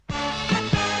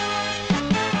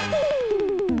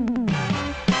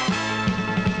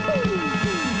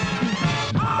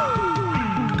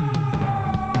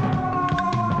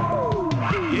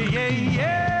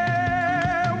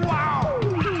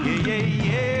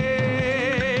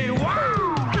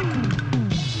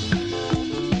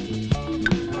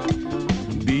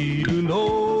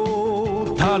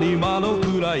谷間の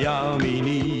暗闇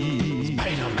に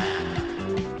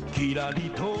Spider-Man キラリ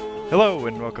と Hello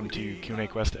and welcome to Q&A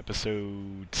Quest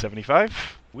episode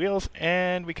 75, Wheels,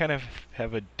 and we kind of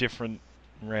have a different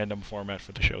random format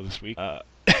for the show this week.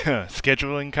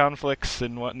 Scheduling conflicts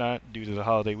and whatnot due to the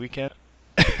holiday weekend.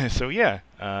 So yeah,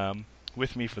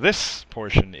 with me for this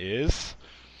portion is...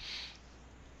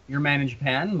 Your man in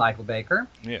Japan, Michael Baker.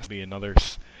 Yes, be another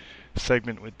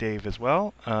segment with Dave as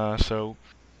well. So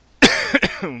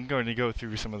I'm going to go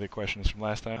through some of the questions from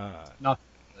last time. Knock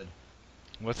on wood.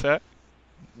 What's that?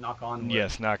 Knock on wood.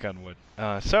 Yes, knock on wood.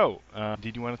 So,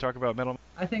 did you want to talk about Metal?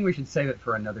 I think we should save it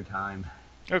for another time.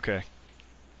 Okay.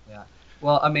 Yeah.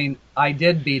 Well, I mean, I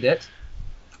did beat it.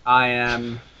 I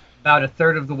am about a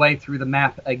third of the way through the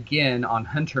map again on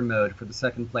Hunter mode for the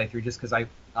second playthrough, just because I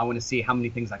want to see how many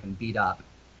things I can beat up.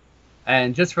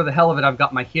 And just for the hell of it, I've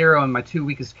got my hero and my two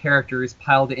weakest characters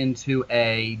piled into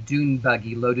a dune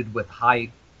buggy loaded with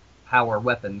high-power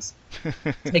weapons,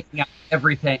 taking out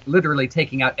everything, literally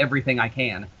taking out everything I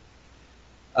can,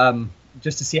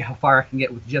 just to see how far I can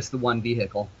get with just the one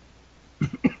vehicle.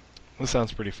 That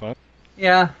sounds pretty fun.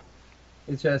 Yeah,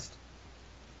 it's just,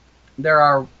 there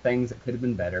are things that could have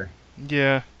been better.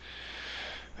 Yeah.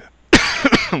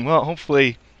 Well,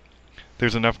 hopefully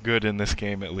there's enough good in this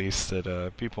game, at least,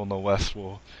 that people in the West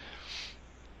will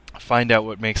find out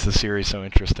what makes the series so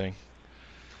interesting.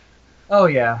 Oh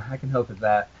yeah, I can hope at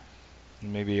that.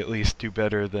 And maybe at least do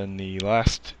better than the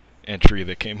last entry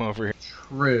that came over here.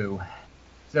 True.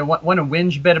 So, want to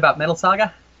whinge a bit about Metal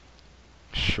Saga?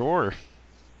 Sure.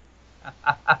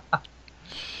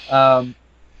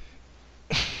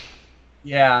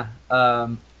 Yeah.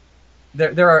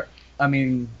 There are. I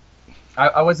mean,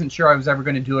 I wasn't sure I was ever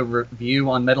going to do a review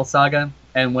on Metal Saga,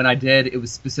 and when I did, it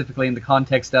was specifically in the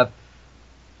context of,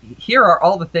 here are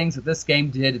all the things that this game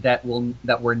did that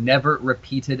were never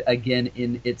repeated again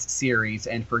in its series,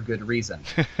 and for good reason.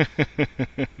 And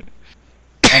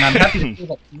I'm happy to see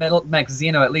that Metal Max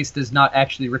Xeno at least does not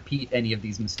actually repeat any of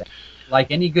these mistakes. Like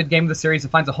any good game of the series, it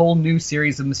finds a whole new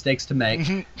series of mistakes to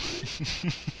make.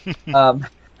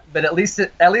 But at least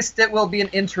it will be an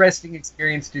interesting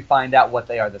experience to find out what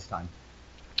they are this time.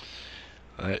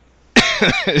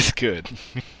 It's good.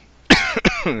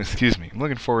 Excuse me. I'm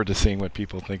looking forward to seeing what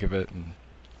people think of it. And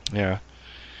yeah.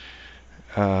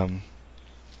 And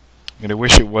I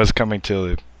wish it was coming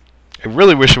to... I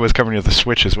really wish it was coming to the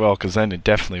Switch as well, because then it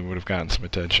definitely would have gotten some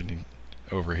attention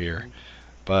over here.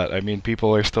 But, I mean,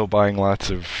 people are still buying lots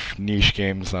of niche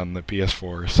games on the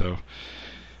PS4, so...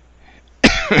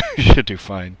 should do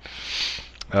fine.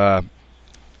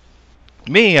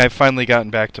 Me, I've finally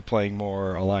gotten back to playing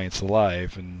more Alliance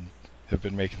Alive, and have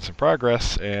been making some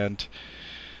progress, and...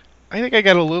 I think I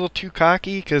got a little too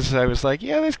cocky, because I was like,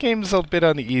 yeah, this game's a bit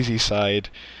on the easy side.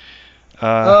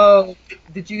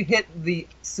 Did you hit the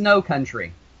snow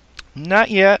country? Not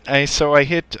yet. I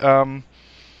hit I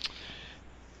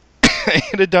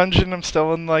hit a dungeon. I'm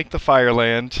still in like the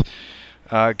Fireland.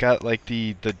 Got like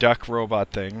the duck robot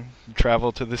thing.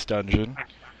 Traveled to this dungeon.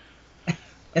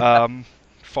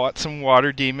 Fought some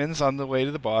water demons on the way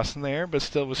to the boss in there, but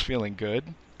still was feeling good.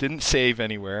 Didn't save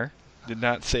anywhere. Did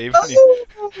not save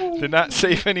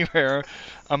anywhere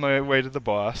on my way to the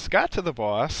boss. Got to the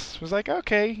boss. Was like,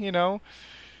 okay, you know,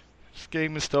 this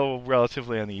game is still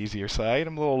relatively on the easier side.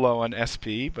 I'm a little low on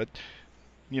SP, but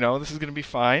you know, this is gonna be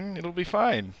fine. It'll be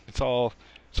fine. It's all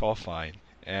fine.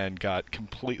 And got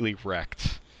completely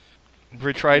wrecked.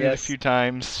 Retried it a few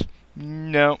times.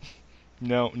 No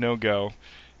go.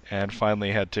 And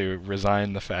finally had to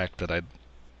resign the fact that I'd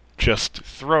just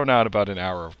thrown out about an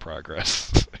hour of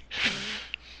progress.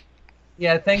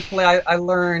 Yeah, thankfully I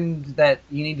learned that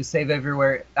you need to save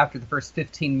everywhere after the first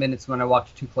 15 minutes when I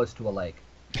walked too close to a lake.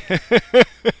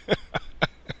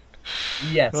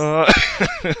 Yes.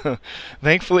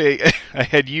 Thankfully, I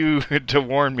had you to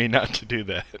warn me not to do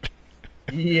that.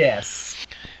 Yes.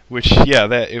 Which, yeah,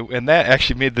 that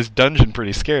actually made this dungeon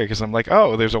pretty scary, because I'm like,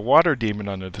 oh, there's a water demon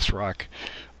under this rock.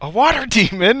 A water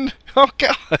demon? Oh,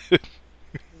 God.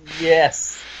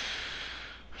 Yes.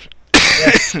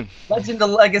 Yes. Legend of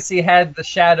Legacy had the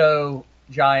shadow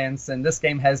giants, and this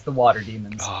game has the water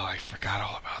demons. Oh, I forgot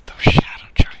all about those shadow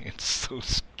giants.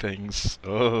 Those things.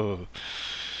 Oh.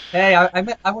 Hey,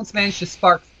 I once managed to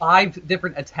spark 5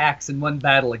 different attacks in one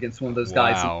battle against one of those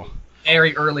guys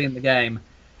very early in the game.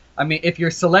 I mean, if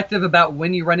you're selective about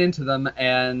when you run into them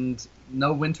and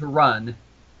know when to run,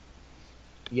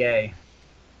 yay.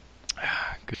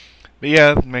 Good. But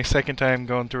yeah, my second time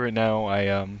going through it now,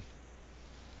 I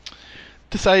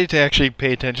decided to actually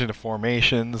pay attention to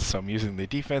formations, so I'm using the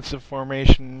defensive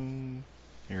formation,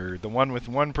 or the one with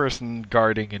one person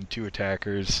guarding and 2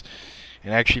 attackers,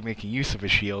 and actually making use of a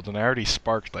shield, and I already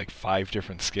sparked like 5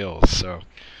 different skills, so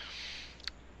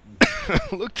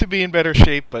look to be in better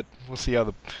shape, but we'll see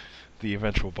how the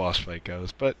eventual boss fight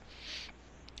goes. But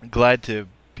glad to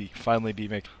finally be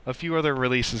making. A few other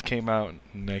releases came out,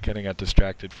 and I kind of got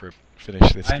distracted for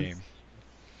finish this game.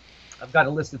 I've got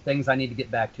a list of things I need to get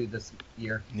back to this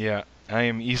year. Yeah, I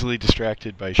am easily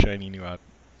distracted by shiny new out.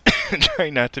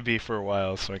 Trying not to be for a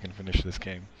while so I can finish this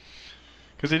game,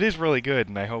 because it is really good,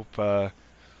 and I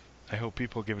hope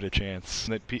people give it a chance.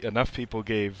 That enough people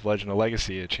gave Legend of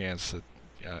Legacy a chance. That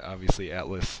obviously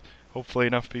Atlas. Hopefully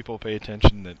enough people pay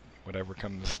attention that whatever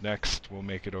comes next will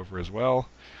make it over as well.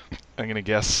 I'm gonna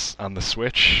guess on the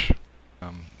Switch,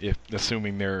 if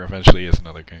assuming there eventually is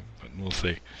another game, but we'll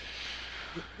see.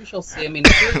 We shall see. I mean,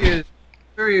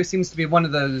 Furyu seems to be one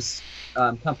of those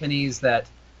companies that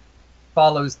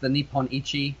follows the Nippon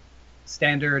Ichi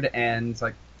standard, and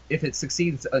like if it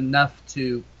succeeds enough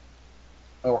to,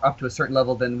 or up to a certain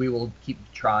level, then we will keep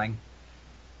trying.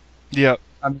 Yeah.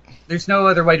 There's no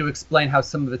other way to explain how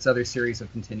some of its other series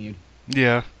have continued.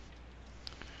 Yeah.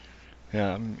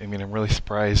 Yeah, I mean, I'm really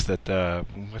surprised that,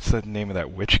 what's the name of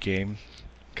that witch game?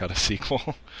 Got a sequel.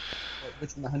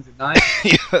 Witch in the 109?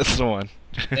 Yeah, that's the one.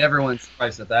 Everyone's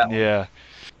surprised at that one. Yeah,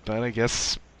 but I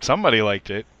guess somebody liked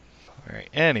it. Alright,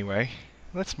 anyway,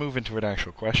 let's move into an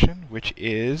actual question, which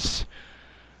is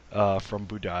from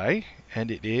Budai,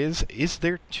 and it is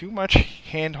there too much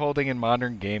hand-holding in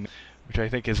modern gaming? Which I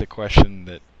think is a question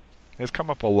that has come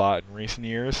up a lot in recent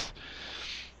years,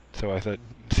 so I thought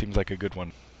it seems like a good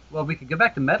one. Well, we could go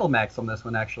back to Metal Max on this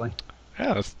one, actually.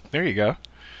 Yeah, there you go.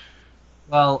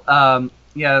 Well,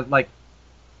 yeah, like,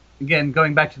 again,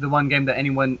 going back to the one game that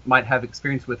anyone might have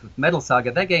experience with Metal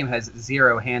Saga, that game has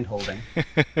 0 hand-holding.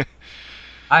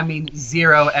 I mean,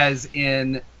 0 as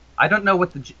in, I don't know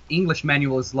what the English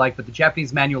manual is like, but the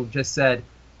Japanese manual just said,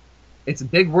 it's a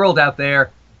big world out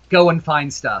there, go and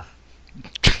find stuff.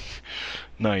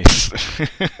 Nice.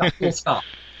 Full stop.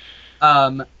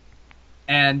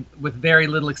 And with very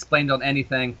little explained on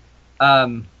anything.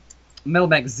 Metal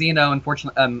Max Xeno,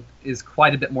 unfortunately, is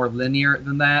quite a bit more linear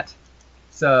than that.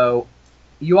 So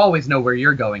you always know where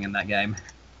you're going in that game.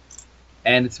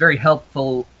 And it's very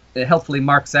helpful. It helpfully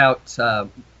marks out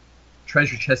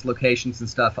treasure chest locations and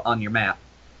stuff on your map.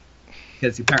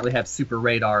 Because you apparently have super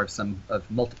radar of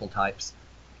multiple types.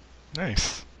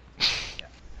 Nice.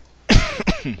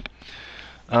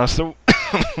 So,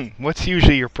 what's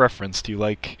usually your preference? Do you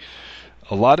like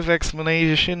a lot of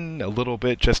explanation, a little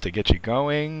bit just to get you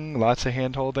going, lots of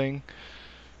hand-holding?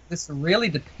 This really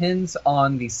depends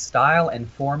on the style and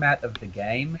format of the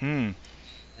game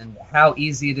and how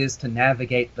easy it is to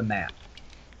navigate the map.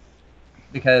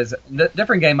 Because the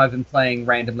different game I've been playing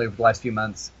randomly over the last few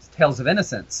months is Tales of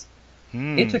Innocence.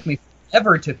 It took me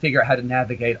forever to figure out how to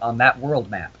navigate on that world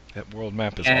map. That world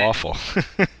map is awful.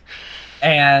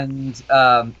 And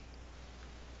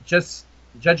just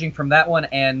judging from that one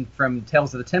and from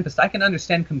Tales of the Tempest, I can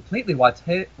understand completely why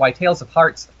Tales of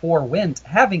Hearts 4 went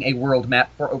having a world map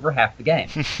for over half the game.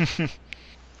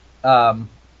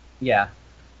 Yeah.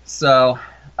 So,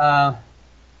 a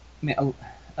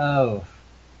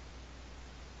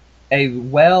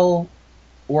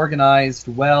well-organized,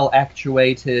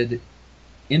 well-actuated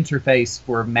interface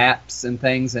for maps and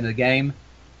things in a game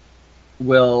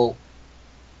will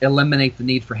eliminate the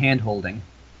need for hand-holding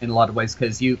in a lot of ways,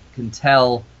 because you can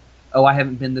tell, oh, I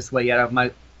haven't been this way yet, I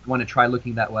might want to try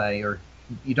looking that way, or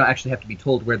you don't actually have to be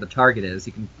told where the target is.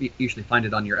 You can usually find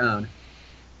it on your own.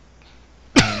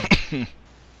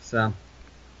 So,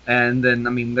 and then, I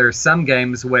mean, there are some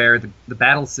games where the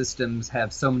battle systems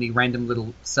have so many random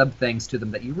little sub-things to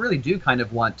them that you really do kind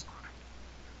of want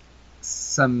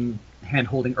some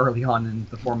hand-holding early on in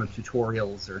the form of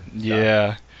tutorials or stuff.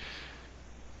 Yeah.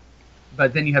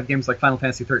 But then you have games like Final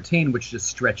Fantasy 13, which just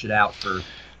stretch it out for a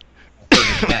third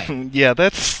of the game. Yeah,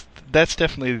 that's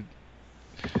definitely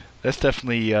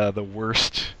the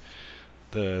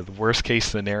worst case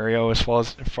scenario as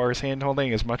far as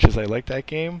hand-holding. As much as I like that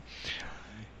game,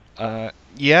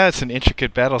 yeah, it's an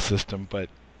intricate battle system, but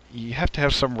you have to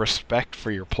have some respect for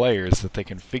your players that they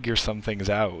can figure some things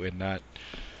out and not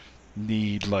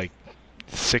need like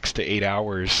 6 to 8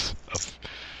 hours of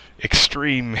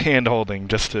extreme hand-holding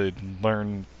just to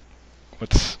learn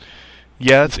it's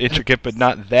intricate but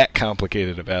not that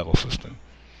complicated a battle system.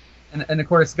 And of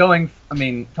course, talking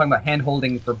about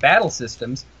hand-holding for battle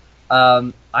systems,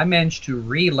 I managed to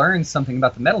relearn something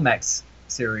about the Metal Max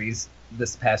series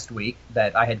this past week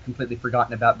that I had completely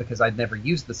forgotten about because I'd never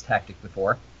used this tactic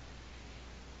before.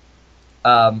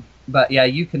 But yeah,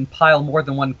 you can pile more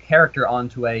than one character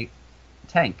onto a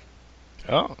tank.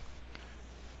 Oh.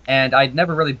 And I'd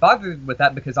never really bothered with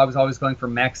that because I was always going for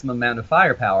maximum amount of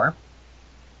firepower.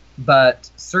 But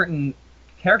certain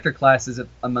character classes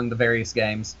among the various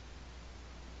games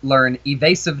learn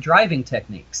evasive driving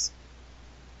techniques.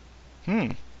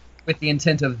 With the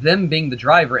intent of them being the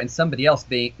driver and somebody else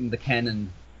being the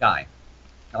cannon guy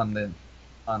on the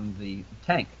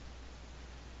tank.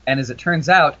 And as it turns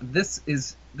out, this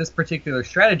particular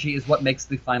strategy is what makes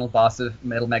the final boss of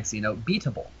Metal Mag Xeno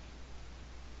beatable.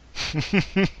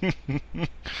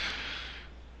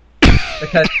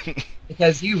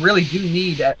 because you really do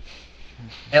need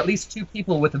at least 2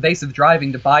 people with evasive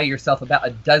driving to buy yourself about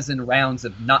a dozen rounds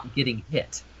of not getting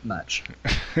hit much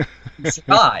to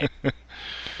survive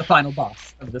the final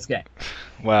boss of this game.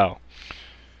 Wow.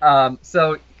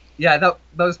 So yeah, that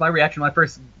was my reaction when I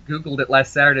first Googled it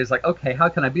last Saturday. It's like, okay, how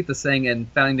can I beat this thing? And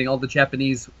finding all the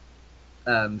Japanese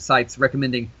sites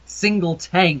recommending single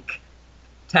tank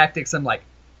tactics, I'm like,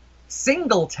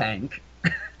 single tank?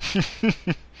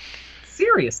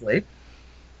 Seriously?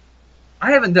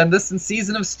 I haven't done this since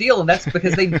Season of Steel, and that's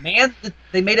because they made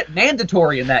it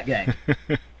mandatory in that game.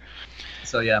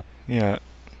 So yeah. Yeah.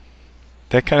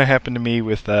 That kind of happened to me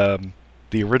with the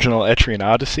original Etrian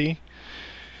Odyssey,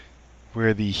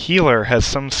 where the healer has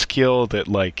some skill that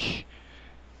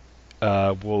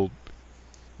will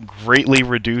greatly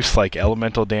reduce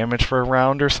elemental damage for a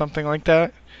round or something like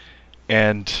that,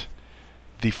 and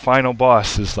the final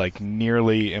boss is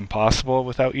nearly impossible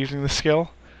without using the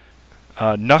skill.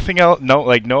 Nothing else,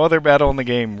 no other battle in the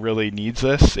game really needs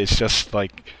this. It's just the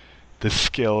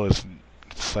skill is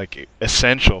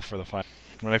essential for the final.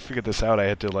 When I figured this out, I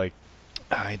had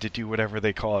to do whatever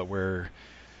they call it, where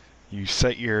you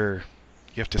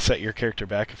have to set your character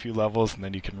back a few levels, and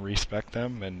then you can respec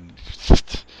them, and it's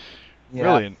just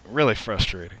really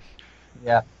frustrating.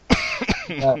 Yeah.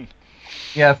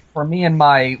 Yeah, for me and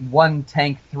my 1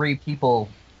 tank 3 people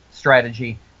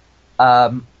strategy,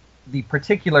 the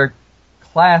particular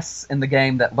class in the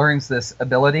game that learns this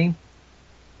ability,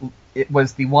 it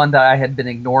was the one that I had been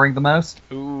ignoring the most.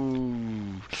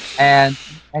 Ooh. And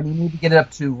you need to get it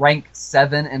up to rank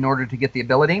 7 in order to get the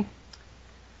ability.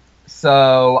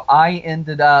 So I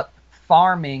ended up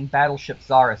farming Battleship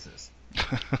Zaruses.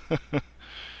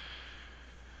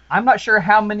 I'm not sure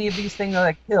how many of these things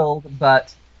I killed,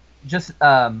 but just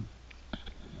the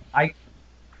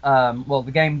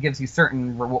game gives you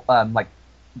certain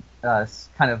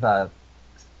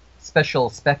special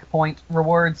spec point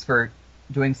rewards for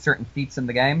doing certain feats in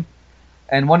the game,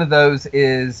 and one of those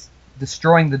is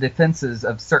destroying the defenses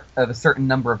of a certain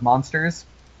number of monsters.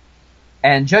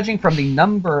 And judging from the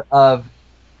number of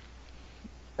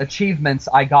achievements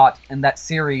I got in that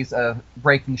series of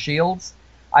breaking shields,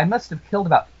 I must have killed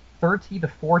about 30 to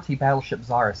 40 Battleship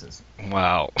Zaruses.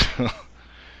 Wow.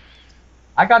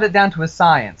 I got it down to a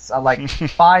science,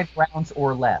 5 rounds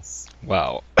or less.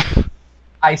 Wow.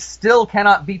 I still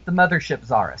cannot beat the Mothership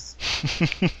Zarus.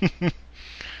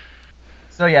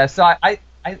 So yeah, I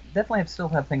definitely still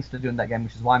have things to do in that game,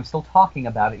 which is why I'm still talking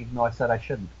about it, even though I said I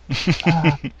shouldn't.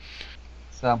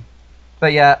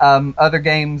 But yeah, other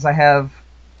games I have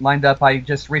lined up. I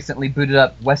just recently booted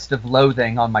up West of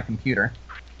Loathing on my computer.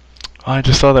 I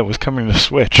just saw that was coming to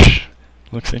Switch.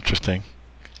 Looks interesting.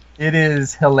 It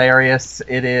is hilarious.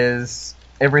 It is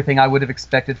everything I would have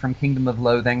expected from Kingdom of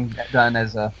Loathing done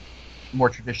as a more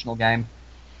traditional game.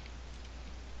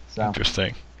 So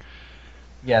interesting.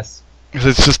 Yes.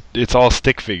 Because it's all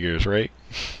stick figures, right?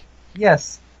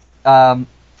 Yes.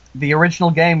 The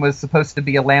original game was supposed to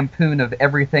be a lampoon of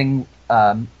everything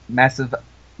massively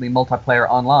multiplayer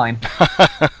online.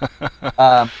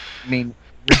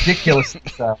 Ridiculous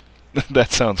stuff.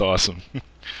 That sounds awesome.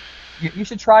 You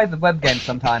should try the web game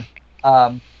sometime.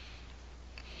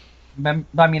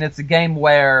 It's a game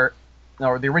where,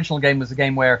 or the original game was a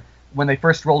game where, when they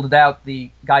first rolled it out, the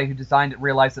guy who designed it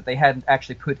realized that they hadn't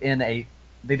actually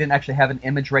they didn't actually have an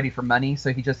image ready for money,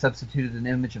 so he just substituted an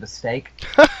image of a steak.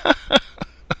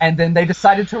 And then they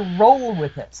decided to roll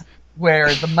with it,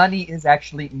 where the money is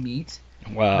actually meat.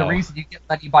 Wow. The reason you get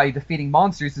money by defeating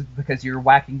monsters is because you're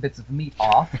whacking bits of meat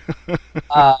off.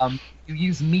 You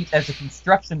use meat as a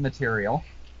construction material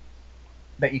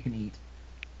that you can eat.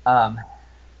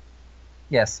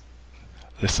 Yes.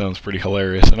 This sounds pretty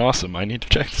hilarious and awesome. I need to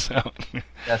check this out.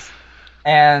 Yes.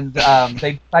 And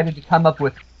they decided to come up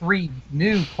with 3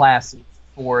 new classes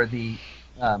for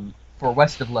for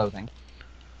West of Loathing.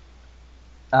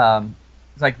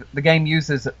 It's the game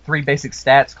uses 3 basic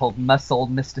stats called Muscle,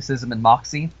 Mysticism, and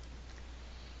Moxie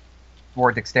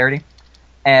for dexterity.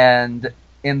 And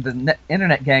in the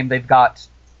internet game, they've got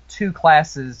 2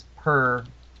 classes per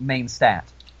main stat.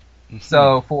 Mm-hmm.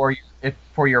 So for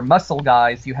for your muscle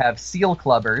guys, you have Seal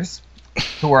Clubbers,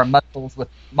 who are muscles with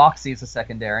Moxie as a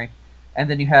secondary, and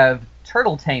then you have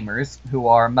Turtle Tamers, who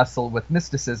are muscle with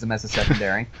Mysticism as a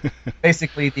secondary.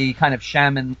 Basically, the kind of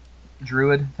shaman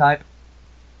druid type.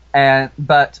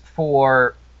 But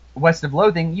for West of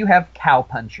Loathing, you have Cow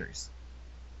Punchers.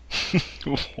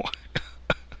 What?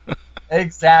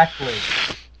 Exactly.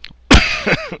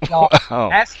 So, Wow.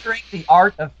 mastering the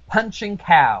art of punching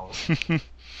cows.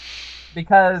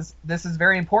 Because this is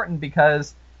very important,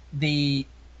 because the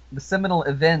seminal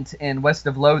event in West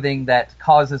of Loathing that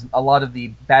causes a lot of the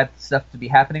bad stuff to be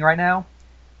happening right now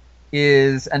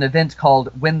is an event called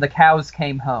When the Cows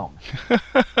Came Home.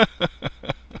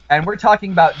 And we're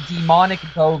talking about demonic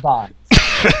bovines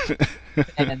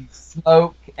and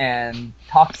smoke and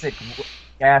toxic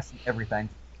gas and everything.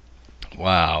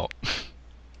 Wow.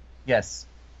 Yes.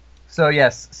 So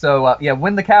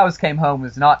When the Cows Came Home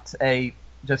was not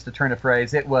just a turn of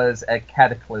phrase. It was a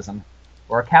cataclysm,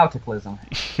 or a cataclysm.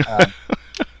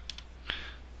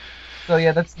 So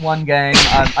yeah, that's one game.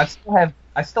 I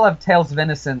still have Tales of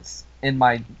Innocence in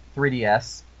my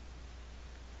 3DS.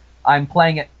 I'm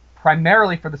playing it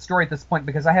primarily for the story at this point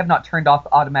because I have not turned off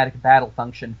the automatic battle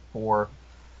function for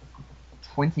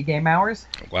 20 game hours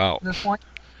Wow. at this point.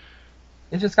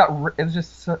 It was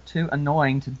just too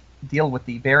annoying to deal with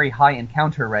the very high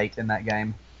encounter rate in that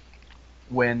game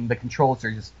when the controls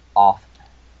are just off.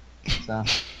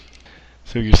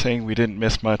 So you're saying we didn't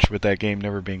miss much with that game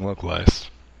never being localized?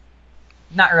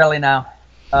 Not really, no.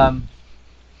 I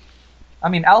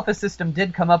mean, Alpha System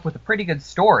did come up with a pretty good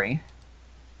story.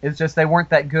 It's just they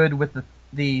weren't that good with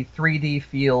the 3D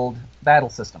field battle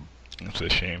system. That's a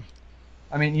shame.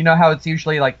 I mean, you know how it's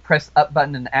usually like press up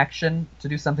button in action to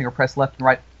do something, or press left and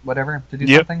right, whatever, to do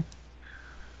Yep. something?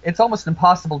 It's almost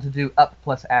impossible to do up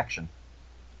plus action.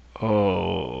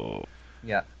 Oh.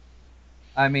 Yeah.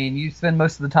 I mean, you spend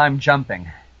most of the time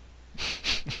jumping.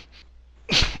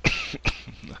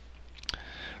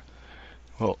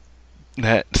 Well,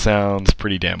 that sounds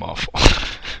pretty damn awful.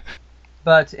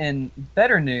 But in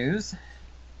better news,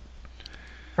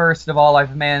 first of all,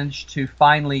 I've managed to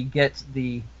finally get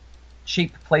the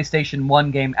cheap PlayStation 1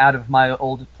 game out of my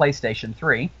old PlayStation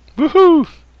 3. Woohoo!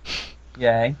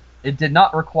 Yay. It did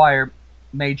not require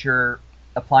major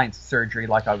appliance surgery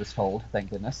like I was told,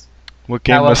 thank goodness. What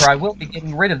game However, was I will be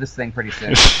getting rid of this thing pretty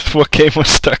soon. what game was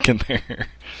stuck in there?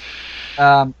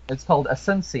 It's called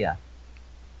Essentia.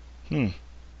 Hmm.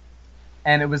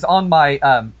 And it was on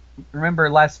my... remember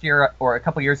last year, or a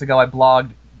couple years ago, I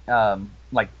blogged,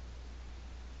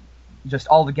 just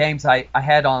all the games I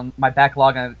had on my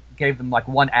backlog, and I gave them,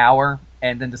 1 hour,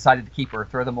 and then decided to keep or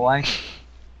throw them away.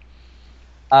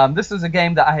 This was a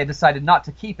game that I had decided not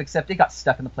to keep, except it got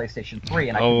stuck in the PlayStation 3,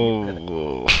 and I couldn't get rid of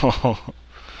it. Oh.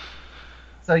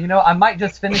 So, I might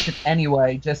just finish it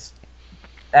anyway, just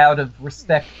out of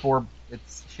respect for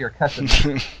its sheer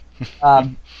cussedness.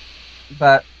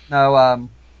 But, no,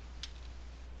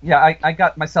 yeah, I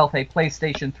got myself a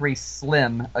PlayStation 3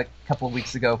 Slim a couple of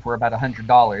weeks ago for about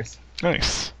 $100.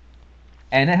 Nice.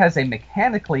 And it has a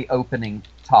mechanically opening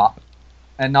top,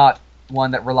 and not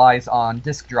one that relies on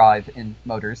disk drive in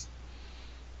motors.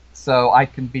 So I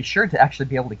can be sure to actually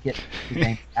be able to get the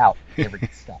game out if it ever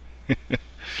gets stuck.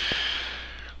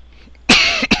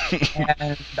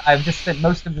 And I've just spent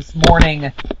most of this morning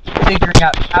figuring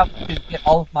out how to get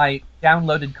all of my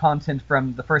downloaded content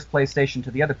from the first PlayStation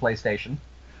to the other PlayStation.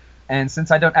 And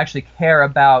since I don't actually care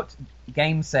about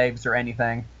game saves or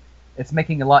anything, it's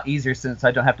making it a lot easier since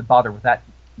I don't have to bother with that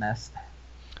mess.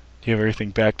 Do you have everything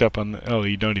backed up on the... Oh,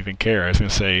 you don't even care. I was going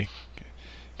to say, you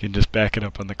can just back it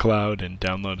up on the cloud and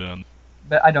download it on...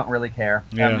 But I don't really care.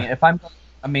 Yeah.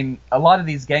 I mean, a lot of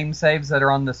these game saves that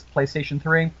are on this PlayStation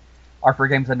 3 are for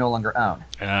games I no longer own.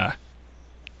 Ah.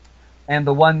 And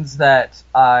the ones that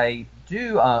I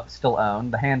do still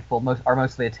own, the handful, are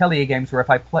mostly Atelier games where if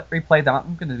I replay them,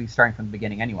 I'm going to be starting from the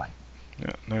beginning anyway.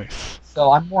 Yeah, nice.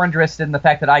 So I'm more interested in the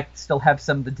fact that I still have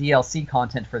some of the DLC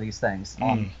content for these things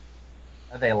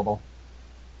available.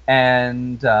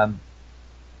 And, yeah,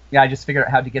 I just figured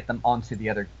out how to get them onto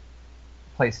the other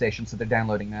PlayStation, so they're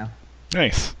downloading now.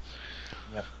 Nice.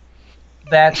 Yep.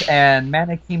 That and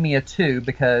Manakemia 2,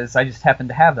 because I just happen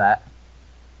to have that.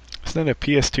 Isn't that a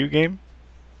PS2 game?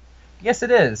 Yes,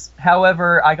 it is.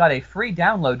 However, I got a free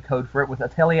download code for it with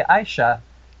Atelier Aisha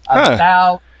Huh.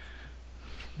 about...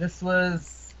 This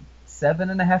was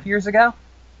 7.5 years ago,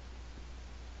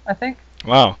 I think.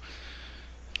 Wow.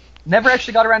 Never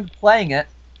actually got around to playing it,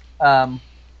 but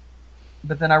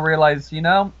then I realized,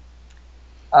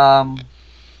 I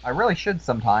really should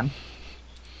sometime.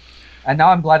 And now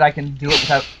I'm glad I can do it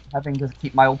without having to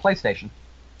keep my old PlayStation.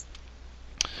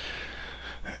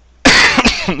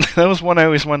 That was one I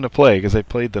always wanted to play because I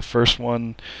played the first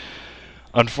one,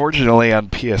 unfortunately, on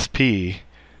PSP.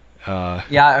 Yeah,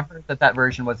 I heard that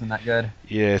version wasn't that good.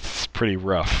 Yeah, it's pretty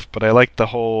rough, but I liked the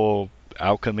whole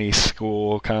alchemy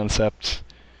school concept.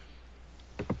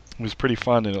 It was pretty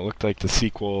fun, and it looked like the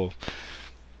sequel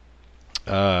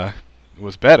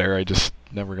was better. I just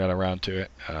never got around to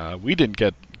it. We didn't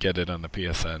get it on the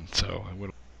PSN, so I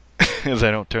would, as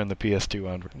I don't turn the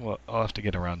PS2 on. Well, I'll have to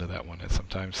get around to that one at some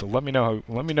time. So let me know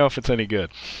if it's any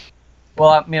good. Well,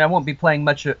 I mean, I won't be playing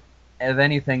much of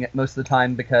anything most of the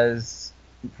time because,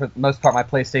 for the most part, my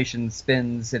PlayStation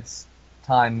spends its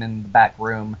time in the back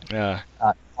room. Yeah.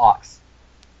 Box.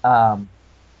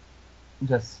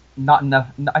 Just not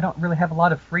enough. I don't really have a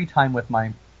lot of free time with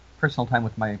my personal time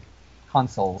with my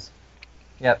consoles.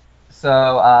 Yep.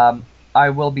 So I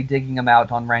will be digging them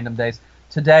out on random days.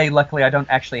 Today, luckily, I don't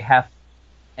actually have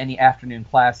any afternoon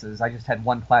classes. I just had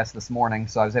one class this morning,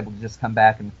 so I was able to just come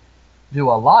back and do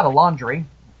a lot of laundry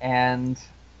and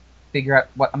figure out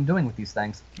what I'm doing with these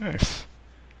things. Nice.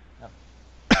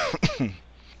 Yep.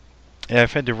 Yeah,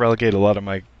 I've had to relegate a lot of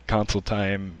my console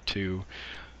time to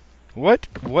what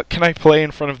can I play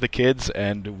in front of the kids,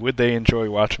 and would they enjoy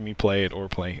watching me play it or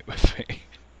playing it with me?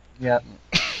 Yep.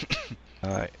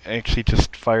 I actually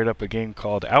just fired up a game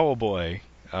called Owlboy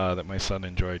that my son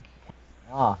enjoyed.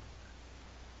 Ah.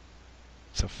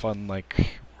 It's a fun,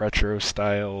 like,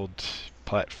 retro-styled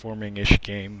platforming-ish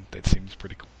game that seems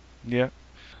pretty cool. Yeah.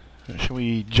 Shall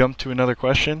we jump to another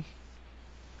question?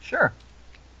 Sure.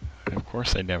 And of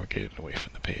course, I navigated away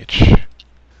from the page.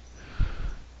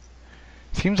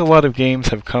 Seems a lot of games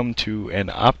have come to an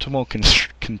optimal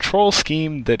control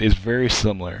scheme that is very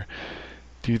similar.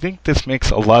 Do you think this makes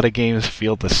a lot of games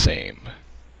feel the same?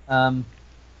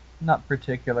 Not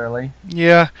particularly.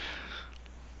 Yeah.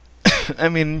 I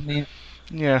mean,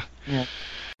 yeah. Yeah.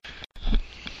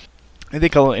 I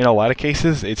think in a lot of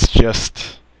cases, it's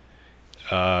just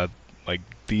like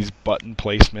these button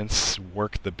placements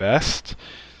work the best.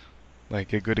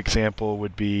 Like a good example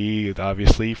would be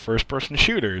obviously first-person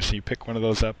shooters. You pick one of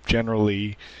those up,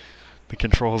 generally the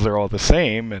controls are all the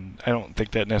same, and I don't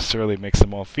think that necessarily makes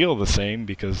them all feel the same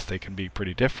because they can be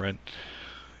pretty different.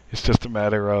 It's just a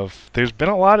matter of there's been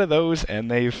a lot of those,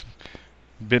 and they've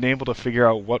been able to figure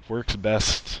out what works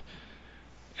best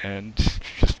and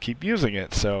just keep using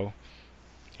it. So,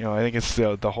 you know, I think it's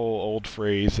the whole old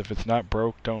phrase, if it's not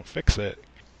broke, don't fix it.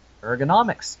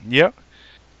 Ergonomics. Yep.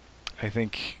 I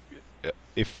think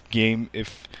if games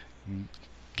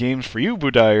for you,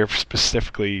 Budai, are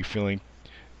specifically feeling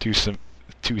too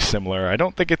similar, I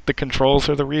don't think the controls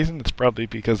are the reason. It's probably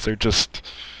because they're just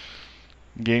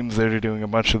games that are doing a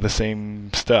bunch of the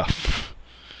same stuff.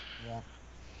 Yeah.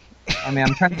 I mean,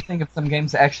 I'm trying to think of some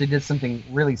games that actually did something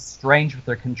really strange with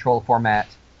their control format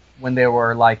when they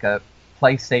were like a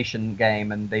PlayStation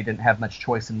game and they didn't have much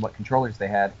choice in what controllers they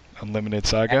had. Unlimited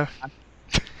Saga?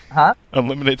 Huh?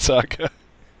 Unlimited Saga.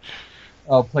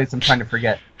 Oh, please, I'm trying to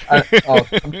forget. I'm trying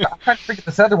to forget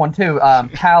this other one, too.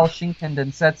 Pal Shinken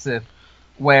Densetsu,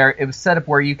 where it was set up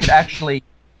where you could actually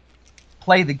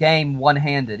play the game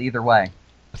one-handed either way.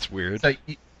 That's weird. So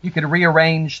you could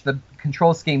rearrange the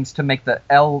control schemes to make the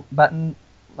L button,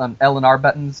 L and R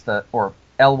buttons, or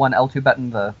L1, L2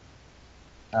 button,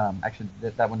 actually,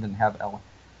 that one didn't have L1.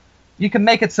 You can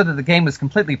make it so that the game was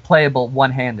completely playable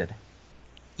one-handed.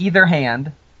 Either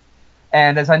hand.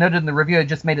 And as I noted in the review, it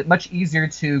just made it much easier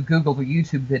to Google the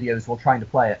YouTube videos while trying to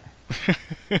play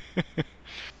it.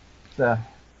 So,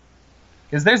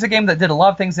 because there's a game that did a lot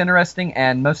of things interesting,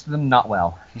 and most of them not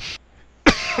well.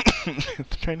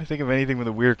 Trying to think of anything with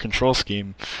a weird control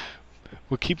scheme.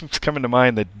 What keeps coming to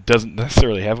mind that doesn't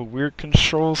necessarily have a weird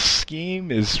control scheme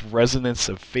is Resonance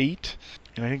of Fate.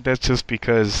 And I think that's just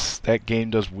because that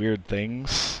game does weird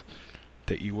things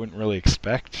that you wouldn't really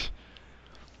expect.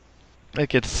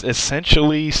 Like, it's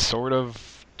essentially sort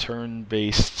of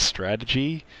turn-based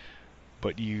strategy,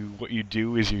 but what you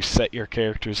do is you set your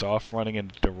characters off running in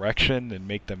a direction and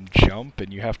make them jump,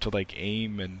 and you have to, like,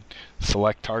 aim and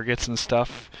select targets and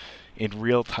stuff in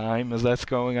real time as that's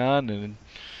going on, and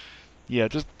yeah,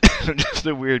 just just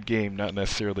a weird game, not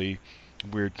necessarily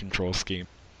weird control scheme.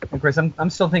 Of course, I'm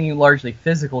still thinking largely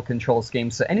physical control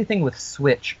schemes, so anything with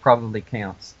Switch probably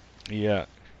counts. Yeah.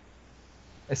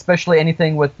 Especially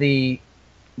anything with the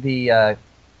let's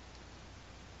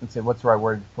see, what's the right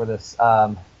word for this?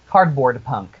 Cardboard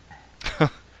punk.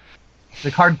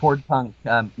 The cardboard punk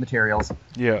materials.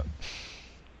 Yeah.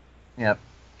 Yep.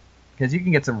 Because you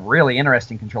can get some really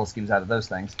interesting control schemes out of those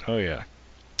things. Oh, yeah.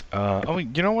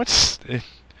 You know what's...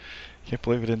 can't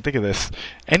believe I didn't think of this.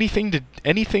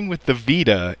 Anything with the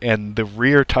Vita and the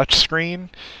rear touchscreen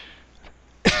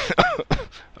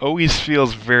always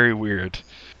feels very weird.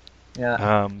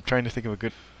 Yeah. Trying to think of a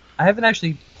good. I haven't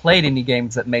actually played any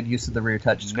games that made use of the rear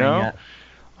touchscreen No? yet.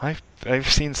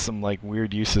 I've seen some like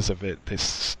weird uses of it.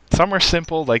 Some are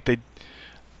simple, like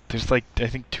there's like I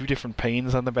think 2 different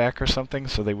panes on the back or something,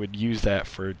 so they would use that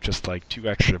for just like 2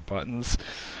 extra buttons,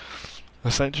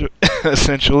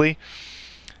 essentially.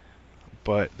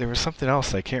 But there was something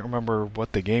else, I can't remember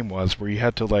what the game was, where you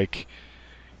had to like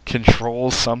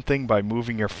control something by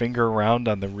moving your finger around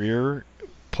on the rear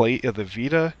plate of the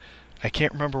Vita. I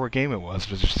can't remember what game it was,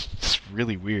 but it's just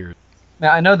really weird.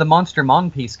 Now, I know the Monster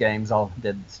Monpiece games all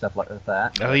did stuff like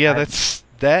that. Oh yeah, that's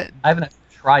that. I haven't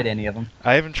tried any of them.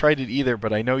 I haven't tried it either,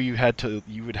 but I know you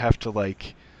would have to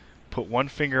like put one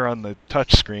finger on the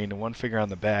touch screen and one finger on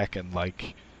the back and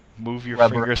like move your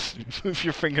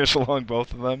fingers along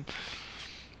both of them.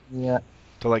 Yeah.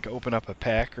 To like open up a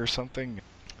pack or something.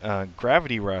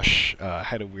 Gravity Rush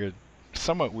had a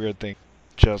somewhat weird thing.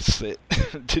 Just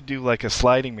to do like a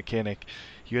sliding mechanic,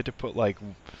 you had to put like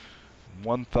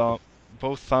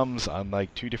both thumbs on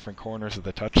like 2 different corners of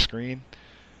the touch screen,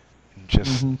 and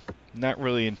just not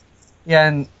really. Yeah,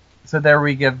 and so there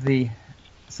we give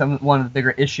one of the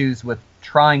bigger issues with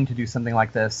trying to do something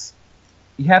like this.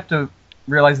 You have to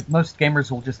realize that most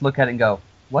gamers will just look at it and go,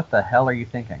 "What the hell are you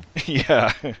thinking?"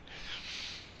 Yeah.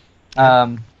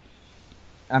 I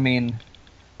mean,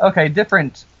 okay,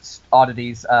 different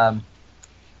oddities.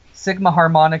 Sigma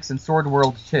Harmonix and Sword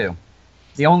World 2.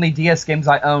 The only DS games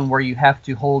I own where you have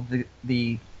to hold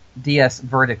the DS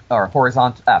or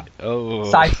horizontal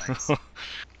side sticks.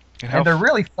 And they're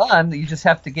really fun. You just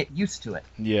have to get used to it.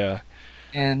 Yeah.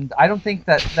 And I don't think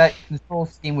that control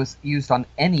scheme was used on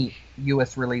any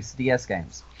US released DS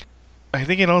games. I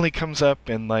think it only comes up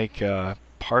in like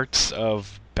parts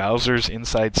of Bowser's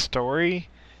Inside Story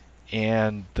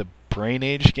and the Brain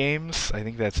Age games. I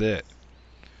think that's it.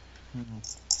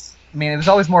 I mean, it was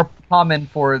always more common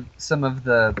for some of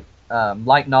the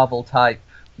light novel type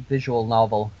visual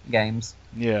novel games.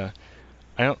 Yeah.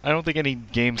 I don't think any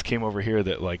games came over here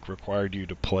that like required you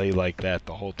to play like that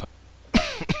the whole time.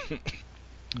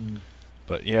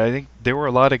 But yeah, I think there were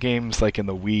a lot of games like in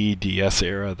the Wii DS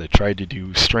era that tried to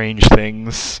do strange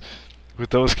things with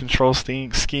those control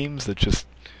schemes that just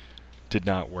did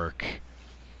not work.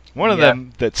 One of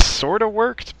them that sort of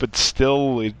worked, but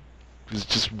still it was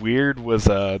just weird, was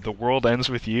The World Ends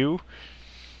With You.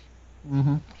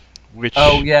 Mm-hmm. Which,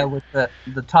 with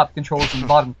the top controls and the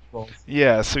bottom controls.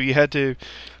 Yeah, so you had to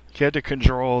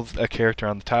control a character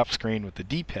on the top screen with the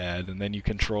D-pad, and then you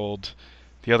controlled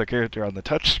the other character on the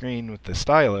touch screen with the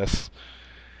stylus.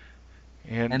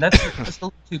 And that's just a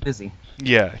little too busy.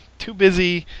 Yeah, too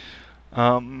busy.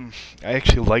 I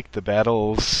actually liked the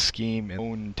battle scheme and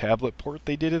own tablet port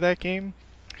they did of that game,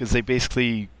 because they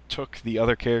basically took the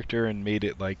other character and made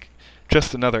it like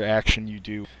just another action you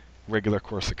do. Regular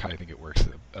Corsica, I think it works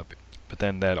a bit. But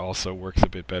then that also works a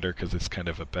bit better because it's kind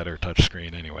of a better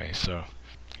touchscreen anyway. So,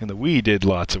 and the Wii did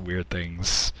lots of weird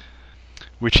things,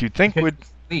 which you'd think would,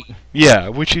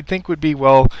 which you'd think would be,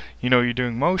 well, you're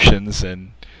doing motions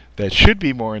and that should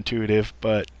be more intuitive,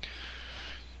 but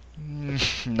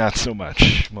not so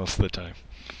much most of the time.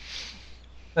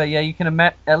 But yeah, you can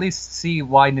at least see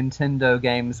why Nintendo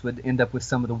games would end up with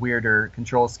some of the weirder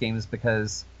control schemes,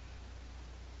 because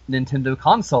Nintendo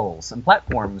consoles and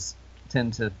platforms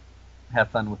tend to have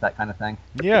fun with that kind of thing.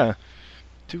 Yeah,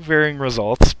 2 varying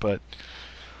results, but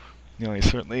I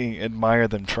certainly admire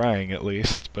them trying at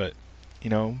least. But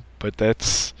but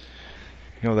that's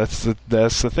that's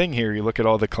the thing here. You look at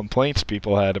all the complaints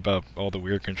people had about all the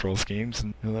weird control schemes,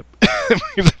 and that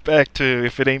brings it back to,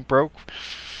 if it ain't broke,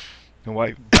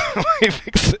 why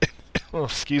fix it? Oh,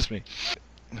 excuse me.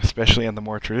 Especially on the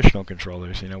more traditional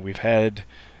controllers, we've had,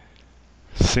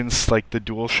 since like the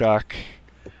DualShock,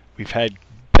 we've had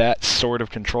that sort of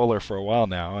controller for a while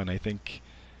now, and I think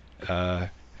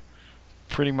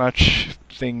pretty much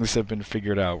things have been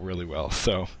figured out really well.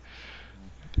 So,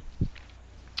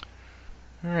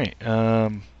 all right, you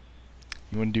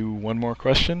want to do one more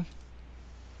question?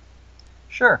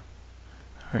 Sure.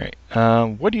 All right.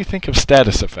 What do you think of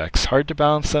status effects? Hard to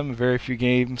balance them. Very few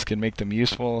games can make them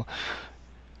useful,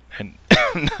 and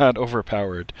not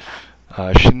overpowered.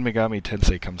 Shin Megami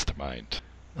Tensei comes to mind.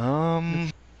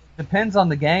 Depends on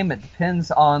the game. It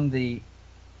depends on the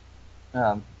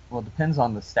depends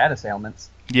on the status ailments.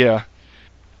 Yeah.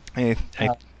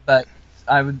 But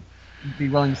I would be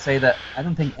willing to say that I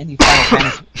don't think any Final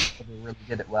Fantasy ever really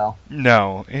did it well.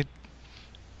 No,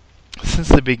 since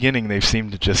the beginning they've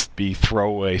seemed to just be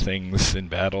throwaway things in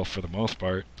battle for the most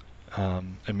part. I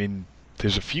mean,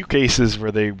 there's a few cases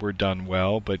where they were done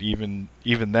well, but even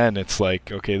then, it's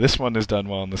like, okay, this one is done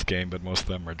well in this game, but most of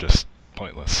them are just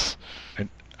pointless. And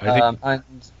I think, and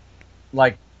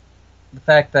like the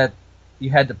fact that you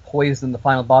had to poison the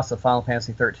final boss of Final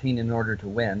Fantasy 13 in order to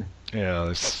win. yeah,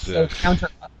 Was so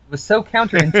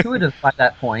counterintuitive by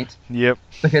that point. Yep.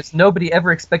 Because nobody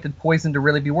ever expected poison to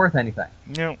really be worth anything.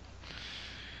 Yep.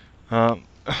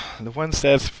 The one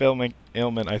status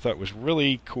ailment I thought was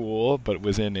really cool, but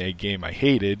was in a game I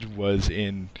hated, was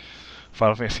in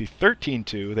Final Fantasy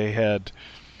 13-2. They had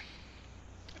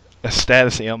a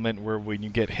status ailment where when you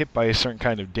get hit by a certain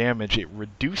kind of damage, it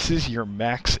reduces your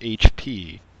max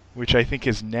HP, which I think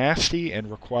is nasty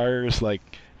and requires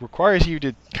you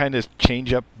to kind of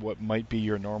change up what might be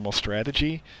your normal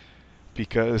strategy,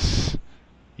 because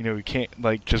you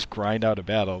can't just grind out a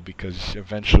battle, because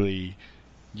eventually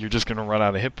you're just going to run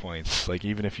out of hit points. Like,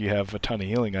 even if you have a ton of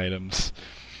healing items,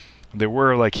 there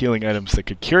were healing items that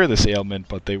could cure this ailment,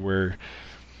 but they were,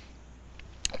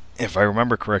 if I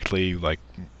remember correctly,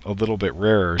 a little bit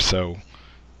rarer. So,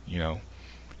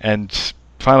 and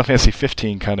Final Fantasy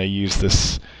 15 kind of used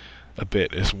this a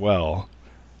bit as well,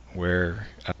 where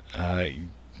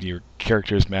your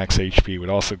character's max HP would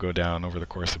also go down over the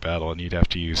course of battle, and you'd have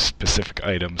to use specific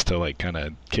items to kind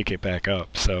of kick it back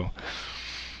up. So,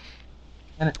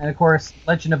 and of course,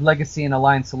 Legend of Legacy and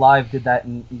Alliance Alive did that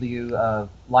in lieu of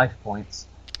life points.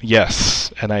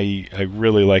 Yes, and I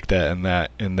really like that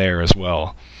in there as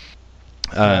well.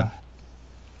 Of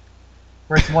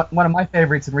course, one of my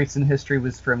favorites in recent history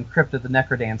was from Crypt of the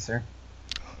Necrodancer.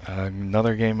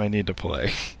 Another game I need to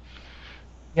play.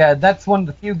 Yeah, that's one of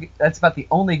the few. That's about the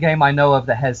only game I know of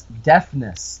that has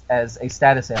deafness as a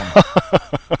status ailment.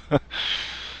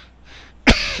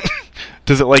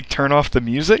 Does it turn off the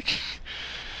music?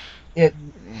 It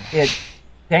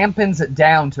dampens it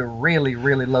down to really,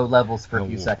 really low levels for a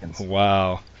few seconds.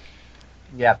 Wow.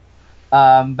 Yeah.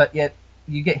 But yet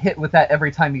you get hit with that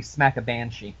every time you smack a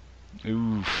banshee.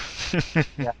 Ooh.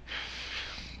 Yeah.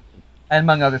 And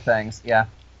among other things, yeah.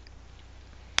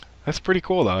 That's pretty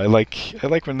cool, though. I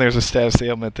like when there's a status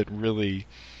ailment that really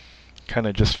kind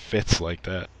of just fits like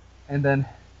that. And then,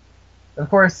 of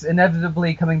course,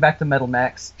 inevitably coming back to Metal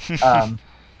Max,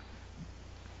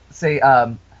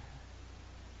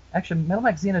 actually, Metal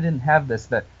Max Xena didn't have this,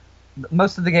 but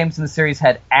most of the games in the series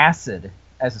had acid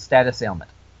as a status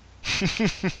ailment.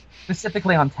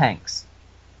 Specifically on tanks.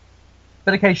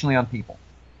 But occasionally on people.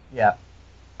 Yeah.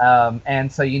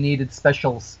 And so you needed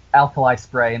special alkali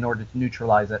spray in order to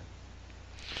neutralize it.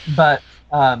 But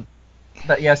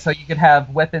yeah, so you could have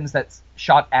weapons that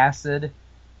shot acid.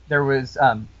 There was,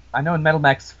 I know in Metal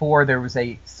Max 4 there was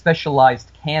a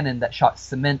specialized cannon that shot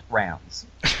cement rounds.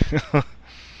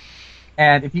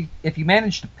 And if you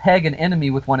managed to peg an enemy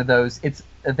with one of those, its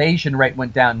evasion rate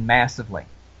went down massively,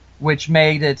 which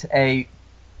made it a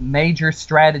major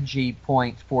strategy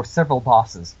point for several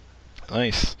bosses.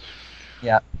 Nice.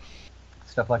 Yeah.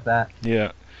 Stuff like that.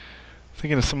 Yeah.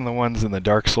 Thinking of some of the ones in the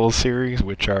Dark Souls series,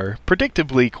 which are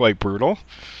predictably quite brutal.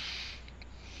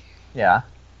 Yeah.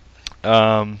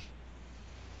 I'm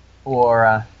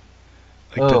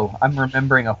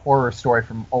remembering a horror story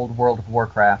from old World of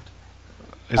Warcraft.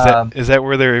 Is that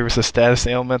where there was a status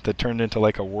ailment that turned into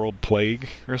a world plague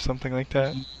or something like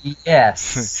that?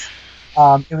 Yes.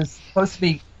 It was supposed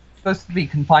to be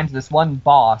confined to this one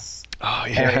boss. Oh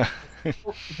yeah.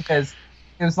 Because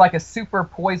it was like a super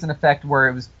poison effect where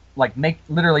it was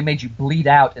literally made you bleed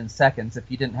out in seconds if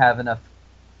you didn't have enough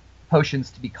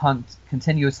potions to be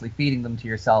continuously feeding them to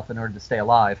yourself in order to stay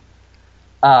alive.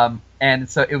 And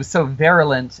so it was so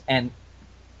virulent and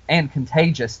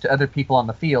contagious to other people on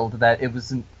the field that it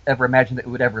wasn't ever imagined that it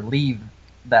would ever leave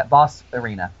that boss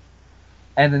arena.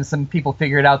 And then some people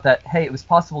figured out that, hey, it was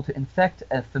possible to infect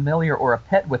a familiar or a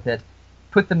pet with it,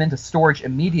 put them into storage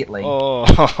immediately,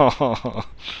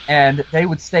 and they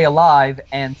would stay alive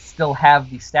and still have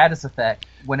the status effect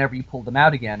whenever you pulled them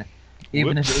out again,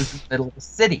 even if it was in the middle of the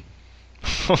city.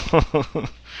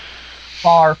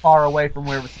 Far, far away from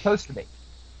where it was supposed to be.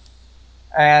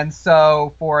 And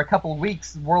so, for a couple of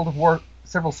weeks,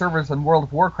 several servers on World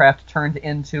of Warcraft turned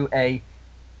into an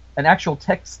actual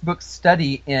textbook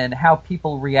study in how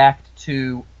people react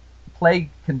to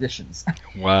plague conditions.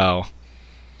 Wow.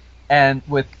 And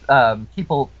with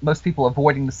most people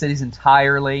avoiding the cities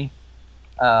entirely,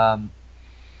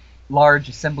 large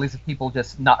assemblies of people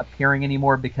just not appearing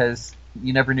anymore because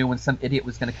you never knew when some idiot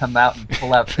was going to come out and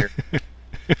pull out their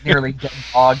nearly dead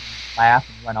dog, and laugh,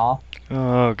 and run off.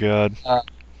 Oh god. The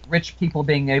rich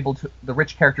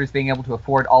characters being able to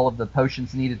afford all of the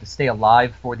potions needed to stay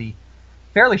alive for the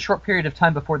fairly short period of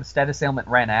time before the status ailment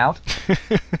ran out.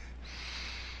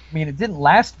 I mean, it didn't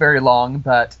last very long,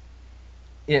 but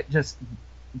it just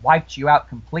wiped you out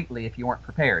completely if you weren't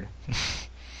prepared.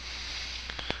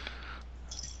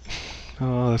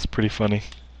 Oh, that's pretty funny.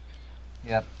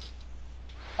 Yep.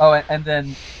 Oh, and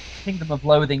then Kingdom of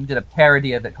Loathing did a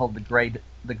parody of it called the Grey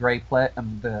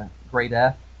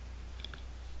Death.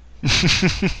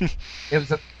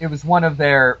 It was one of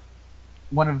their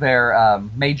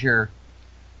major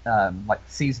like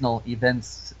seasonal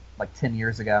events like 10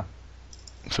 years ago.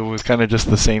 So it was kind of just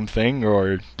the same thing,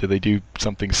 or did they do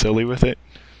something silly with it?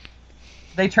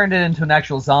 They turned it into an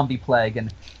actual zombie plague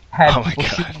and had Oh my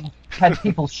God.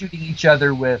 people shooting each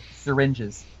other with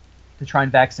syringes to try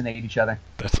and vaccinate each other.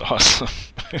 That's awesome.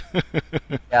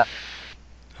 Yeah.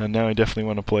 And now I definitely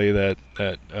want to play that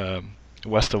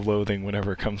West of Loathing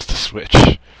whenever it comes to Switch.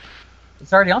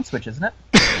 It's already on Switch, isn't it?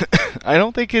 I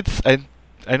don't think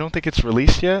it's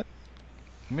released yet.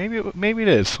 Maybe it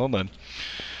is. Hold on.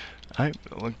 I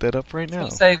looked that up right now.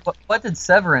 So say, what did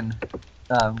Severin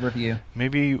review?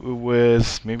 Maybe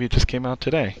it just came out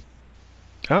today.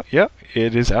 Oh, yeah,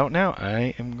 it is out now.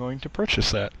 I am going to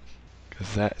purchase that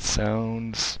because that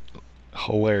sounds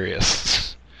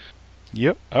hilarious.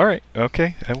 Yep. All right.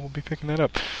 Okay. I will be picking that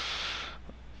up.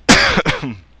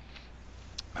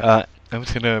 I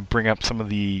was going to bring up some of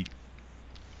the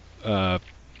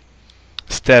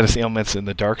status ailments in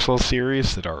the Dark Souls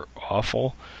series that are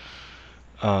awful.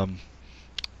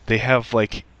 They have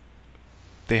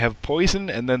poison,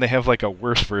 and then they have like a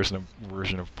worse version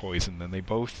of poison. And they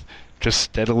both just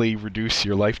steadily reduce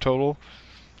your life total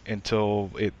until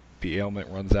the ailment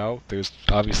runs out. There's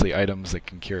obviously items that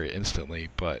can cure it instantly,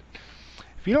 but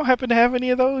if you don't happen to have any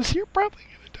of those, you're probably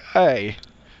gonna die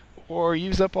or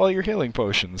use up all your healing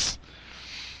potions.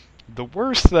 The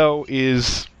worst, though,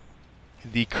 is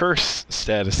the curse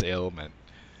status ailment,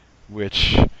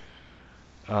 which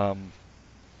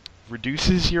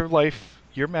reduces your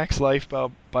max life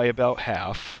by about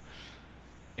half,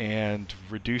 and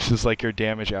reduces like your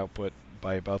damage output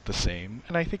by about the same.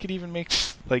 And I think it even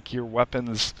makes like your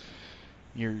weapons,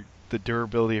 the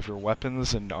durability of your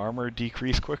weapons and armor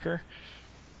decrease quicker.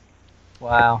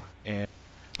 Wow. And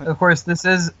of course, this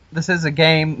is a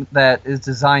game that is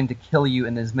designed to kill you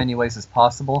in as many ways as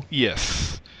possible.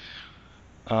 yes.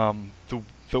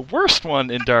 The worst one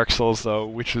in Dark Souls, though,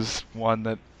 which is one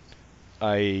that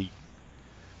I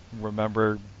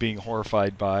remember being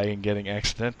horrified by and getting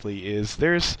accidentally, is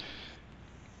there's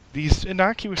these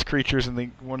innocuous creatures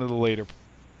in one of the later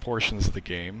portions of the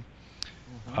game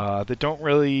that don't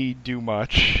really do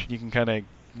much. You can kind of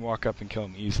walk up and kill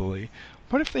them easily.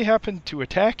 But if they happen to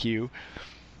attack you,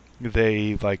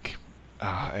 they bite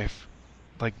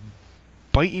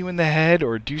you in the head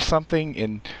or do something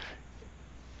and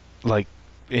like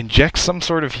inject some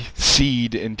sort of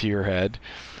seed into your head,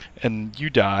 and you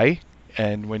die.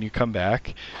 And when you come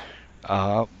back,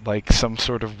 like some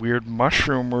sort of weird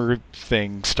mushroom or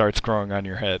thing starts growing on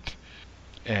your head.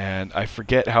 And I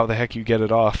forget how the heck you get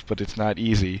it off, but it's not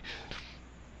easy.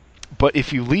 But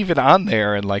if you leave it on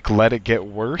there and like let it get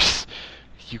worse,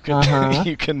 you can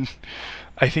you can.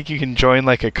 I think you can join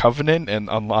like a covenant and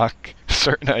unlock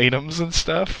certain items and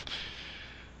stuff.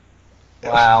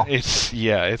 Wow.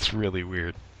 It's really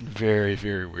weird. Very,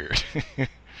 very weird.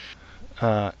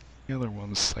 The other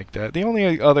ones like that. The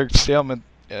only other ailment,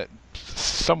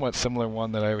 somewhat similar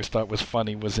one that I always thought was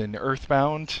funny was in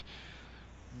Earthbound.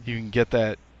 You can get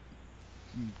that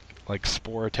like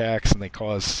spore attacks, and they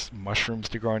cause mushrooms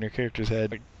to grow on your character's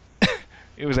head.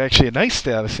 It was actually a nice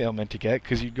status ailment to get,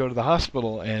 because you'd go to the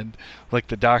hospital and like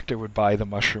the doctor would buy the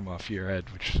mushroom off your head,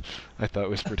 which I thought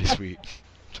was pretty sweet.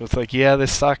 So it's like, yeah,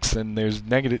 this sucks, and there's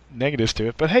negatives to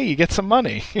it, but hey, you get some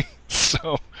money.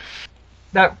 So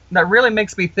that really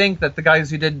makes me think that the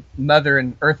guys who did Mother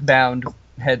and Earthbound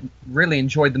had really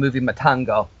enjoyed the movie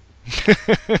Matango.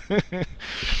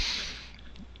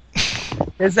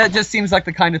 Because that just seems like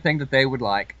the kind of thing that they would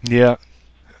like. Yeah,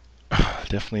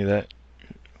 definitely that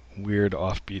weird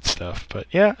offbeat stuff. But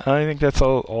yeah, I think that's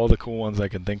all the cool ones I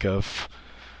can think of.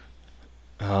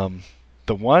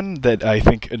 The one that I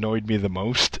think annoyed me the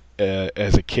most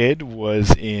as a kid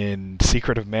was in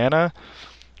Secret of Mana.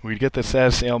 We'd get the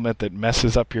status ailment that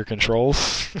messes up your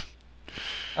controls.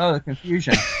 Oh, the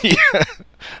confusion. Yeah,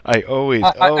 I always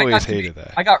hated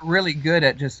that. I got really good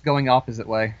at just going opposite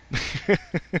way.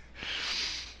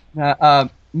 No,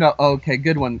 okay,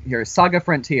 good one here. Saga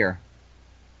Frontier.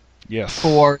 Yes.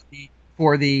 For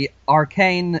the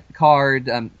arcane card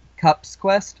Cups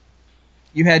quest,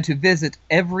 you had to visit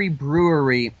every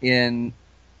brewery in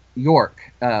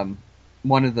York,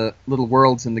 one of the little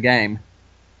worlds in the game,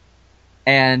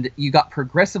 and you got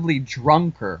progressively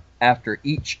drunker after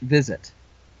each visit.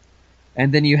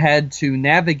 and then you had to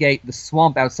navigate the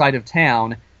swamp outside of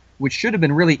town, which should have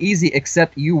been really easy,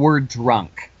 except you were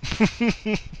drunk.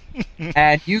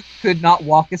 And you could not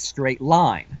walk a straight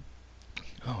line.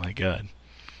 Oh my god.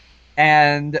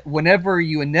 And whenever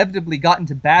you inevitably got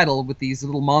into battle with these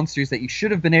little monsters that you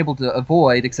should have been able to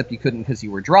avoid, except you couldn't because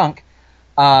you were drunk,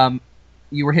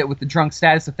 you were hit with the drunk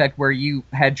status effect where you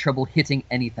had trouble hitting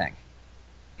anything.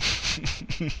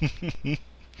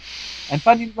 And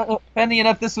funny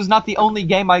enough, this was not the only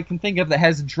game I can think of that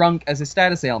has drunk as a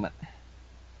status ailment.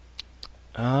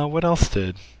 What else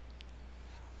did?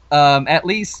 At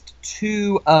least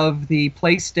 2 of the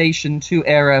PlayStation 2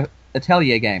 era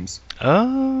Atelier games.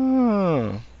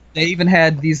 Oh. They even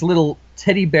had these little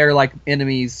teddy bear-like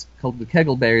enemies called the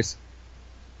Kegel Bears,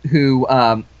 who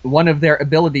one of their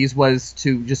abilities was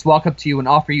to just walk up to you and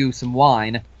offer you some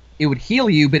wine. It would heal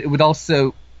you, but it would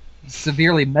also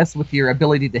severely mess with your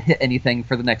ability to hit anything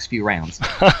for the next few rounds.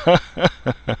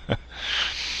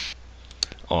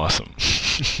 Awesome.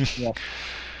 Yep.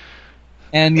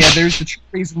 And yeah, there's the true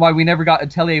reason why we never got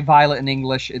Atelier Violet in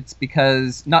English. It's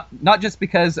because not just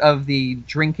because of the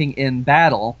drinking in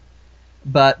battle,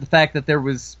 but the fact that there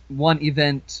was one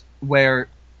event where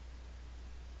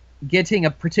getting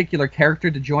a particular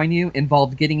character to join you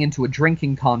involved getting into a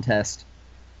drinking contest,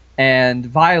 and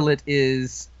Violet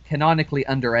is canonically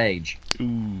underage.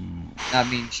 Ooh. I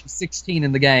mean, she's 16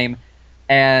 in the game,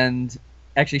 and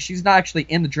actually, she's not actually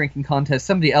in the drinking contest.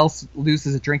 Somebody else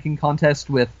loses a drinking contest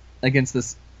against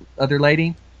this other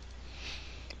lady,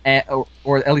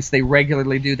 or at least they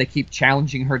regularly do. They keep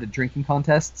challenging her to drinking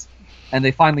contests, and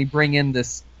they finally bring in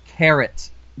this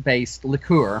carrot-based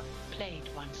liqueur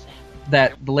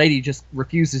that the lady just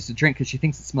refuses to drink because she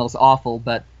thinks it smells awful,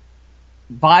 but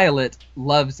Violet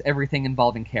loves everything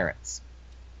involving carrots.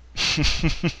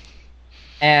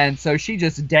 And so she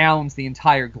just downs the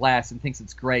entire glass and thinks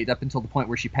it's great up until the point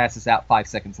where she passes out 5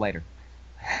 seconds later.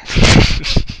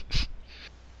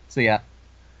 So yeah.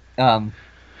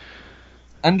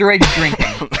 Underage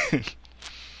drinking.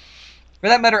 For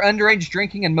that matter, underage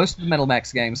drinking in most of the Metal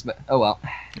Max games, but oh well.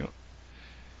 Yep.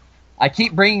 I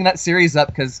keep bringing that series up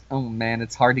because, oh man,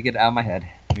 it's hard to get it out of my head.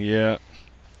 Yeah.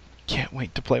 Can't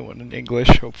wait to play one in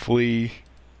English. Hopefully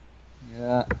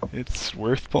Yeah. it's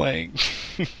worth playing.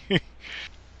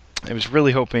 I was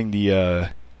really hoping the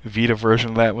Vita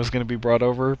version of that was going to be brought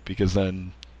over, because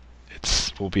then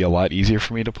it will be a lot easier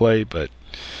for me to play, but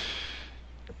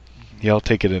yeah, I'll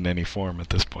take it in any form at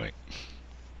this point.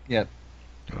 Yep.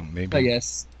 Maybe. But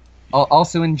yes.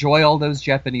 Also enjoy all those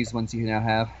Japanese ones you now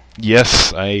have.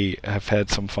 Yes, I have had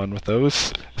some fun with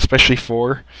those, especially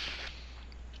 4,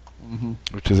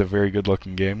 which is a very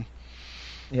good-looking game.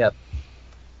 Yep.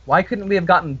 Why couldn't we have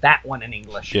gotten that one in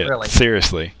English, Yeah, really?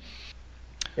 seriously.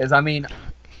 Because, I mean,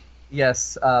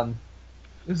 yes, it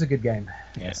was a good game.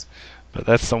 Yeah. Yes. But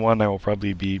that's the one I will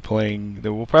probably be playing.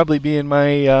 That will probably be in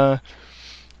my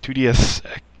 2DS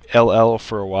LL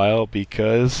for a while,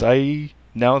 because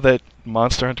now that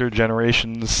Monster Hunter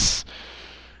Generations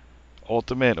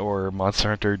Ultimate or Monster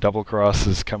Hunter Double Cross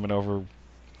is coming over,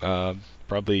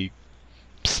 probably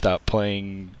stop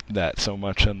playing that so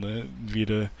much on the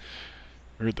Vita,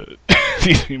 or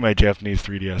my Japanese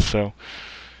 3DS. So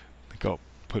I think I'll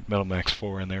put Metal Max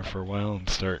 4 in there for a while and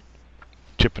start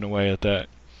chipping away at that.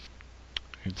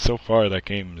 And so far, that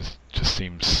game just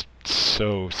seems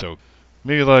so.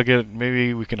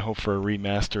 Maybe we can hope for a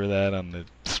remaster of that on the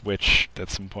Switch at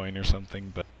some point or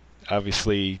something. But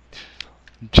obviously,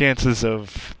 chances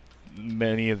of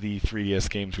many of the 3DS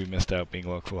games we missed out being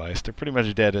localized are pretty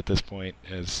much dead at this point,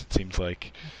 as it seems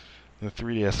like the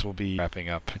 3DS will be wrapping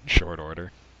up in short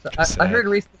order. So I heard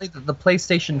recently that the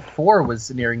PlayStation 4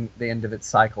 was nearing the end of its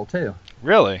cycle, too.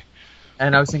 Really?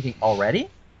 And I was thinking, already?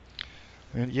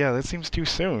 And yeah, that seems too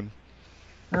soon.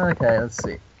 Okay, let's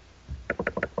see.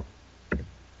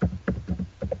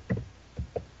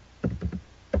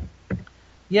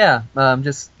 Yeah,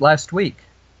 just last week,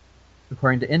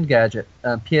 according to Engadget,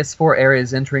 PS4 era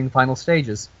is entering final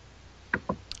stages.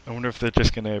 I wonder if they're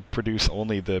just going to produce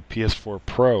only the PS4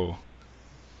 Pro.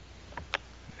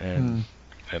 And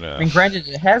I mean, granted,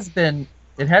 it has been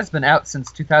out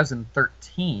since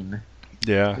 2013.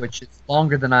 Yeah. Which is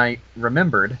longer than I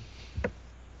remembered.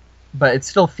 But it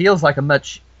still feels like a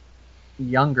much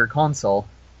younger console.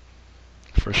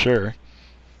 For sure.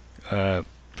 I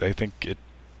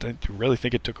really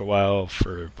think it took a while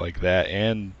for like that,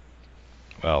 and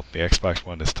well, the Xbox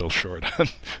One is still short on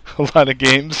a lot of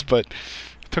games, but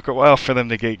it took a while for them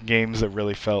to get games that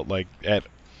really felt like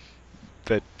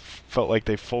they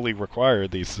fully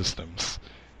required these systems.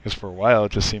 Because for a while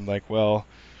it just seemed like, well,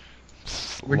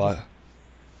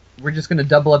 we're just going to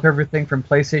double up everything from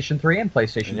PlayStation 3 and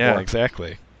PlayStation 4. Yeah,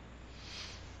 exactly.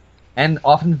 And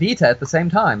often Vita at the same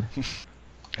time.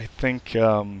 I think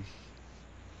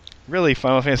really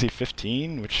Final Fantasy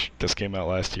 15, which just came out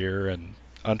last year, and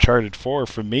Uncharted 4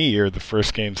 for me are the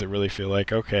first games that really feel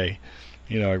like, okay,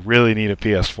 I really need a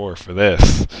PS4 for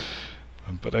this.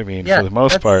 But I mean, for the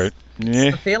most part,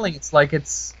 the feeling it's like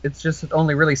it's just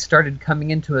only really started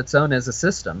coming into its own as a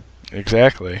system.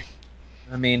 Exactly.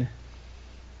 I mean,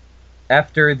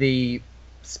 after the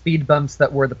speed bumps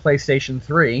that were the PlayStation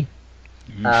 3,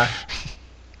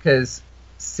 because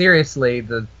seriously,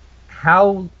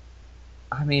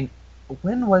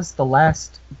 when was the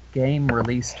last game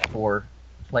released for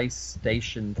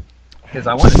PlayStation? Because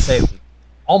I want to say it was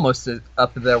almost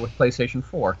up there with PlayStation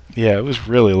 4. Yeah, it was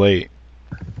really late.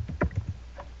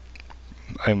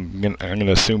 I'm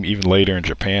gonna assume even later in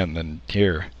Japan than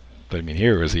here. But I mean,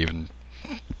 here was even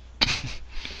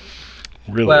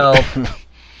really. Well,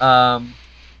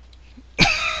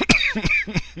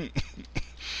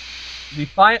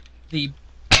 the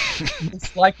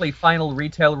most likely final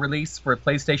retail release for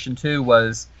PlayStation 2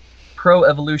 was Pro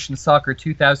Evolution Soccer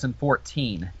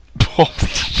 2014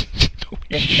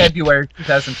 in February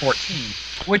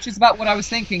 2014, which is about what I was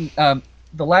thinking. Back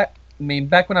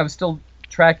when I was still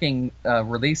tracking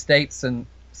release dates and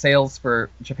sales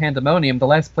for Japandemonium, the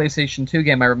last PlayStation 2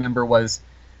 game I remember was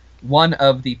one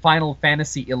of the Final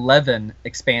Fantasy XI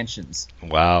expansions.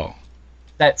 Wow.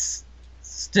 That's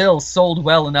still sold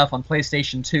well enough on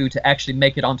PlayStation 2 to actually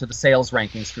make it onto the sales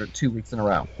rankings for 2 weeks in a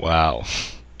row. Wow.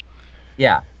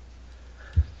 Yeah.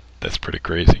 That's pretty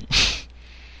crazy.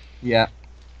 Yeah.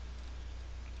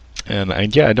 And I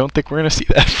don't think we're going to see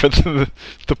that for the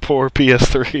poor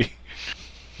PS3.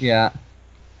 Yeah.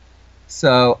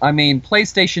 So, I mean,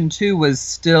 PlayStation 2 was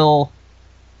still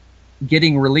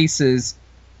getting releases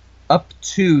up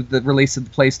to the release of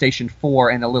the PlayStation 4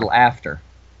 and a little after.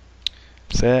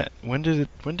 Is that when did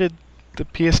the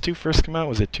PS2 first come out?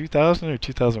 Was it 2000 or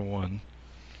 2001? I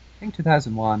think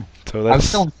 2001. So I was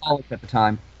still in college at the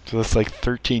time. So that's like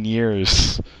 13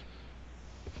 years.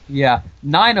 Yeah,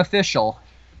 9 official.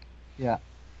 Yeah.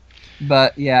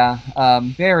 But yeah,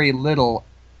 very little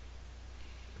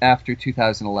after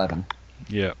 2011.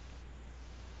 Yeah.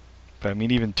 But I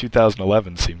mean, even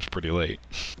 2011 seems pretty late.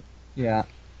 Yeah.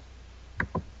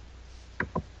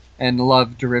 And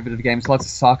love derivative games, lots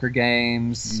of soccer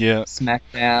games. Yeah.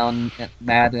 SmackDown,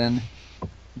 Madden,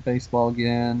 baseball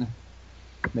again,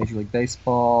 Major League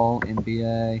Baseball,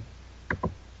 NBA.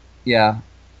 Yeah.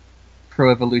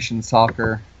 Pro Evolution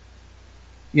Soccer.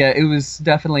 Yeah, it was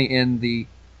definitely in the...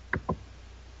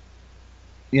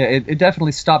 Yeah, it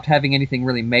definitely stopped having anything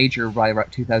really major by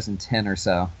about 2010 or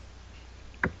so.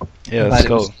 Yeah, that's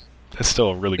still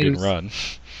a really good run.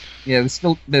 Yeah,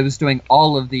 it was doing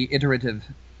all of the iterative,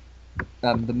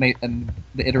 the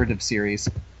iterative series.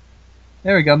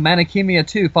 There we go, Manichemia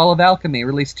 2: Fall of Alchemy,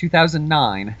 released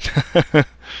 2009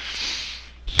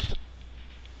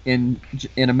 in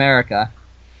America.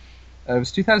 It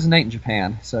was 2008 in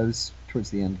Japan, so it was towards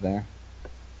the end there.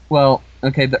 Well,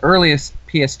 okay, the earliest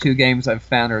PS2 games I've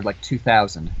found are like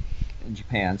 2000 in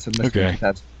Japan, so it must be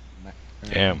 2000.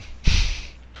 Damn.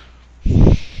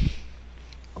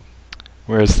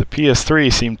 Whereas the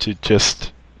PS3 seemed to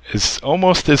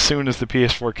almost as soon as the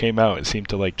PS4 came out, it seemed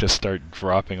to like just start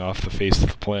dropping off the face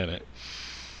of the planet.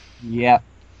 Yep.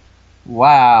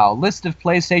 Wow. List of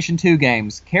PlayStation 2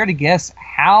 games. Care to guess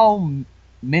how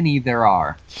many there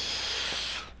are?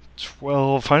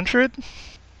 1,200?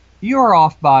 You're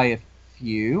off by a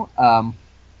few.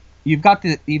 You've got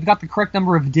the correct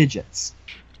number of digits.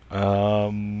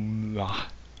 Higher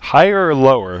or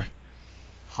lower?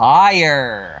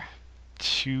 Higher.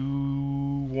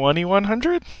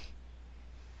 2,100?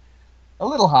 A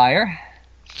little higher.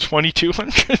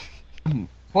 2,200?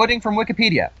 Quoting from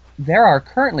Wikipedia, there are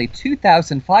currently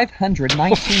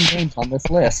 2,519 games on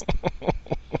this list.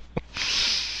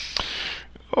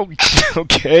 Oh,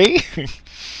 okay.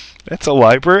 That's a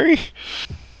library?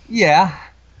 Yeah.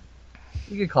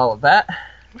 You could call it that.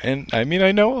 And, I mean,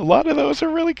 I know a lot of those are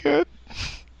really good.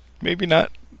 Maybe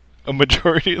not a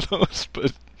majority of those,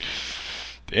 but...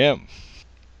 Damn.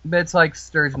 But it's like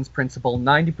Sturgeon's principle.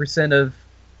 90% of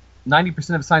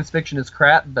science fiction is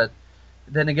crap, but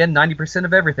then again, 90%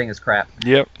 of everything is crap.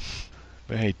 Yep.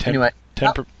 But hey, anyway,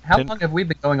 how long have we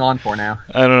been going on for now?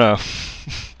 I don't know.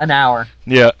 An hour.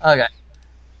 Yeah.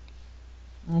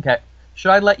 Okay.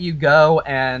 Should I let you go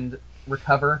and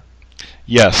recover?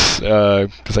 Yes,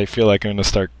 because I feel like I'm going to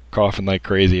start coughing like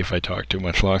crazy if I talk too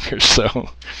much longer, so...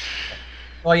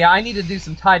 Well, yeah, I need to do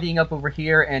some tidying up over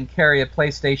here and carry a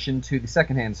PlayStation to the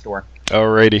secondhand store.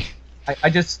 Alrighty. I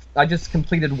just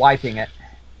completed wiping it.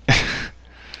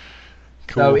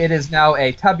 Cool. So it is now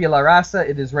a tabula rasa.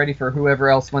 It is ready for whoever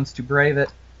else wants to brave it.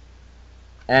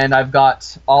 And I've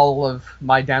got all of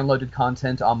my downloaded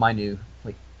content on my new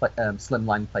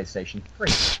slimline PlayStation 3.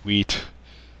 Sweet.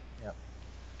 Yep.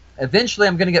 Eventually,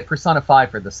 I'm going to get Persona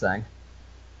 5 for this thing.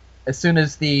 As soon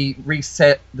as the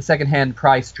second-hand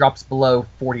price drops below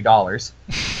 $40.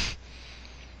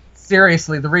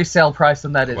 Seriously, the resale price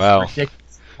on that is ridiculously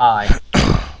high.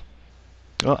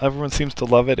 Well, everyone seems to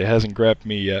love it. It hasn't grabbed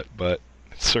me yet, but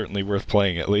it's certainly worth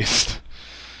playing at least.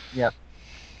 Yep.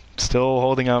 Still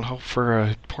holding out hope for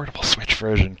a portable Switch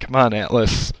version. Come on,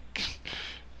 Atlas.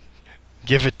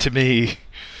 Give it to me.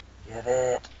 Give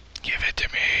it. Give it to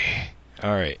me.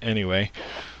 Alright, anyway,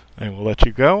 I will let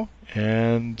you go.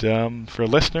 And for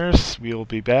listeners, we will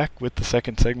be back with the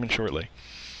second segment shortly.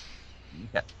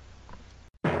 Yep.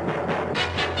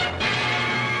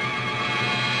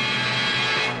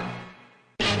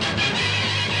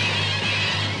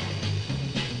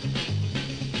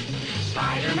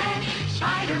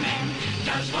 Spider-Man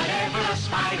does whatever a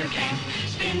spider can.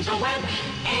 Spins a web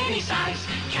any size,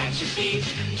 catches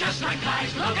thieves just like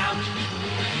flies. Look out,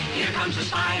 here comes the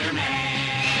Spider-Man.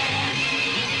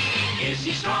 Is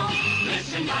he strong?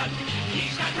 Listen, bud,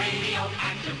 he's got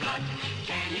radioactive blood.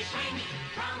 Can he swing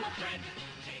from a thread?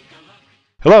 Take a look.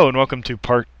 Hello, and welcome to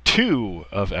part 2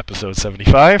 of episode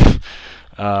 75.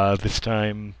 This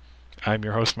time, I'm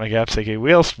your host, Mike Apps, aka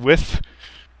Wheels, with...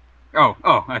 Oh,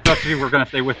 I thought you were going to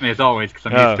stay with me as always, because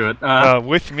I'm used to it.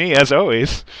 With me, as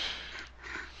always.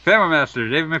 Family Master,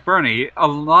 David McBurney,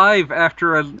 alive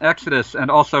after an exodus and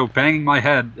also banging my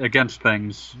head against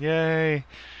things. Yay.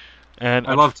 And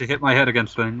I love to hit my head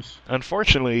against things.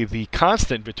 Unfortunately, the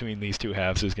constant between these two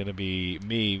halves is going to be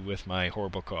me with my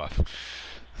horrible cough.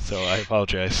 So I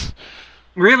apologize.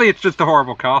 Really, it's just a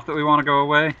horrible cough that we want to go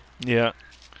away? Yeah.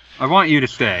 I want you to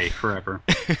stay forever.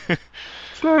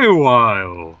 Stay a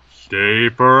while. Stay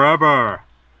forever.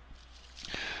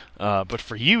 But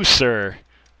for you, sir,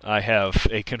 I have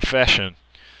a confession.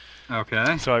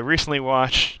 Okay. So I recently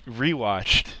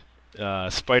rewatched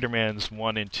Spider-Man's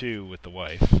 1 and 2 with the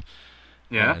wife.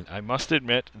 Yeah? And I must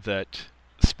admit that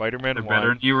Spider-Man They're 1...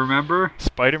 better than you remember?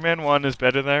 Spider-Man 1 is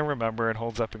better than I remember and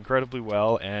holds up incredibly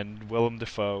well, and Willem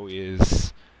Dafoe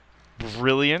is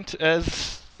brilliant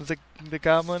as the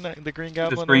Goblin, the Green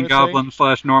Goblin. The Green Goblin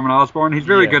 / Norman Osborn. He's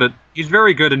very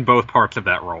good in both parts of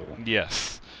that role.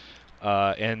 Yes.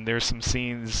 And there's some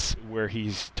scenes where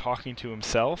he's talking to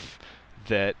himself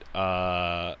that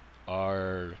are,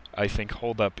 I think,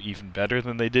 hold up even better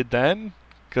than they did then,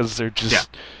 because they're just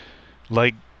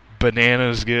like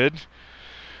bananas good.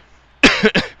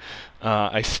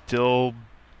 I still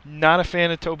not a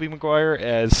fan of Tobey Maguire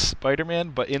as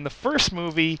Spider-Man, but in the first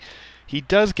movie, he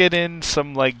does get in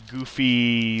some like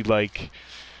goofy, like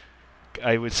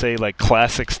I would say like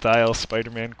classic style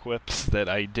Spider-Man quips that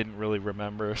I didn't really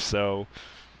remember. So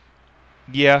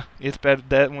yeah, it's better.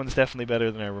 That one's definitely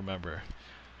better than I remember.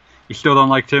 You still don't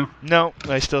like 2? No,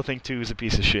 I still think 2 is a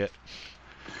piece of shit.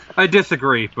 I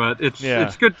disagree, but it's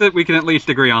good that we can at least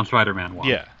agree on Spider-Man 1.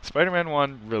 Yeah, Spider-Man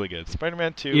 1, really good.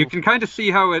 Spider-Man 2... You can kind of see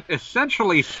how it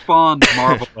essentially spawned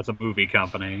Marvel as a movie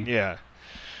company. Yeah.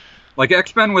 Like,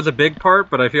 X-Men was a big part,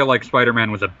 but I feel like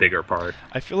Spider-Man was a bigger part.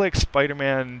 I feel like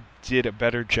Spider-Man did a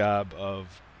better job of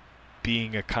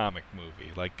being a comic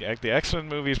movie. Like, the X-Men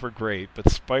movies were great,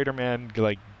 but Spider-Man,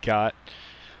 like, got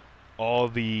all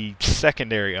the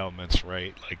secondary elements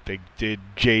right. Like, they did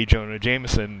J. Jonah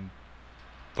Jameson...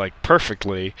 like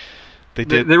perfectly.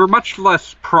 They were much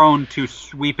less prone to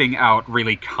sweeping out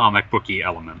really comic booky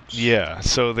elements. Yeah,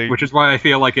 so which is why I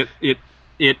feel like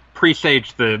it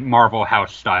presaged the Marvel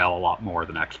house style a lot more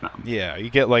than X-Men. Yeah, you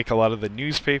get like a lot of the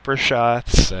newspaper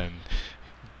shots and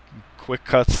quick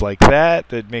cuts like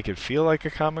that make it feel like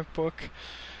a comic book.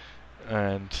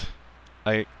 And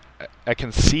I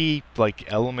can see like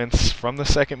elements from the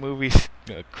second movie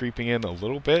creeping in a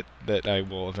little bit that I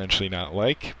will eventually not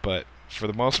like, but for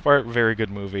the most part, very good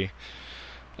movie.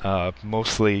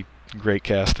 Mostly great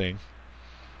casting.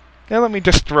 And let me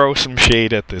just throw some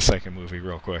shade at the second movie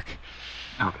real quick.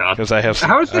 Oh God! Because I have some,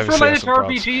 how is this related to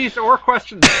RPGs or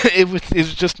questions? it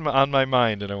was just on my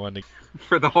mind, and I wanted to...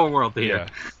 for the whole world to hear. Yeah.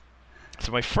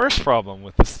 So my first problem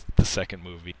with the second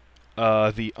movie,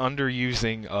 the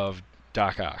underusing of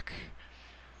Doc Ock.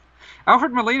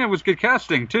 Alfred Molina was good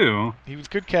casting too. He was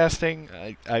good casting.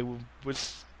 I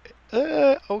was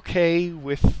okay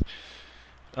with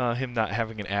him not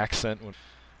having an accent.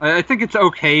 I think it's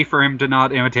okay for him to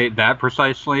not imitate that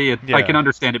precisely. I can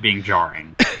understand it being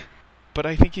jarring. But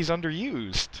I think he's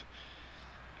underused.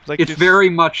 Like it's very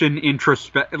much an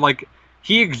like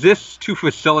he exists to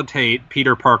facilitate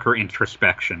Peter Parker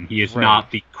introspection. He is Right.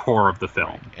 not the core of the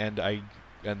film. And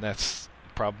that's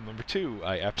problem number 2.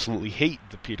 I absolutely hate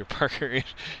the Peter Parker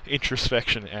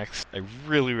introspection acts. I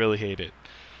really, really hate it.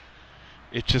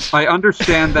 It just I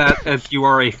understand that as you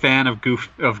are a fan of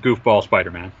Goofball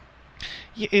Spider-Man.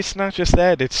 Yeah, it's not just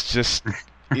that. It's just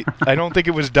I don't think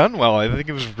it was done well. I think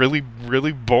it was really,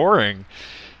 really boring,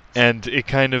 and it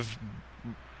kind of,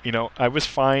 I was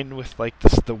fine with like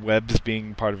the webs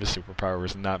being part of his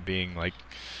superpowers and not being like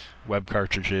web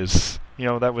cartridges.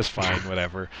 That was fine.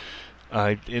 Whatever.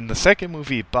 In the second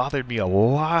movie, it bothered me a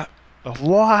lot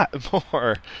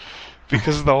more.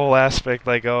 Because of the whole aspect,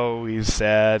 like, oh, he's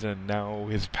sad and now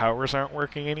his powers aren't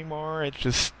working anymore. It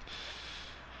just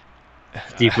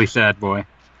Deeply sad boy.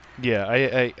 Yeah,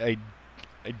 I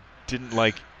didn't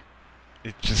like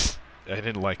it. I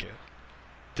didn't like it.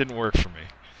 Didn't work for me.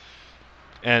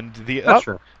 And the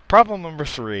problem number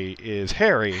 3 is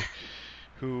Harry,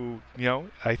 who,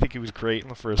 I think he was great in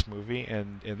the first movie,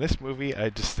 and in this movie, I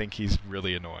just think he's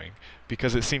really annoying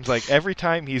because it seems like every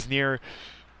time he's near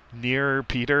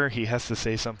Peter, he has to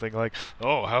say something like,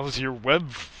 "Oh, how's your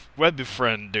web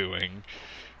friend doing?"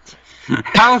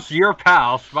 How's your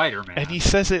pal Spider-Man? And he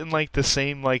says it in like the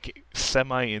same like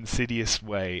semi-insidious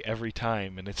way every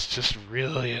time, and it's just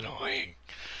really annoying.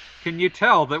 Can you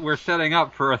tell that we're setting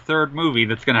up for a third movie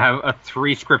that's going to have a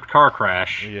 3-script car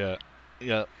crash? Yeah.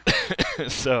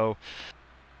 So,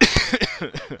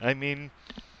 I mean,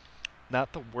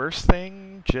 not the worst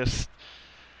thing, just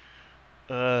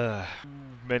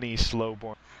many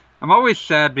slow-born. I'm always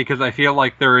sad because I feel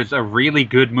like there is a really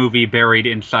good movie buried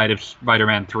inside of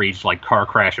Spider-Man 3's like car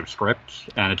crash of scripts,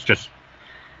 and it's just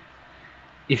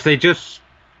if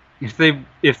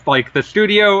like the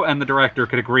studio and the director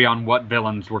could agree on what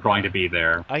villains were going to be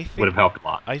there, would have helped a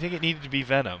lot. I think it needed to be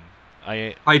Venom.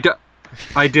 I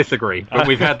disagree, but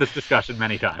we've had this discussion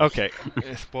many times. Okay,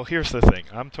 well, here's the thing.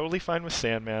 I'm totally fine with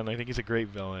Sandman. I think he's a great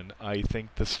villain. I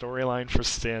think the storyline for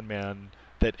Sandman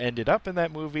that ended up in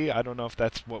that movie, I don't know if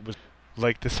that's what was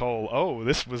like this whole,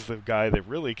 this was the guy that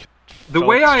really the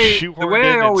way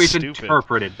I always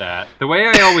interpreted that,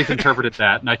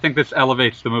 and I think this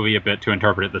elevates the movie a bit to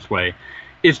interpret it this way,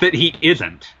 is that he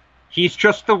isn't. He's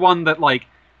just the one that, like,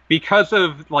 because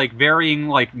of like varying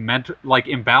like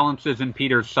imbalances in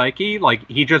Peter's psyche, like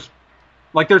he just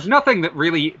like there's nothing that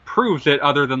really proves it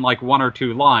other than like 1 or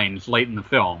 2 lines late in the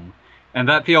film. And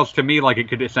that feels to me like it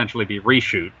could essentially be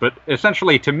reshoot. But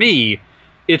essentially, to me,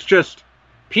 it's just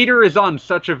Peter is on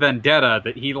such a vendetta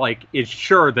that he like is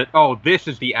sure that, this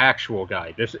is the actual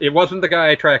guy. It wasn't the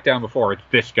guy I tracked down before. It's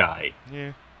this guy.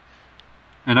 Yeah.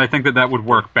 And I think that would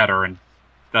work better, and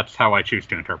that's how I choose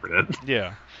to interpret it.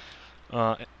 Yeah.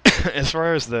 As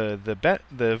far as the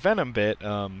Venom bit,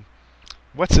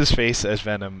 what's his face as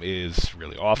Venom is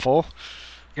really awful.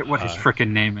 Get what his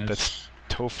frickin' name is. That's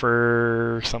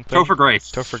Topher something? Topher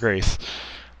Grace. Topher Grace.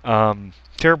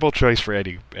 Terrible choice for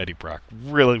Eddie Brock.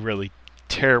 Really, really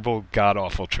terrible,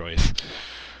 god-awful choice.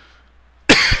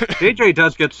 AJ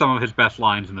does get some of his best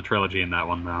lines in the trilogy in that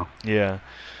one, though. Yeah.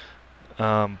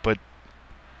 But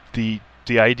the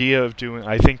idea of doing...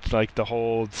 I think, like, the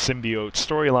whole symbiote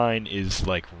storyline is,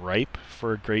 like, ripe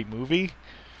for a great movie.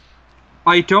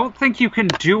 I don't think you can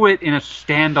do it in a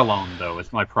standalone, though,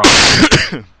 is my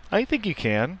problem. I think you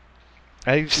can.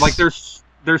 Like, there's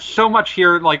so much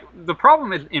here. Like, the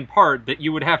problem is, in part, that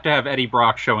you would have to have Eddie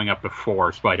Brock showing up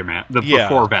before Spider-Man,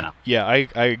 before Venom. Yeah,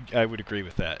 I would agree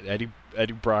with that. Eddie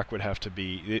Brock would have to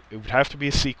be... It would have to be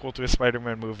a sequel to a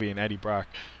Spider-Man movie, and Eddie Brock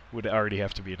would already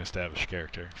have to be an established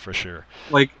character, for sure.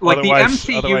 Like the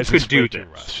MCU could do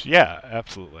this. Yeah,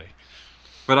 absolutely.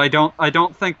 But I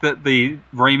don't think that the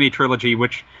Raimi trilogy,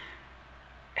 which,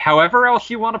 however else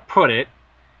you want to put it,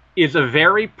 is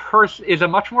a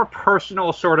much more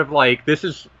personal sort of like, this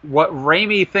is what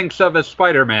Raimi thinks of as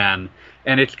Spider-Man,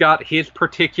 and it's got his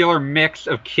particular mix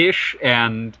of kitsch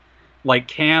and like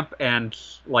camp and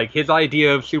like his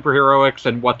idea of superheroics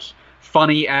and what's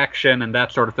funny action and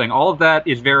that sort of thing. All of that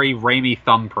is very Raimi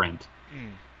thumbprint.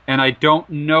 And I don't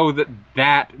know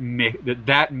that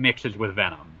mixes with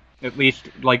Venom. At least,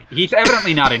 like, he's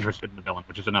evidently not interested in the villain,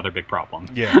 which is another big problem.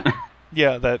 Yeah.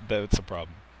 Yeah, that's a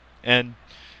problem. And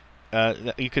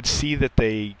you could see that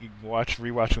they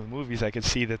rewatching the movies. I could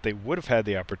see that they would have had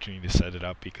the opportunity to set it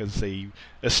up because they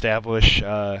establish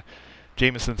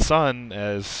Jameson's son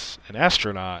as an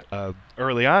astronaut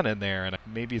early on in there, and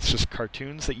maybe it's just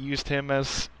cartoons that used him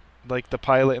as like the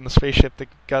pilot in the spaceship that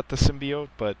got the symbiote.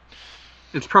 But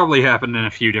it's probably happened in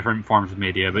a few different forms of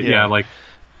media. But yeah like.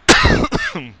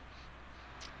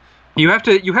 You have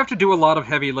to do a lot of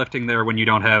heavy lifting there when you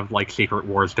don't have like Secret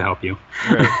Wars to help you.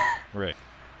 Right. Right.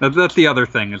 That's the other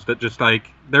thing, is that just like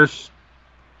there's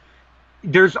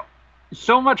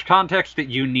so much context that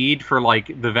you need for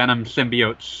like the Venom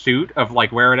symbiote suit of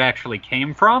like where it actually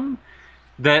came from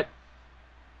that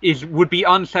would be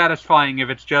unsatisfying if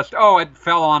it's just, oh, it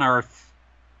fell on Earth.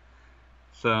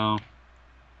 So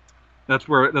that's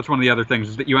one of the other things,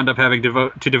 is that you end up having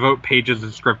to devote pages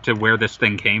of script to where this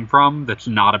thing came from that's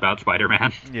not about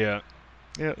Spider-Man. Yeah.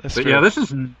 Yeah, that's but true. yeah,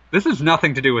 this is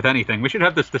nothing to do with anything. We should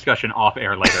have this discussion off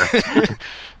air later.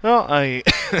 Well,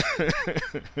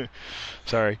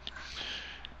 sorry.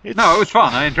 No, it was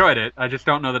fun. I enjoyed it. I just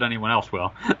don't know that anyone else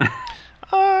will.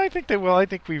 I think they will. I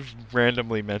think we've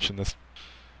randomly mentioned this.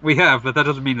 We have, but that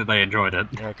doesn't mean that they enjoyed it.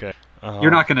 Okay.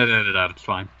 You're not going to edit it out. It's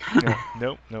fine.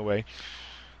 Nope, no way.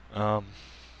 So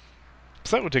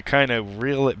to kind of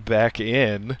reel it back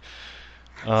in.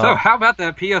 So how about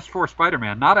that PS4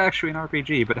 Spider-Man? Not actually an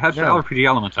RPG, but it has RPG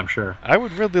elements, I'm sure. I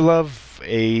would really love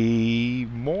a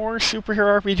more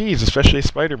superhero RPGs, especially a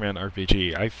Spider-Man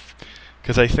RPG.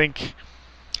 Because I think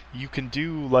you can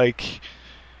do like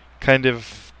kind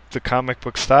of the comic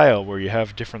book style where you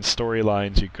have different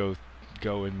storylines you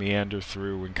go and meander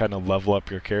through and kind of level up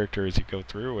your character as you go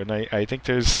through. And I think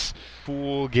there's a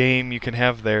cool game you can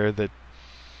have there that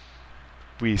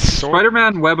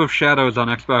Spider-Man Web of Shadows on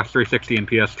Xbox 360 and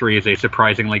PS3 is a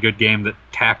surprisingly good game that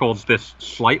tackles this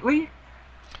slightly.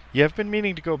 Yeah, I've been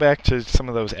meaning to go back to some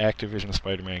of those Activision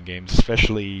Spider-Man games,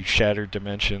 especially Shattered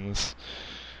Dimensions.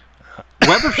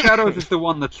 Web of Shadows is the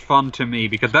one that's fun to me,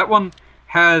 because that one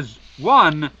has,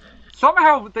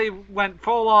 somehow they went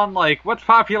full on, like, what's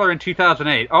popular in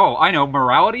 2008? Oh, I know,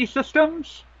 morality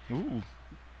systems? Ooh.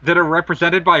 That are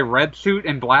represented by red suit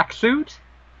and black suit.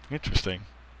 Interesting.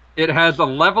 It has a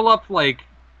level up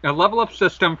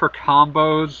system for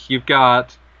combos. You've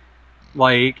got,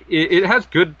 like, it has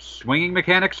good swinging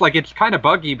mechanics. Like, it's kind of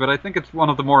buggy, but I think it's one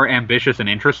of the more ambitious and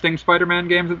interesting Spider-Man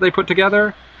games that they put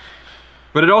together.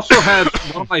 But it also has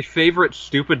one of my favorite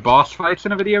stupid boss fights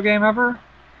in a video game ever,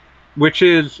 which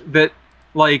is that,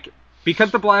 like,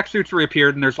 because the black suits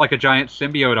reappeared and there's, like, a giant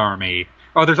symbiote army.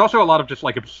 Oh, there's also a lot of just,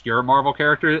 like, obscure Marvel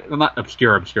characters. Well, not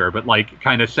obscure, but, like,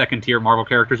 kind of second-tier Marvel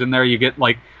characters in there. You get,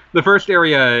 like, the first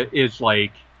area is,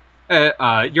 like,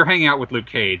 you're hanging out with Luke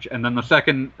Cage. And then the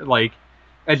second, like,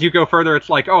 as you go further, it's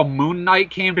like, oh, Moon Knight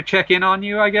came to check in on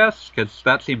you, I guess, because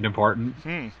that seemed important.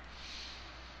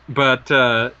 But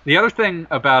the other thing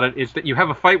about it is that you have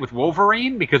a fight with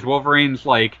Wolverine, because Wolverine's,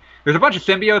 like, there's a bunch of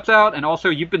symbiotes out, and also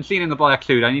you've been seen in the black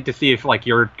suit. I need to see if, like,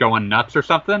 you're going nuts or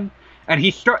something. And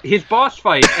his boss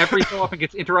fight every so often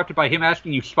gets interrupted by him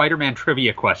asking you Spider-Man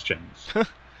trivia questions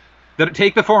that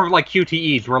take the form of like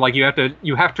QTEs, where like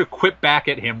you have to quip back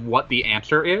at him what the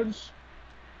answer is.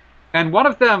 And one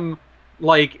of them,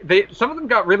 like some of them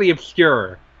got really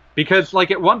obscure, because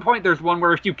like at one point there's one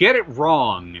where if you get it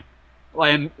wrong,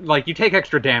 and like you take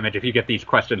extra damage if you get these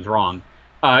questions wrong.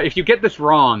 If you get this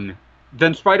wrong,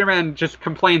 then Spider-Man just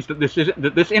complains that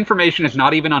this information is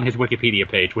not even on his Wikipedia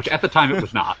page, which at the time it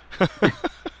was not.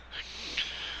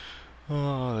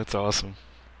 Oh, that's awesome.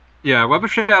 Yeah, Web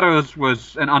of Shadows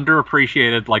was an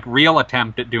underappreciated, like, real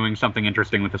attempt at doing something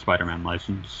interesting with the Spider-Man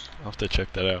license. I'll have to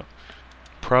check that out.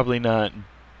 Probably not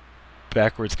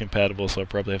backwards compatible, so I'll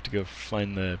probably have to go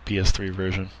find the PS3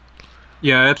 version.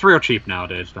 Yeah, it's real cheap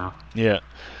nowadays, though. Yeah.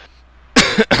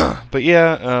 But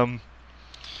yeah,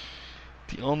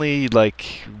 the only, like,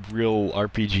 real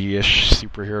RPG-ish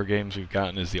superhero games we've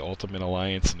gotten is the Ultimate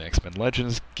Alliance and X-Men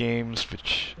Legends games,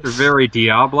 which... They're very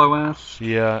Diablo-esque.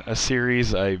 Yeah, a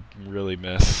series I really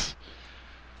miss.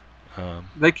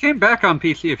 They came back on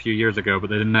PC a few years ago, but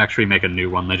they didn't actually make a new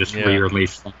one. They just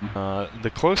re-released them.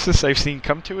 The closest I've seen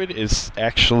come to it is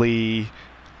actually,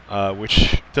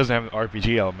 which doesn't have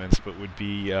RPG elements, but would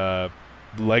be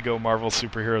Lego Marvel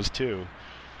Superheroes 2.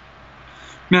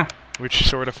 Yeah. Which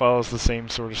sort of follows the same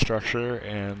sort of structure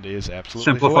and is absolutely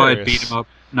simplified, hilarious. beat 'em up,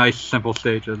 nice, simple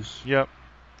stages. Yep.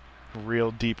 Real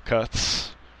deep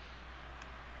cuts.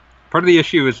 Part of the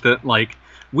issue is that, like,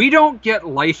 we don't get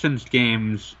licensed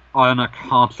games on a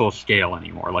console scale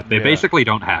anymore. Like, they basically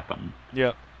don't happen.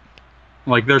 Yep.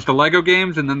 Like, there's the Lego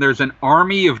games, and then there's an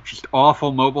army of just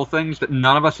awful mobile things that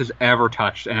none of us has ever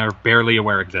touched and are barely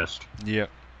aware exist. Yep.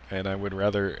 And I would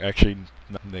rather actually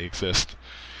not they exist.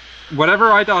 Whatever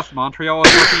Eidos Montreal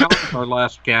is working on is our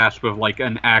last gasp of, like,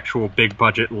 an actual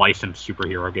big-budget licensed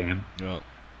superhero game. Well,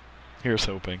 here's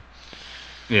hoping.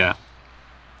 Yeah.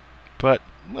 But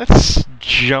let's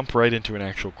jump right into an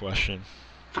actual question.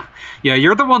 Yeah,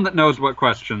 you're the one that knows what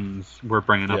questions we're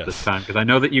bringing up this time, because I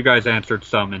know that you guys answered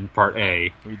some in Part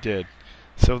A. We did.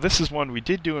 So this is one we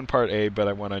did do in Part A, but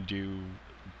I want to do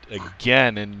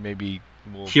again and maybe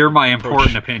hear my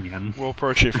important opinion. We'll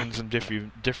approach it from some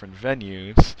different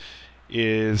venues.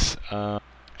 Is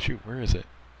where is it?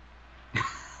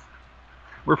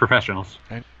 We're professionals.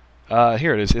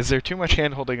 Here it is. Is there too much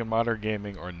hand-holding in modern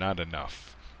gaming or not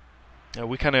enough?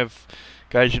 We kind of,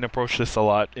 Gaijin, approach this a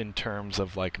lot in terms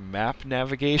of like map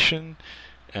navigation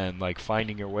and like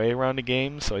finding your way around a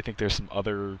game. So I think there's some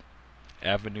other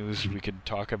avenues we could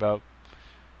talk about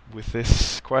with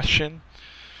this question.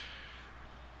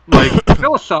 Like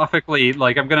philosophically,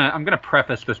 like I'm gonna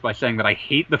preface this by saying that I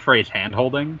hate the phrase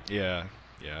hand-holding. Yeah.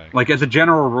 Like as a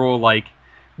general rule, like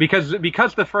because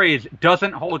the phrase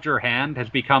 "doesn't hold your hand" has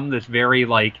become this very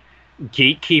like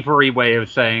gatekeepery way of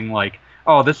saying like,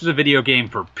 oh, this is a video game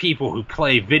for people who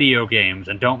play video games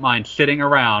and don't mind sitting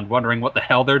around wondering what the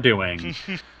hell they're doing.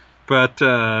 But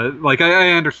like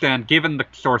I understand, given the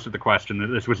source of the question, that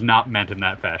this was not meant in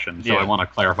that fashion. So I want to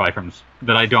clarify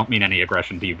that I don't mean any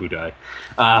aggression to you, Budai.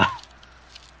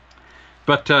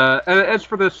 But as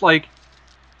for this, like,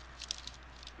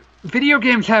 video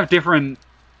games have different.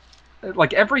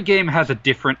 Like every game has a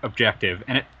different objective,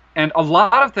 and a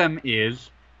lot of them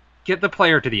is get the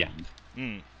player to the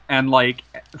end, and like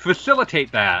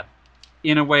facilitate that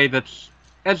in a way that's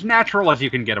as natural as you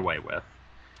can get away with.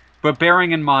 But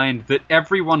bearing in mind that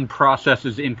everyone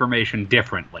processes information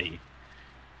differently.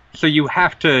 So you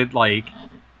have to, like,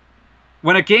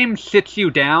 when a game sits you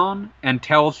down and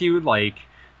tells you, like,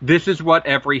 this is what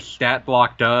every stat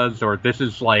block does, or this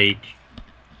is, like,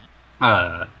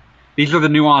 these are the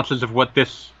nuances of what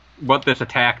this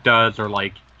attack does, or,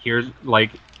 like, here's, like,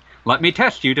 let me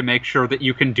test you to make sure that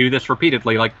you can do this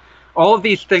repeatedly. Like, all of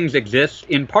these things exist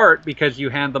in part because you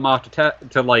hand them off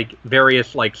to like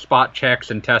various like spot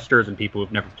checks and testers and people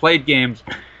who've never played games,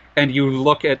 and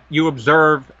you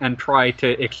observe and try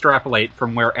to extrapolate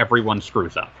from where everyone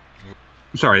screws up.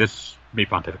 Sorry, this is me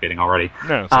pontificating already.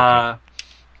 No, it's okay.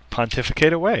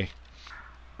 Pontificate away.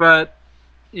 But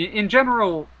in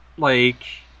general, like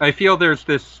I feel there's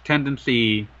this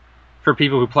tendency for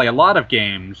people who play a lot of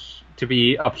games to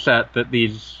be upset that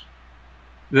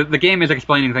the game is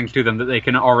explaining things to them that they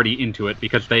can already intuit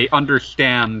because they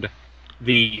understand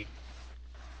the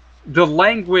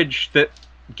language that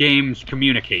games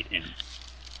communicate in.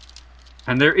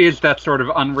 And there is that sort of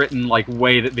unwritten like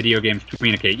way that video games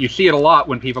communicate. You see it a lot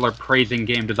when people are praising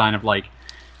game design of like,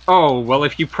 oh, well,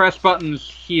 if you press buttons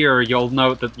here, you'll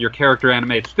note that your character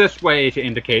animates this way to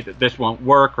indicate that this won't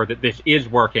work or that this is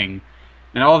working.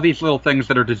 And all of these little things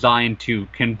that are designed to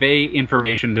convey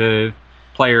information to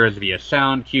players via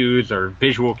sound cues or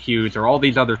visual cues or all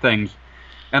these other things.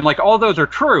 And like all those are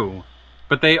true,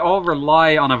 but they all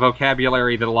rely on a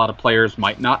vocabulary that a lot of players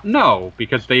might not know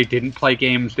because they didn't play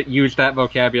games that use that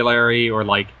vocabulary, or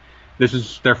like this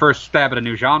is their first stab at a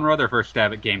new genre, their first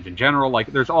stab at games in general. Like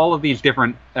there's all of these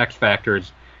different X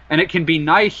factors, and it can be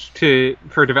nice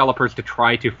for developers to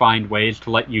try to find ways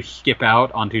to let you skip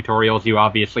out on tutorials you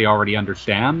obviously already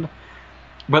understand.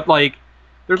 But like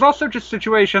there's also just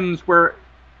situations where,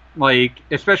 like,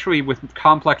 especially with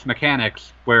complex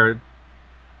mechanics, where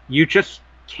you just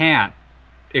can't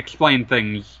explain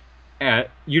things.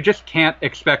 You just can't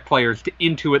expect players to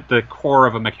intuit the core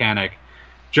of a mechanic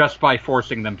just by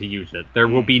forcing them to use it. There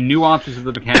will be nuances of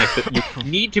the mechanics that you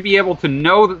need to be able to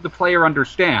know that the player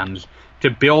understands to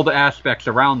build aspects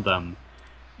around them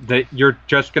that you're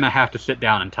just going to have to sit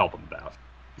down and tell them about.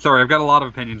 Sorry, I've got a lot of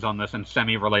opinions on this and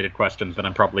semi-related questions that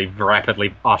I'm probably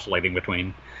rapidly oscillating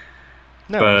between.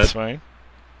 No, that's fine.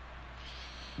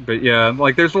 But yeah,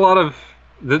 like there's a lot of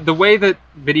the way that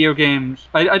video games.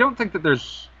 I don't think that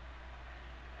there's.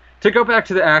 To go back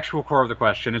to the actual core of the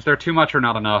question, is there too much or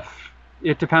not enough?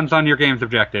 It depends on your game's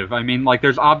objective. I mean, like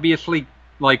there's obviously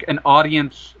like an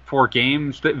audience for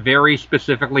games that very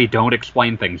specifically don't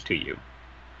explain things to you.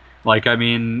 Like, I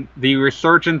mean, the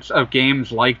resurgence of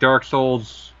games like Dark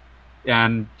Souls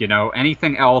and, you know,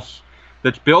 anything else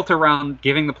that's built around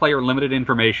giving the player limited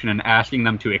information and asking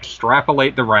them to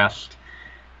extrapolate the rest,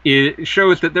 it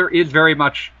shows that there is very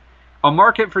much a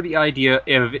market for the idea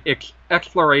of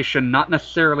exploration, not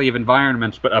necessarily of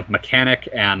environments, but of mechanic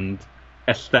and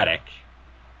aesthetic.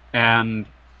 And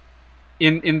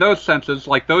in those senses,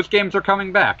 like, those games are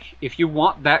coming back. If you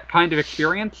want that kind of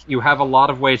experience, you have a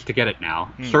lot of ways to get it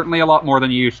now. Certainly a lot more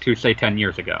than you used to, say, 10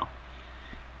 years ago.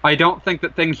 I don't think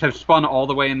that things have swung all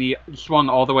the way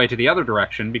to the other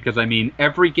direction, because, I mean,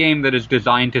 every game that is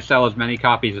designed to sell as many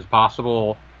copies as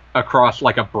possible across,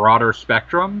 like, a broader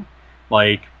spectrum,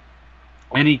 like,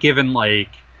 any given, like,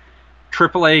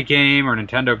 AAA game or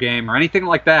Nintendo game or anything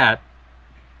like that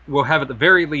will have, at the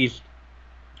very least,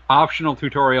 optional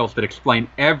tutorials that explain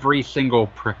every single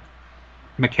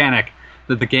mechanic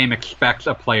that the game expects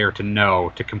a player to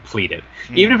know to complete it.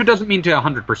 Even if it doesn't mean to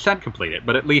 100% complete it,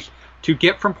 but at least to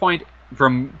get from point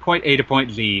A to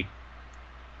point Z,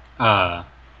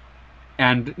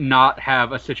 and not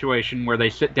have a situation where they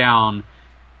sit down,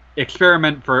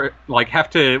 experiment for, like, have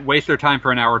to waste their time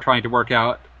for an hour trying to work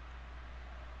out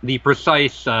the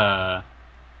precise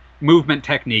movement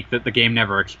technique that the game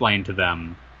never explained to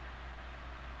them,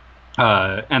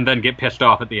 and then get pissed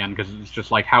off at the end because it's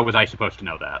just like, how was I supposed to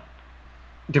know that?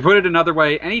 To put it another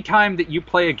way, anytime that you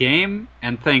play a game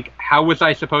and think, how was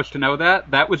I supposed to know that?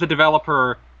 That was a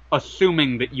developer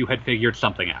assuming that you had figured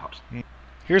something out.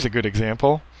 Here's a good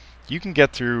example. You can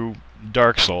get through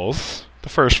Dark Souls, the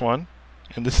first one,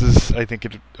 and this is, I think,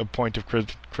 a point of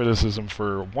criticism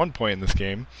for one point in this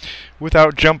game,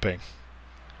 without jumping,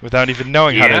 without even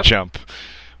knowing how to jump.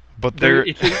 But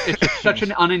it's such an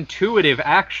unintuitive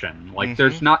action. Like,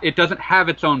 it doesn't have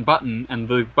its own button, and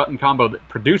the button combo that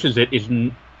produces it is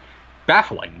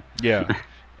baffling. Yeah,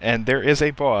 and there is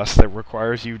a boss that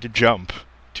requires you to jump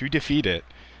to defeat it.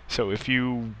 So if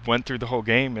you went through the whole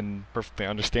game, and perfectly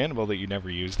understandable that you never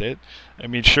used it, I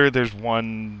mean, sure, there's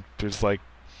a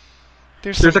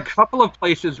couple of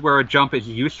places where a jump is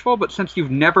useful, but since you've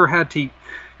never had to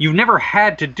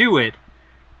do it,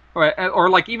 or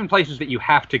like even places that you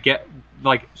have to get,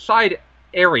 like side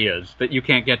areas that you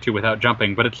can't get to without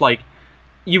jumping, but it's like,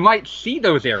 you might see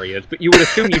those areas, but you would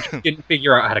assume you just didn't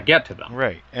figure out how to get to them.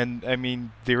 Right, and I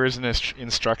mean, there is an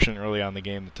instruction early on in the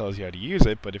game that tells you how to use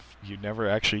it, but if you never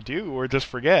actually do, or just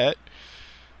forget...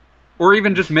 Or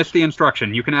even just miss the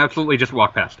instruction, you can absolutely just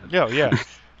walk past it. Yeah.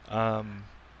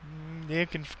 You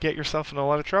can get yourself in a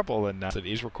lot of trouble, and it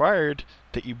is required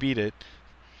that you beat it.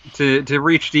 To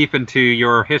reach deep into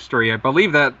your history, I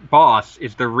believe that boss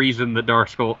is the reason that Dark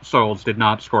Souls did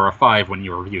not score a 5 when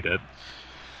you reviewed it.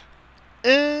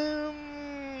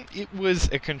 It was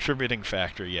a contributing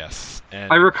factor, yes.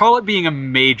 And I recall it being a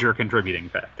major contributing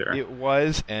factor. It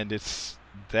was, and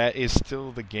that is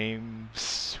still the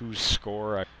game's whose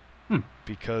score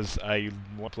because I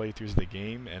playthroughs of the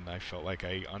game and I felt like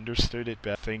I understood it,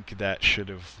 but I think that should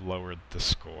have lowered the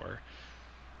score,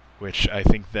 which I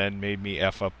think then made me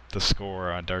F up the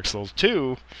score on Dark Souls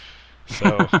 2.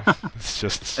 So it's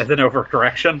just as an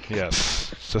overcorrection.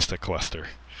 Yes, it's just a cluster.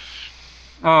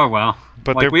 Oh, well.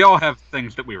 But we all have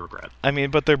things that we regret. I mean,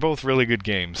 but they're both really good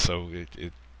games, so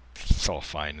it's all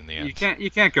fine in the end. You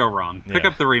can't go wrong. Pick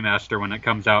up the remaster when it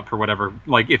comes out for whatever.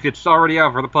 Like, if it's already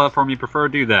out for the platform you prefer,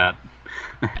 do that.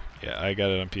 Yeah, I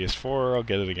got it on PS4. I'll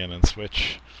get it again on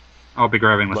Switch. I'll be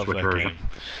grabbing the Switch version.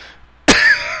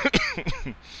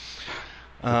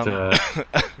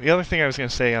 The other thing I was going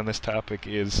to say on this topic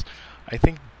is I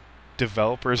think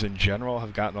developers in general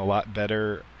have gotten a lot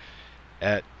better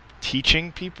at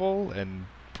teaching people and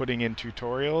putting in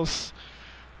tutorials.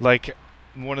 Like,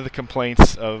 one of the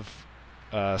complaints of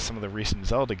some of the recent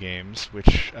Zelda games,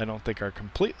 which I don't think are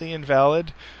completely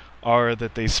invalid, are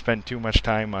that they spend too much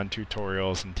time on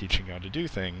tutorials and teaching how to do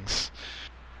things.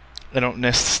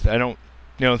 This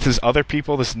is other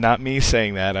people, this is not me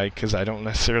saying that, because I don't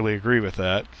necessarily agree with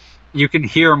that. You can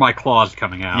hear my claws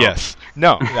coming out. Yes.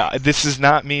 No, this is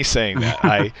not me saying that.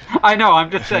 I know, I'm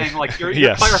just saying, like, you're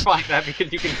clarifying that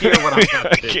because you can hear what I'm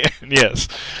trying to do. Yes.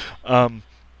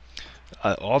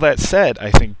 All that said,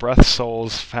 I think Breath of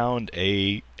Souls found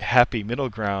a happy middle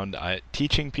ground at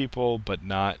teaching people, but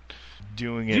not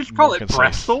doing it. Did you just call it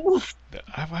Breath Souls?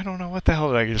 I don't know what the hell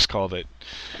did I just called it.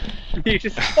 You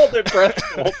just called it Breath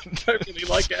Souls. I really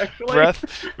like, actually.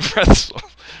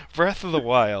 Breath of the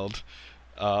Wild,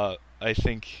 I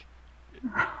think,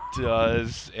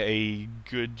 does a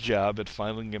good job at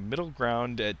finding a middle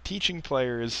ground at teaching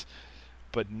players,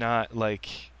 but not, like,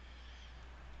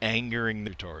 angering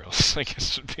the tutorials, I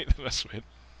guess would be the best way.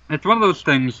 It's one of those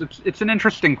things. It's an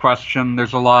interesting question.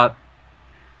 There's a lot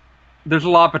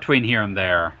between here and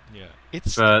there. Yeah,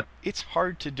 it's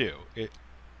hard to do.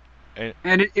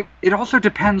 It also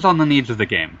depends on the needs of the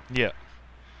game. Yeah,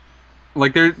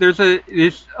 like there's a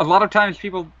lot of times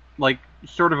people like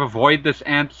sort of avoid this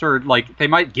answer. Like, they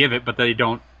might give it, but they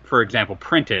don't, for example,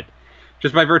 print it,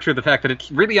 just by virtue of the fact that it's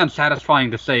really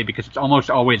unsatisfying to say, because it's almost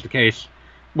always the case.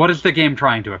 What is the game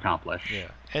trying to accomplish? Yeah,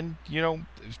 and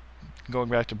going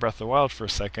back to Breath of the Wild for a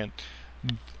second,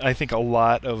 I think a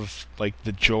lot of like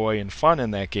the joy and fun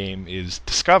in that game is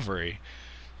discovery.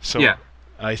 So yeah.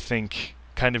 I think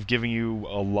kind of giving you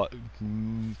a lot,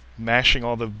 mashing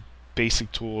all the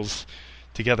basic tools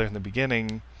together in the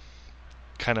beginning,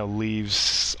 kind of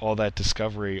leaves all that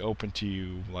discovery open to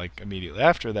you like immediately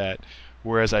after that.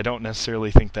 Whereas I don't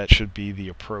necessarily think that should be the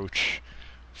approach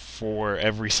for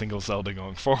every single Zelda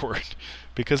going forward,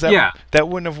 because that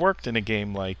wouldn't have worked in a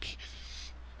game like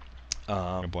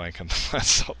I'm blank on the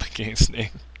last Zelda game's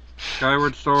name.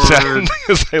 Skyward Sword.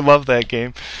 Because I love that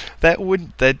game. That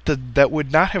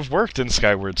would not have worked in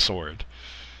Skyward Sword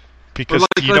because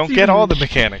you don't get all the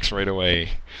mechanics right away.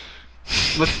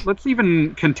 Let's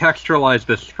even contextualize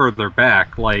this further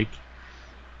back. Like,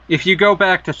 if you go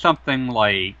back to something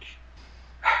like,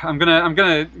 I'm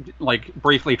gonna like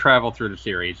briefly travel through the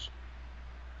series.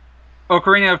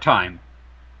 Ocarina of Time.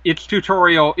 Its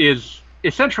tutorial is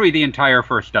essentially the entire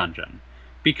first dungeon,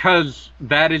 because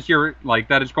that is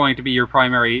going to be your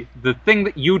primary. The thing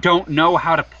that you don't know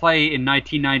how to play in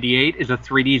 1998 is a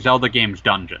 3D Zelda game's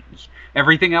dungeons.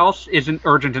 Everything else isn't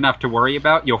urgent enough to worry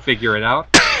about. You'll figure it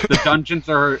out. The dungeons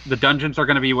are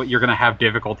going to be what you're going to have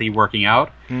difficulty working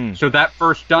out. So that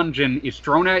first dungeon is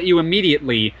thrown at you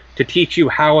immediately to teach you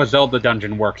how a Zelda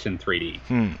dungeon works in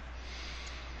 3D.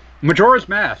 Majora's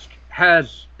Mask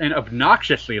has an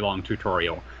obnoxiously long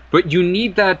tutorial, but you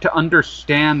need that to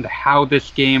understand how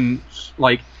this game,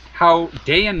 like how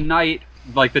day and night,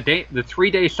 like the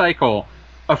 3-day cycle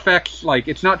affects, like,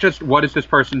 it's not just what does this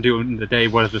person do in the day,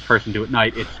 what does this person do at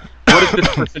night, it's what does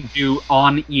this person do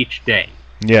on each day.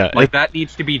 Yeah. Like, that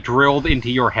needs to be drilled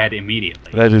into your head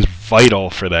immediately. That is vital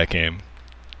for that game.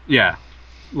 Yeah.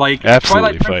 Like,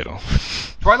 absolutely vital.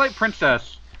 Twilight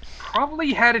Princess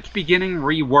probably had its beginning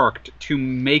reworked to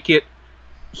make it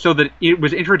so that it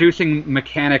was introducing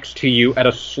mechanics to you at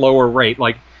a slower rate.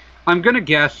 Like, I'm gonna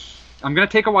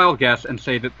take a wild guess and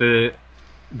say that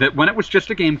that when it was just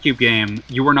a GameCube game,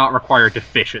 you were not required to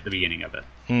fish at the beginning of it.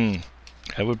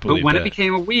 I would believe But when that. it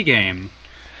became a Wii game,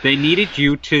 they needed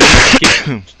you to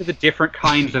get to the different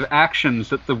kinds of actions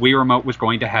that the Wii Remote was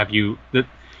going to have you...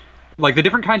 Like, the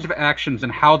different kinds of actions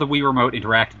and how the Wii Remote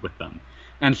interacted with them.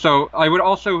 And so I would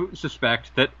also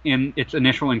suspect that in its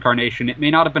initial incarnation, it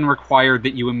may not have been required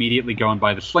that you immediately go and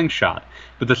buy the slingshot.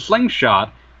 But the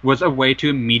slingshot was a way to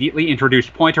immediately introduce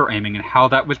pointer aiming and how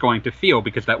that was going to feel,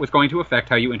 because that was going to affect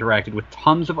how you interacted with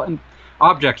tons of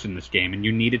objects in this game, and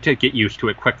you needed to get used to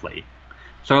it quickly.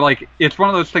 So, like, it's one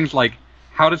of those things like,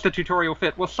 how does the tutorial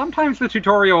fit? Well, sometimes the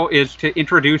tutorial is to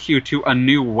introduce you to a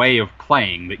new way of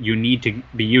playing that you need to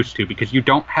be used to, because you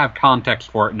don't have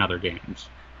context for it in other games.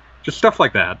 Just stuff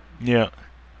like that. Yeah.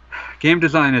 Game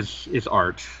design is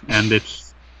art, and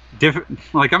it's different.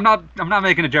 Like, I'm not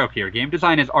making a joke here. Game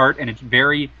design is art, and it's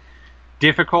very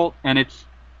difficult, and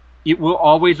it will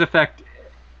always affect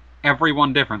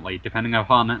everyone differently, depending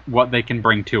upon what they can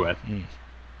bring to it.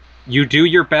 You do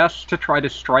your best to try to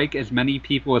strike as many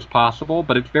people as possible,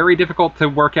 but it's very difficult to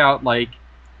work out, like,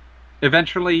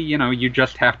 eventually, you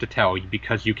just have to tell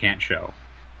because you can't show.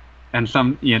 And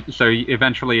so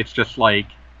eventually it's just like,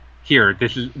 here,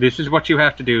 this is what you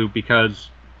have to do because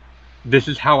this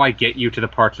is how I get you to the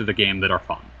parts of the game that are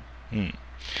fun. And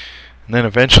then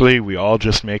eventually we all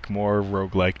just make more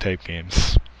roguelike type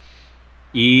games.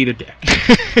 Eat a dick.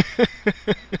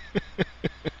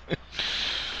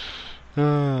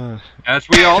 As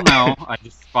we all know, I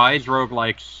despise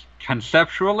roguelikes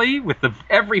conceptually with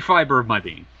every fiber of my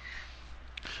being.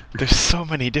 There's so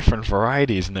many different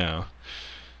varieties now.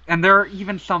 And there are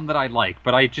even some that I like,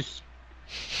 but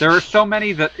there are so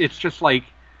many that it's just like,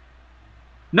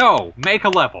 no, make a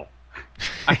level.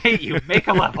 I hate you, make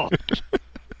a level.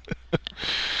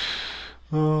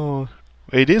 Oh,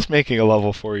 it is making a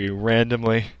level for you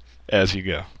randomly as you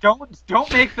go.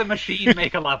 Don't make the machine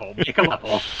make a level. Make a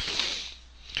level.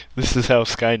 This is how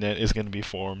Skynet is going to be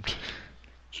formed.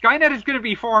 Skynet is going to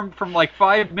be formed from like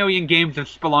 5 million games of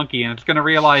Spelunky, and it's going to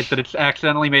realize that it's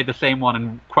accidentally made the same one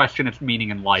and question its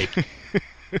meaning in life.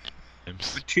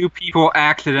 The two people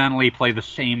accidentally play the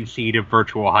same seed of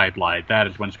virtual hide-glide. That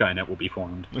is when Skynet will be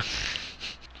formed.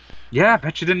 Yeah, I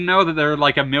bet you didn't know that there are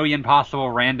like 1 million possible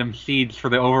random seeds for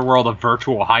the overworld of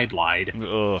virtual hide-glide.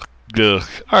 Ugh.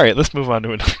 Alright, let's move on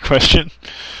to another question.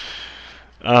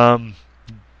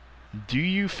 Do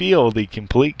you feel the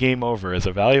complete game over is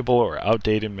a valuable or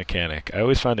outdated mechanic? I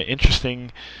always found it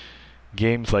interesting.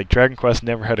 Games like Dragon Quest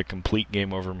never had a complete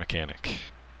game over mechanic.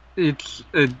 We're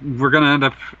going to end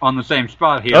up on the same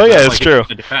spot here. Oh yeah, it's true.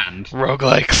 To defend.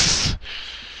 Roguelikes.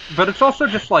 But it's also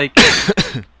just like,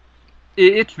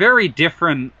 it's very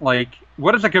different. Like,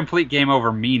 what does a complete game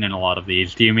over mean in a lot of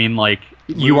these? Do you mean like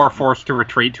you are forced to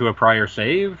retreat to a prior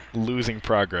save? Losing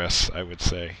progress, I would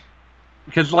say.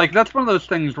 Because, like, that's one of those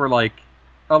things where, like,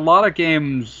 a lot of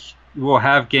games will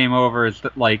have game overs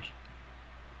that, like,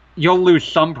 you'll lose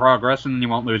some progress and then you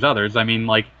won't lose others. I mean,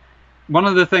 like, one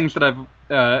of the things that I've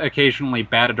occasionally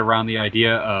batted around the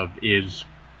idea of is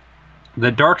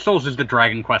that Dark Souls is the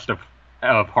Dragon Quest of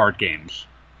hard games.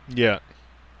 Yeah.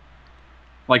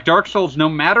 Like, Dark Souls, no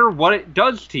matter what it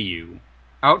does to you,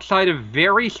 outside of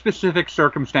very specific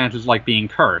circumstances like being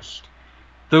cursed,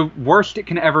 the worst it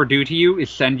can ever do to you is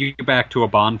send you back to a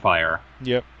bonfire.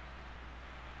 Yep.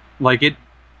 Like,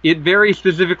 it very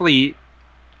specifically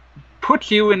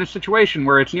puts you in a situation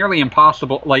where it's nearly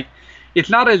impossible. Like, it's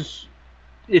not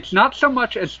so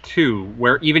much as 2,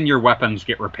 where even your weapons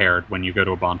get repaired when you go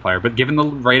to a bonfire, but given the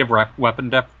rate of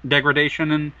weapon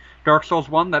degradation in Dark Souls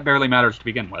 1, that barely matters to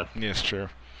begin with. Yes, true.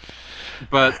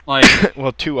 But, like...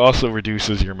 well, 2 also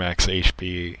reduces your max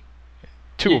HP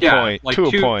to a point. Like, to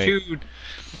a 2 point.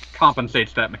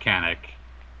 Compensates that mechanic.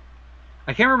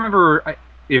 I can't remember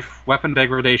if weapon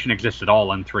degradation exists at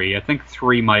all in 3. I think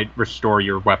 3 might restore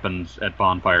your weapons at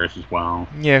bonfires as well.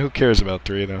 Yeah, who cares about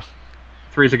 3, though?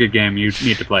 3 is a good game. You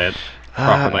need to play it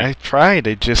properly. I tried.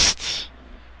 It just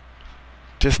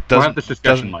doesn't... We'll have this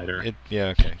discussion later. Yeah,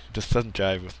 okay. It just doesn't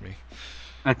jive with me.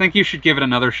 I think you should give it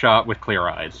another shot with clear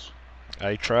eyes.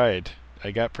 I tried.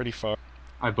 I got pretty far.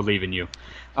 I believe in you.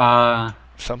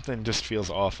 Something just feels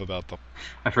off about them.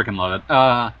 I freaking love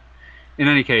it. In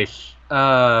any case,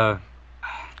 I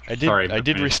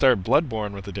did restart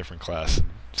Bloodborne with a different class and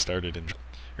started in...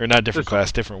 Or not different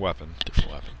class, different weapon.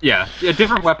 Yeah, a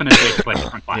different weapon is basically a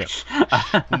different class.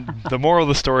 Yeah. The moral of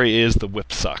the story is the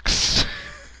whip sucks.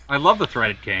 I love the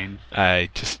threaded cane. I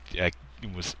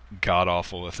was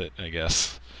god-awful with it, I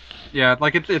guess. Yeah,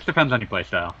 like, it depends on your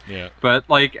playstyle. Yeah. But,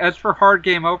 like, as for hard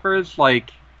game overs,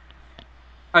 like...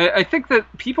 I think that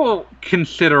people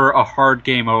consider a hard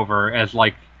game over as,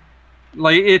 like,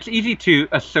 it's easy to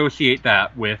associate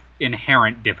that with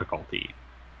inherent difficulty.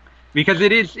 Because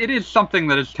it is something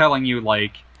that is telling you,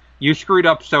 like, you screwed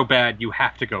up so bad, you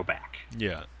have to go back.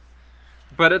 Yeah.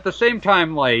 But at the same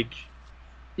time, like,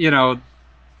 you know,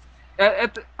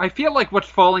 I feel like what's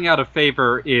falling out of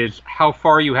favor is how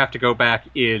far you have to go back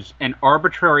is an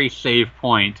arbitrary save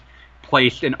point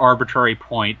placed an arbitrary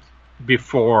point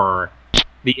before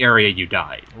the area you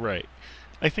died. Right.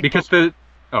 I think because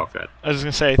Oh, good. I was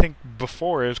going to say, I think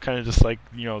before it was kind of just like,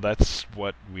 you know, that's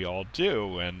what we all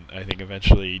do, and I think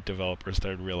eventually developers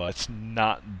started to realize it's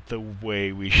not the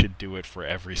way we should do it for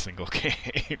every single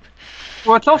game.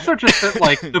 Well, it's also just that,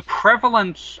 like, the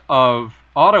prevalence of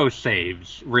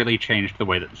autosaves really changed the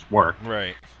way that this worked.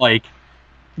 Right. Like,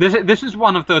 this is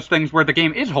one of those things where the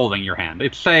game is holding your hand.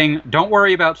 It's saying, don't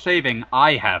worry about saving,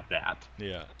 I have that.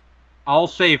 Yeah. I'll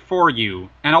save for you,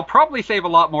 and I'll probably save a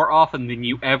lot more often than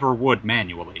you ever would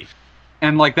manually.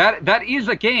 And, like, that is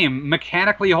a game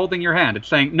mechanically holding your hand. It's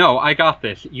saying, no, I got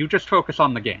this. You just focus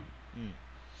on the game.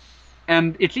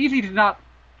 And it's easy to not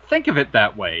think of it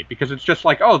that way, because it's just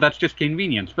like, oh, that's just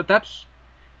convenience. But that's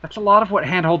a lot of what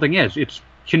hand-holding is. It's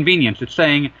convenience. It's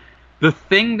saying, the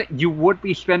thing that you would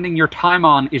be spending your time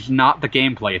on is not the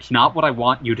gameplay. It's not what I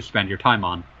want you to spend your time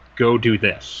on. Go do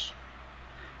this.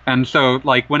 And so,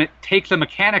 like, when it takes a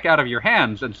mechanic out of your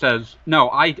hands and says, no,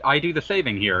 I do the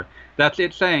saving here, that's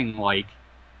it saying, like,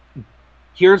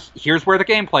 here's where the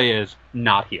gameplay is,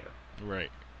 not here.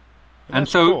 Right. And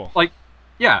so, cool. Like,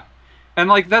 yeah. And,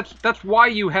 like, that's why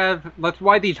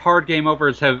these hard game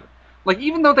overs have, like,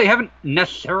 even though they haven't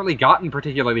necessarily gotten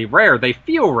particularly rare, they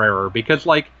feel rarer, because,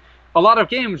 like, a lot of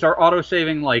games are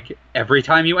auto-saving, like, every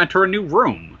time you enter a new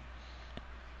room.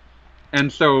 And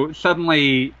so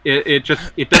suddenly it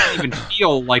doesn't even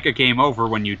feel like a game over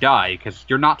when you die, because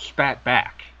you're not spat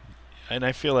back. And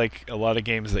I feel like a lot of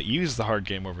games that use the hard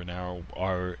game over now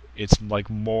it's like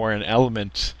more an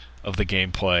element of the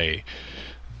gameplay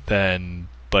than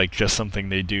like just something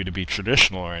they do to be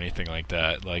traditional or anything like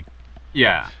that. Like,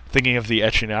 yeah, thinking of the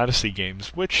Etrian Odyssey games,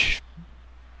 which,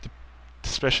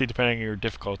 especially depending on your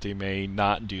difficulty, may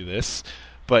not do this,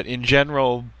 but in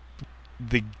general,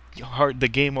 the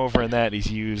game over in that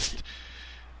is used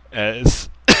as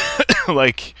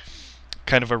like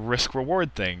kind of a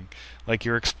risk-reward thing. Like,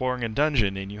 you're exploring a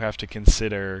dungeon and you have to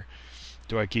consider,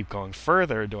 do I keep going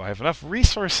further? Do I have enough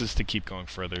resources to keep going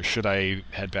further? Should I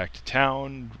head back to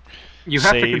town? You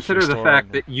have to consider the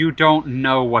fact that you don't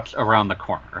know what's around the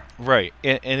corner. Right.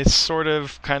 And it's sort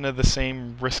of kind of the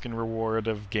same risk and reward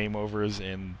of game overs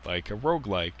in like a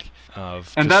roguelike,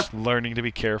 of and just learning to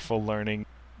be careful, learning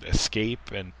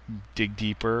escape and dig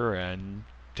deeper and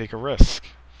take a risk.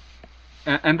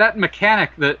 And that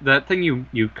mechanic, that thing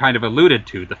you kind of alluded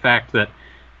to, the fact that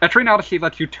Etrian Odyssey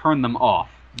lets you turn them off.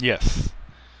 Yes.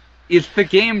 Is the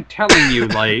game telling you,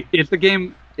 like, is the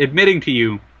game admitting to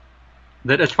you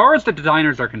that as far as the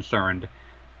designers are concerned,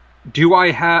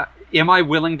 am I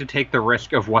willing to take the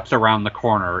risk of what's around the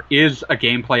corner is a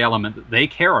gameplay element that they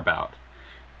care about.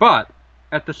 But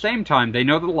at the same time, they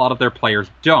know that a lot of their players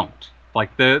don't.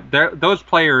 Like, those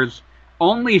players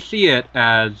only see it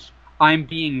as, I'm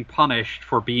being punished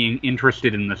for being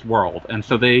interested in this world. And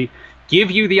so they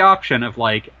give you the option of,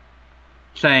 like,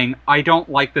 saying, I don't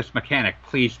like this mechanic,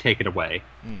 please take it away.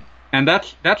 And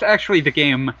that's actually the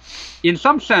game, in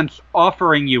some sense,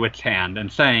 offering you its hand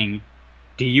and saying,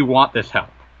 do you want this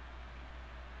help?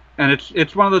 And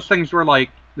it's one of those things where, like,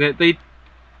 it's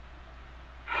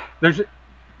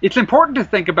important to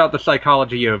think about the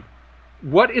psychology of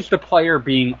what is the player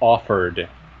being offered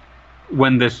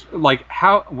when this, like,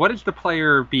 what is the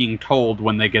player being told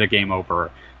when they get a game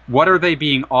over? What are they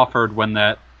being offered when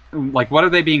that, like, what are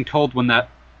they being told when that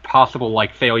possible,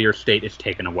 like, failure state is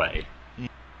taken away?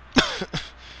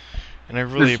 And I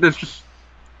really...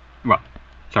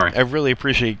 Sorry. I really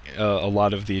appreciate a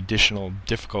lot of the additional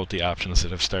difficulty options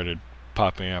that have started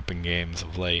popping up in games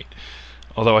of late.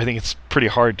 Although I think it's pretty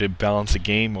hard to balance a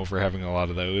game over having a lot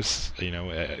of those. You know,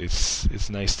 it's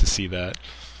nice to see that.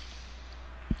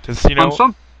 Because, you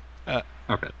know...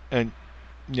 okay. And,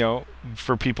 you know,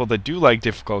 for people that do like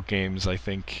difficult games, I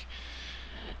think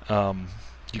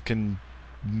you can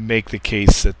make the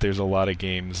case that there's a lot of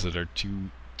games that are too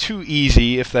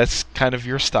easy if that's kind of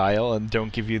your style and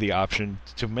don't give you the option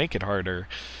to make it harder.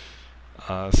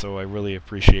 So I really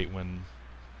appreciate when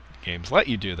games let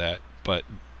you do that, but,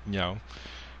 you know,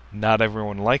 not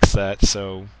everyone likes that,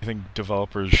 so I think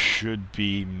developers should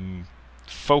be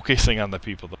focusing on the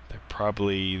people that they're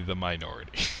probably the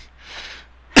minority.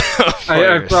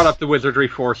 I've brought up the Wizardry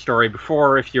 4 story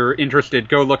before. If you're interested,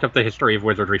 go look up the history of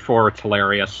Wizardry 4. It's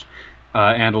hilarious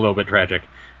and a little bit tragic.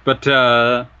 But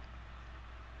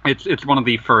it's one of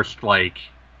the first, like,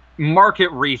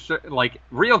 market research, like,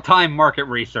 real-time market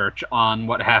research on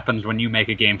what happens when you make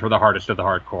a game for the hardest of the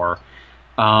hardcore.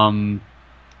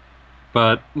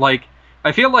 But, like,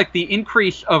 I feel like the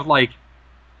increase of, like,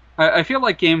 I feel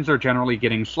like games are generally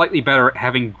getting slightly better at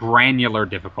having granular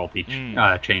difficulty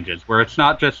changes, where it's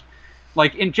not just,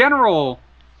 like, in general,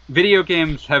 video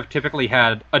games have typically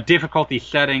had a difficulty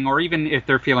setting, or even if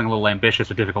they're feeling a little ambitious,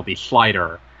 a difficulty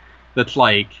slider that's,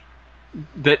 like,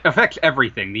 that affects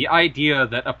everything. The idea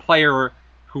that a player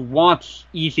who wants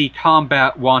easy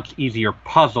combat, wants easier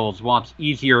puzzles, wants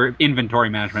easier inventory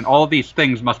management, all of these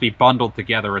things must be bundled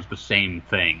together as the same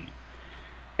thing.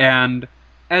 And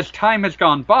as time has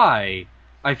gone by,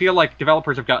 I feel like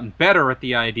developers have gotten better at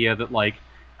the idea that, like,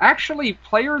 actually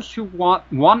players who want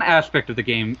one aspect of the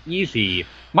game easy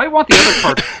might want the other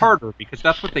part harder, because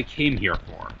that's what they came here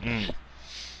for.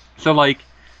 So, like,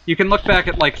 you can look back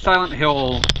at, like, Silent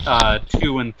Hill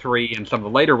 2 and 3, and some of the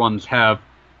later ones have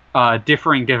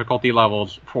differing difficulty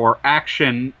levels for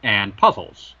action and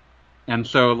puzzles. And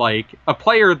so, like, a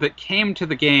player that came to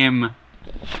the game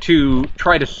to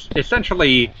try to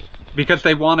essentially, because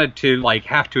they wanted to, like,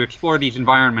 have to explore these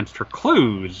environments for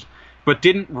clues, but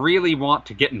didn't really want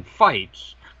to get in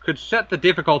fights, could set the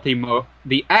difficulty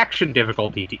the action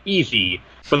difficulty to easy,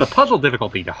 but the puzzle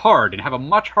difficulty to hard, and have a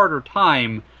much harder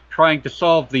time trying to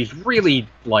solve these really,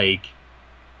 like,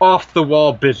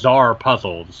 off-the-wall bizarre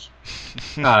puzzles.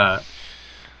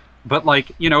 But,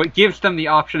 like, you know, it gives them the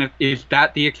option of, is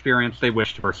that the experience they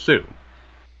wish to pursue?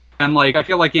 And, like, I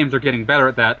feel like games are getting better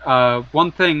at that.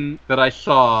 One thing that I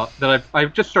saw, that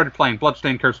I've just started playing,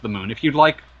 Bloodstained: Curse of the Moon. If you'd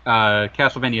like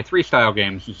Castlevania 3 style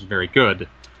games, this is very good.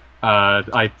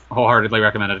 I wholeheartedly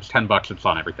recommend it. It's $10. It's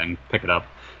on everything. Pick it up.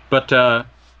 But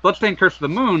Bloodstained: Curse of the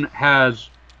Moon has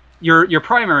your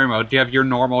primary mode. You have your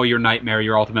normal, your nightmare,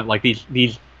 your ultimate, like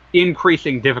these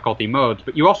increasing difficulty modes.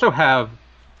 But you also have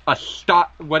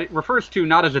what it refers to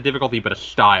not as a difficulty but a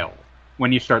style.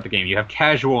 When you start the game, you have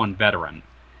casual and veteran.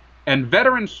 And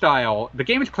veteran style, the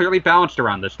game is clearly balanced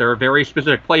around this. There are very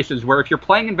specific places where if you're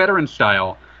playing in veteran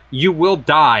style, you will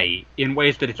die in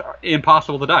ways that it's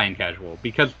impossible to die in casual.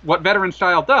 Because what veteran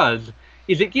style does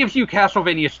is it gives you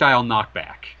Castlevania-style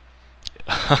knockback.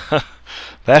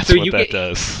 That's so what that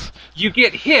does. You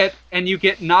get hit, and you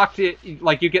get knocked,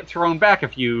 like, you get thrown back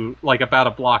about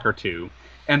a block or two,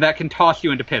 and that can toss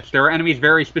you into pits. There are enemies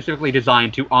very specifically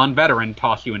designed to, on veteran,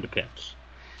 toss you into pits.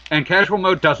 And casual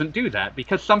mode doesn't do that,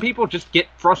 because some people just get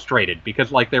frustrated,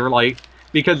 because, like,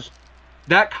 because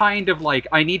that kind of, like,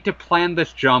 I need to plan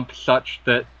this jump such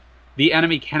that the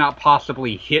enemy cannot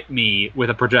possibly hit me with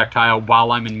a projectile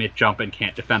while I'm in mid-jump and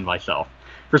can't defend myself.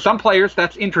 For some players,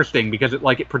 that's interesting, because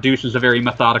it produces a very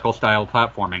methodical style of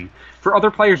platforming. For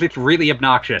other players, it's really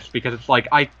obnoxious, because it's like,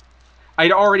 I'd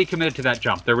already committed to that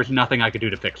jump. There was nothing I could do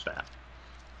to fix that.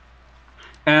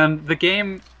 And the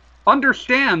game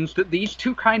understands that these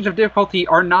two kinds of difficulty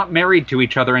are not married to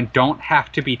each other and don't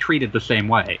have to be treated the same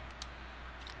way.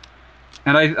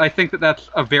 And I think that that's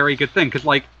a very good thing, because,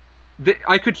 like,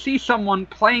 I could see someone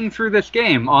playing through this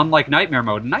game on, like, Nightmare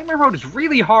Mode. Nightmare Mode is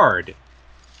really hard.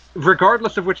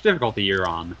 regardless of which difficulty you're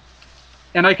on.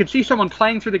 And I could see someone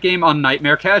playing through the game on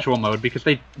Nightmare Casual mode because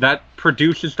that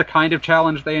produces the kind of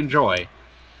challenge they enjoy.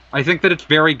 I think that it's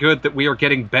very good that we are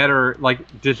getting better,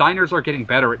 like, designers are getting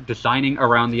better at designing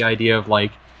around the idea of,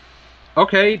 like,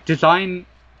 okay, design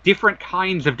different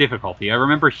kinds of difficulty. I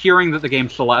remember hearing that the game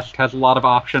Celeste has a lot of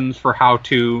options for how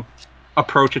to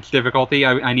approach its difficulty.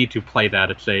 I need to play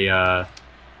that. It's a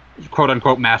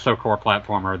quote-unquote Masocore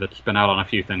platformer that's been out on a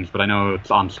few things, but I know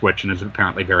it's on Switch and is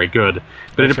apparently very good.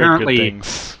 But it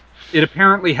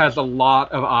apparently has a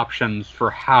lot of options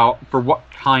for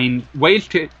ways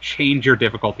to change your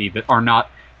difficulty that are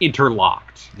not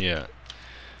interlocked. Yeah.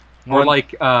 Or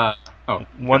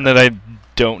one that I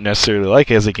don't necessarily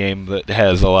like as a game that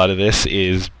has a lot of this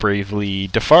is Bravely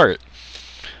Default.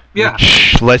 Yeah.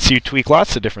 Which lets you tweak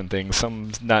lots of different things.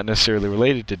 Some not necessarily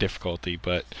related to difficulty,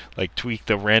 but like tweak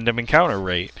the random encounter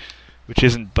rate, which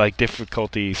isn't like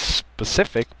difficulty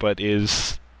specific, but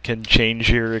can change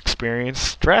your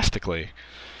experience drastically.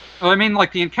 Well, I mean,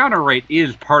 like, the encounter rate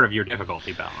is part of your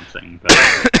difficulty balancing, but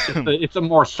it's a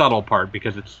more subtle part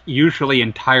because it's usually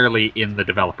entirely in the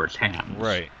developer's hands.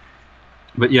 Right.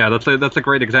 But yeah, that's a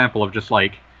great example of just,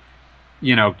 like,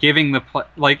 you know, giving the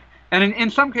and in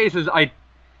some cases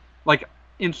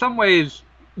in some ways,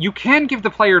 you can give the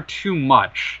player too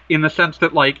much, in the sense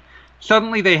that, like,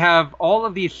 suddenly they have all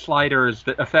of these sliders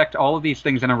that affect all of these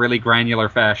things in a really granular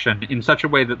fashion, in such a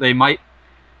way that they might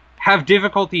have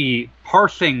difficulty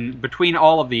parsing between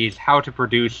all of these how to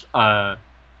produce a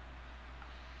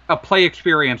play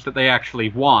experience that they actually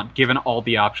want, given all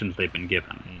the options they've been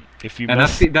given.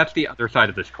 That's the other side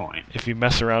of this coin. If you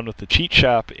mess around with the cheat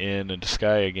shop in a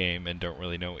Disgaea game and don't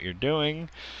really know what you're doing,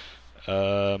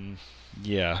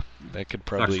 yeah, that could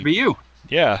probably... Sucks to be you.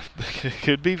 Yeah, it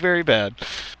could be very bad.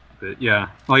 But yeah,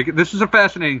 like, this is a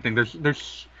fascinating thing.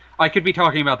 There's I could be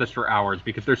talking about this for hours,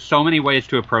 because there's so many ways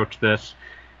to approach this,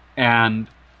 and,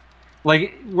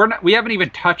 like, we haven't even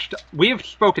touched... We have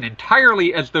spoken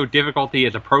entirely as though difficulty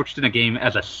is approached in a game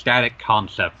as a static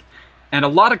concept. And a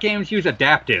lot of games use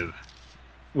adaptive,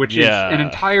 which is an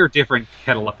entire different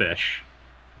kettle of fish.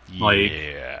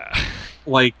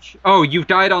 Like, oh, you've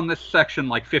died on this section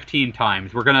like 15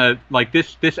 times. We're gonna, like,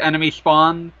 this enemy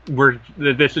spawn,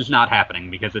 this is not happening,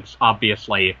 because it's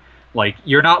obviously, like,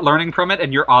 you're not learning from it,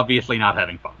 and you're obviously not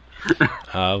having fun.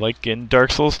 Like in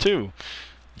Dark Souls 2,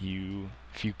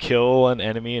 if you kill an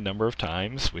enemy a number of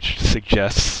times, which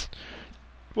suggests,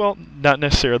 well, not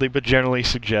necessarily, but generally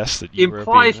suggests that you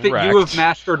implies are being that wrecked. you have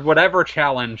mastered whatever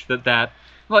challenge that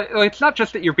like, it's not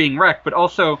just that you're being wrecked, but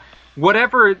also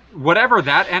whatever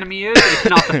that enemy is, it's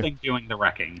not the thing doing the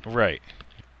wrecking. Right.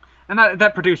 And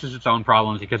that produces its own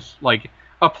problems, because, like,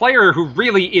 a player who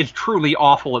really is truly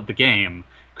awful at the game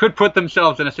could put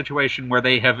themselves in a situation where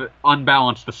they have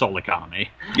unbalanced the soul economy.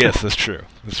 Yes, that's true.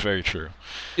 That's very true.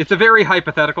 It's a very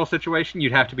hypothetical situation.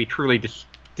 You'd have to be truly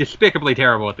despicably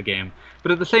terrible at the game.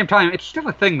 But at the same time, it's still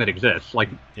a thing that exists. Like,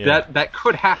 that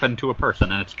could happen to a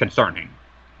person, and it's concerning.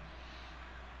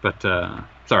 But,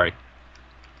 sorry.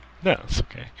 No, it's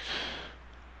okay.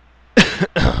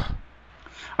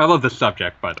 I love this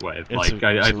subject, by the way. It's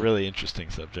a really interesting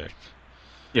subject.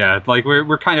 Yeah, like,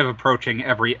 we're kind of approaching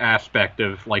every aspect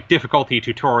of, like, difficulty,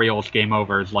 tutorials, game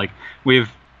overs. Like, we've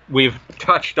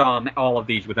touched on all of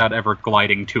these without ever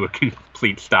gliding to a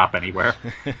complete stop anywhere.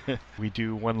 We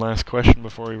do one last question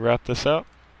before we wrap this up?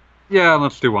 Yeah,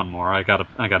 let's do one more. I got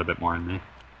a bit more in me.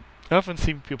 I often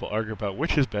see people argue about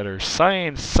which is better,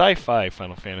 science, sci-fi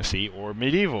Final Fantasy, or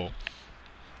medieval.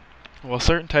 While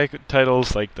certain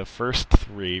titles, like the first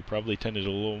three, probably tended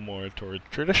a little more toward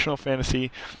traditional fantasy,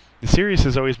 the series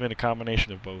has always been a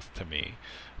combination of both to me.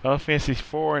 Final Fantasy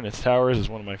IV and its towers is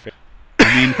one of my favorites.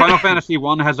 I mean, Final Fantasy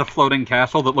I has a floating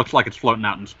castle that looks like it's floating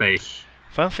out in space.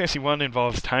 Final Fantasy I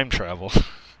involves time travel.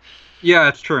 Yeah,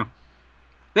 it's true.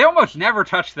 They almost never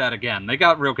touched that again. They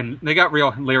got real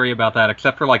leery about that,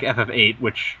 except for, like, FF8,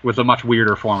 which was a much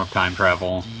weirder form of time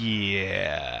travel.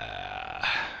 Yeah.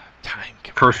 Time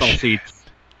compression. Personal seeds.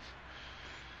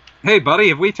 Hey, buddy,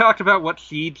 have we talked about what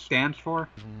SEED stands for?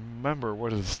 Remember,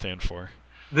 what does it stand for?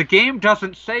 The game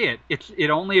doesn't say it. It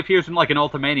only appears in, like, an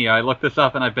Ultimania. I looked this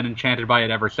up, and I've been enchanted by it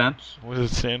ever since. What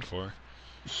does it stand for?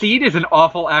 SEED is an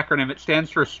awful acronym. It stands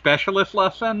for Specialist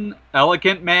Lesson,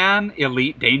 Elegant Man,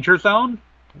 Elite Danger Zone.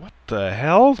 What the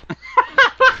hell?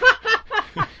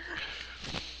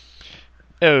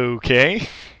 Okay.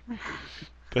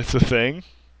 That's a thing.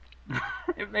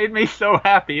 It made me so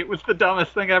happy. It was the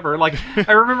dumbest thing ever. Like,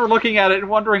 I remember looking at it and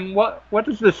wondering, what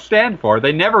does this stand for?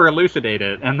 They never elucidate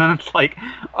it. And then it's like,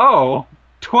 oh,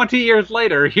 20 years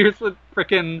later, here's the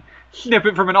frickin'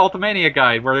 snippet from an Ultimania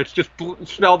guide where it's just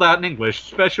spelled out in English.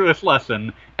 Specialist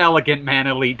lesson, elegant man,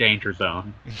 elite danger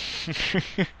zone.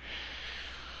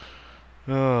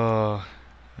 Oh.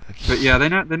 But yeah, they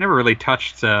never really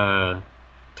touched time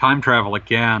travel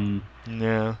again.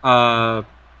 Yeah.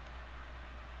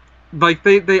 Like,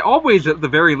 they always, at the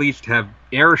very least, have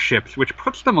airships, which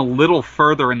puts them a little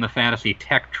further in the fantasy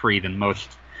tech tree than most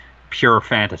pure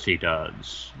fantasy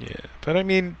does. Yeah, but I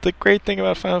mean, the great thing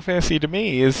about Final Fantasy to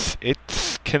me is it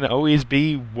can always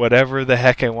be whatever the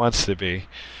heck it wants to be,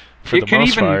 for the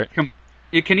most part.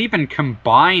 It can even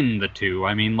combine the two.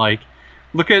 I mean, like,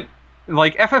 look at,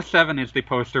 like, FF7 is the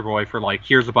poster boy for, like,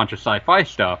 here's a bunch of sci-fi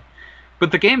stuff.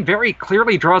 But the game very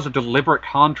clearly draws a deliberate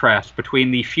contrast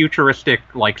between the futuristic,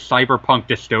 like, cyberpunk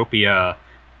dystopia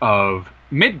of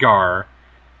Midgar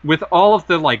with all of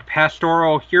the, like,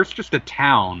 pastoral, here's just a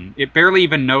town. It barely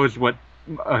even knows what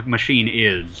a machine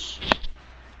is.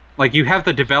 Like, you have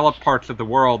the developed parts of the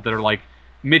world that are, like,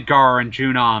 Midgar and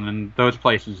Junon and those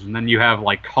places, and then you have,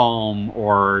 like, Calm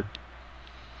or...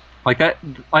 Like, that...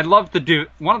 I love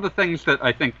one of the things that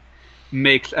I think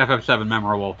makes FF7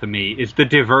 memorable to me is the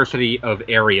diversity of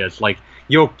areas. Like,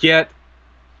 you'll get...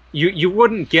 You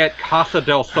wouldn't get Casa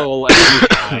del Sol and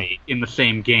Utai in the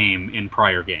same game in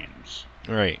prior games.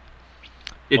 Right.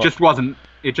 It just wasn't...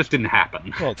 It just didn't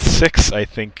happen. Well, 6, I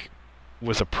think,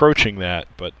 was approaching that,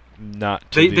 but not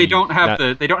to they don't have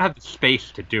the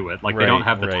space to do it. Like, they don't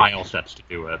have the tile sets to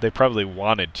do it. They probably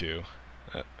wanted to.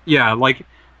 Yeah, like,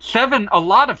 7... A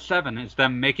lot of 7 is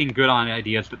them making good on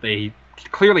ideas that they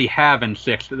clearly have in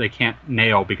 6 that they can't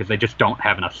nail because they just don't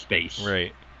have enough space.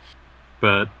 Right.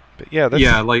 But yeah,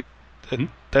 that's,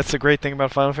 that's the great thing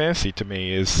about Final Fantasy to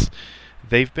me is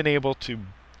they've been able to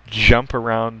jump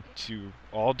around to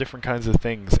all different kinds of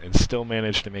things and still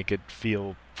manage to make it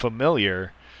feel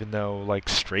familiar, even though, like,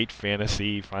 straight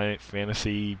fantasy,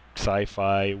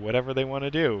 sci-fi, whatever they want to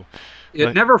do.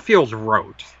 It never feels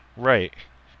rote. Right.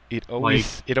 It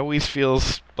always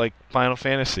feels like Final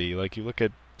Fantasy. Like, you look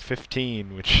at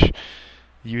 15, which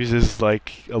uses,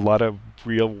 like, a lot of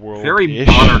real world very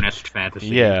modernist fantasy.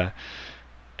 Yeah.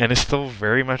 And it still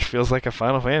very much feels like a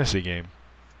Final Fantasy game.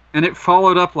 And it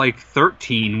followed up, like,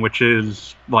 13, which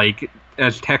is, like,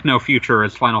 as techno-future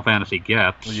as Final Fantasy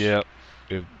gets. Yeah.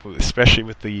 Especially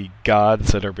with the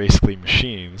gods that are basically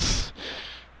machines.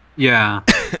 Yeah.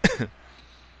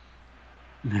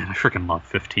 Man, I freaking love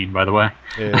 15, by the way.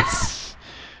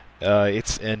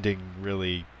 Its ending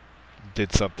really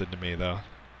did something to me, though.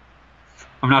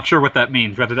 I'm not sure what that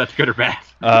means, whether that's good or bad.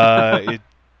 I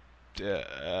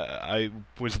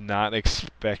was not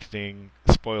expecting,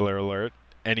 spoiler alert,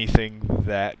 anything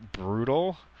that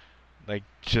brutal. Like,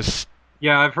 just...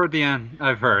 Yeah, I've heard the end.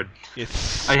 I've heard.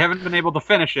 I haven't been able to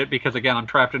finish it because, again, I'm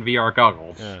trapped in VR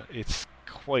goggles. It's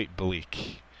quite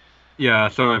bleak. Yeah,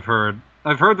 so I've heard.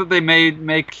 I've heard that they may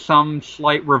make some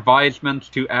slight revisements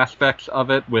to aspects of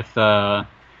it with the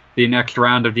next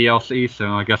round of DLC,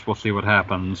 so I guess we'll see what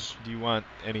happens. Do you want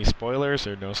any spoilers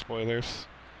or no spoilers?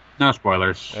 No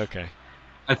spoilers. Okay.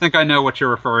 I think I know what you're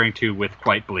referring to with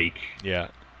quite bleak. Yeah.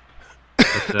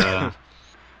 But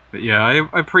yeah,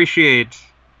 I appreciate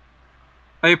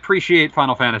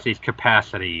Final Fantasy's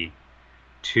capacity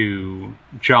to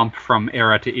jump from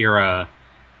era to era,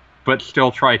 but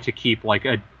still try to keep, like,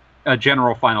 a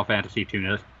general Final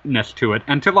Fantasy-ness to it,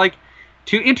 and to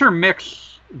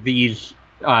intermix these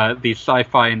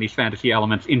sci-fi and these fantasy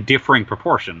elements in differing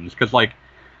proportions, because, like,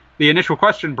 the initial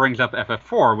question brings up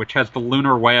FF4, which has the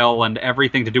lunar whale and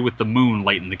everything to do with the moon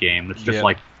late in the game. It's just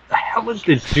like, what the hell is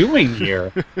this doing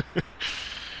here?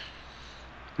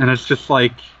 And it's just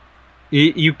like,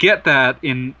 you get that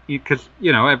because,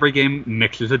 you know, every game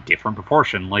mixes a different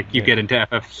proportion. Like, you get into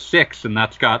FF6, and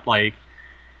that's got, like,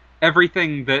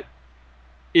 everything that...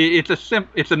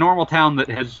 It's a normal town that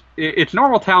has... It's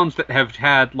normal towns that have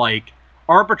had, like,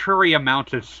 arbitrary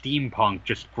amounts of steampunk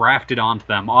just grafted onto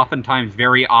them, oftentimes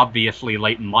very obviously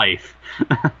late in life.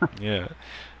 Yeah.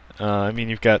 I mean,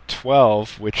 you've got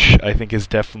 12, which I think is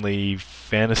definitely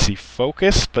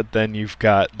fantasy-focused, but then you've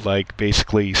got, like,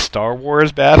 basically Star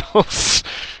Wars battles.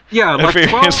 Yeah, like,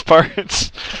 various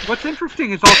parts. What's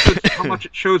interesting is also how much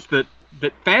it shows that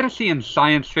fantasy and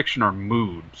science fiction are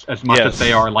moods as much as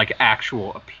they are, like,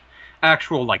 actual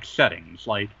like, settings.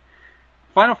 Like,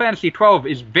 Final Fantasy XII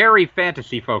is very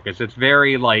fantasy-focused. It's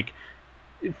very, like,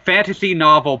 fantasy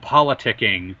novel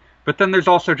politicking, but then there's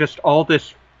also just all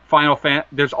this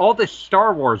there's all this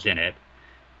Star Wars in it,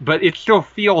 but it still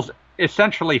feels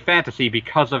essentially fantasy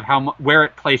because of where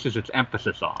it places its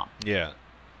emphasis on. Yeah.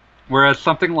 Whereas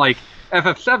something like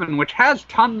FF7, which has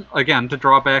again, to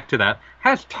draw back to that,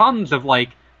 has tons of, like,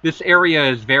 this area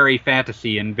is very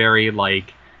fantasy and very,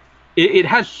 like, it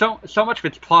has so much of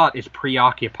its plot is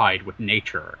preoccupied with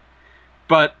nature.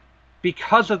 But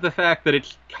because of the fact that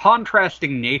it's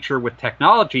contrasting nature with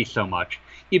technology so much,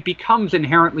 it becomes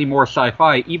inherently more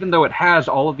sci-fi, even though it has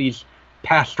all of these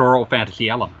pastoral fantasy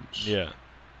elements. Yeah.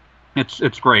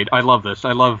 It's great. I love this.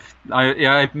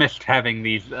 I missed having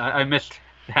these. I missed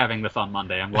having this on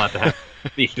Monday. I'm glad to have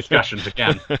these discussions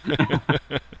again.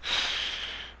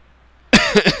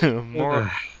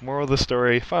 More of the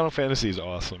story. Final Fantasy is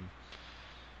awesome.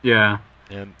 Yeah.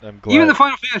 And I'm glad. Even the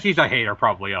Final Fantasies I hate are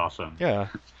probably awesome. Yeah.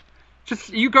 Just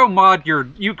you go mod your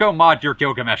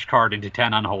Gilgamesh card into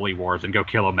 10 Unholy Wars and go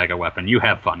kill a mega weapon. You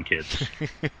have fun, kids.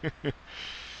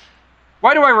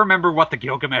 Why do I remember what the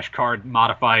Gilgamesh card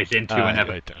modifies into in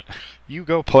Evan? You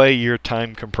go play your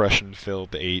time compression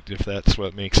filled 8 if that's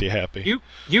what makes you happy.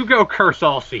 You go curse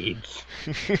all seeds.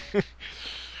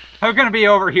 I'm gonna be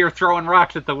over here throwing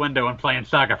rocks at the window and playing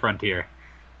Saga Frontier.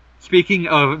 Speaking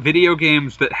of video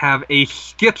games that have a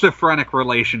schizophrenic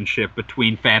relationship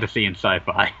between fantasy and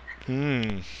sci-fi.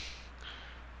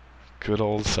 Good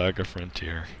old Saga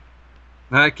Frontier.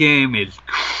 That game is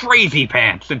crazy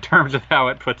pants in terms of how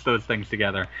it puts those things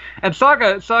together. And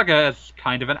Saga, as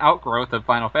kind of an outgrowth of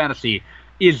Final Fantasy,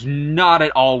 is not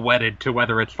at all wedded to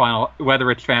whether it's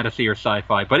fantasy or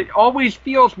sci-fi, but it always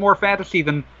feels more fantasy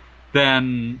than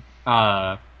Final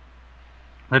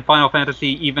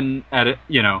Fantasy, even at it,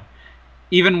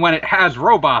 even when it has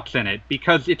robots in it,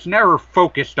 because it's never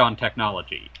focused on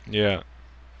technology. Yeah.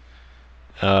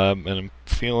 And I'm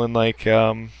feeling like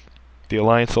the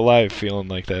Alliance Alive feeling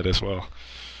like that as well.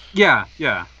 Yeah.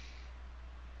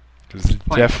 Because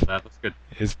that's good.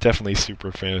 It's definitely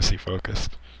super fantasy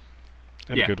focused.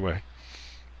 In a good way.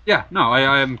 Yeah, no,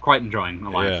 I am quite enjoying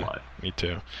Alliance Alive. Me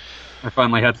too. I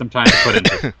finally had some time to put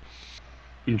into it.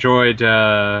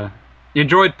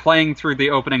 Enjoyed playing through the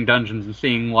opening dungeons and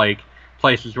seeing, like,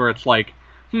 places where it's like,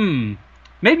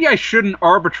 maybe I shouldn't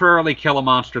arbitrarily kill a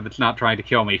monster that's not trying to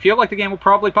kill me. Feel like the game will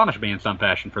probably punish me in some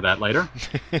fashion for that later.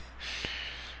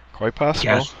 Quite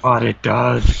possible. Guess what it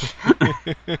does.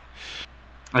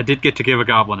 I did get to give a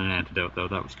goblin an antidote, though.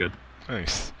 That was good.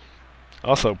 Nice.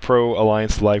 Also, pro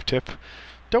Alliance live tip: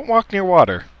 don't walk near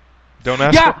water. Don't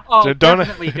ask.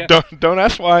 Don't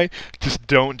ask why. Just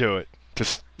don't do it.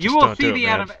 You will see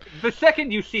the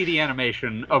second you see the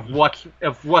animation of what's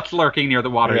lurking near the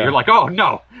water, you're like, oh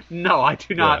no, I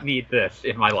do not need this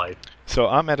in my life. So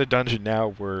I'm at a dungeon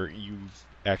now where you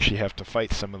actually have to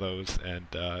fight some of those, and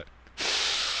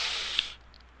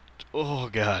oh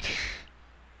god.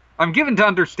 I'm given to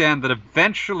understand that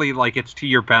eventually, like, it's to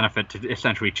your benefit to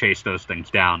essentially chase those things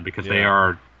down because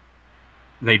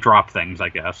they drop things, I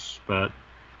guess, but.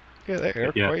 Yeah, they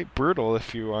are quite brutal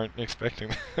if you aren't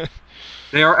expecting that.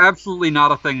 They are absolutely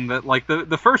not a thing that, like,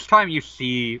 the first time you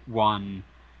see one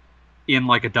in,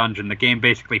 like, a dungeon, the game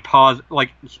basically pauses,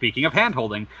 like, speaking of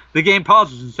hand-holding, the game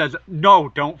pauses and says, no,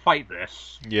 don't fight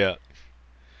this. Yeah.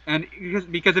 And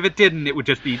because if it didn't, it would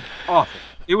just be awful.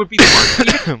 It would be the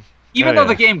worst. Even though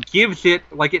the game gives it,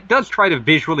 like, it does try to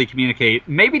visually communicate,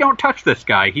 maybe don't touch this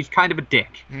guy, he's kind of a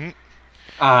dick. Mm-hmm.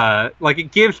 Like,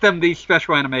 it gives them these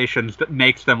special animations that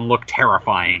makes them look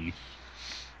terrifying.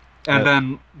 And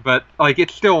then, but, like,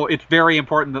 it's very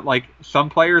important that, like, some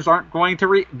players aren't going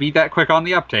to be that quick on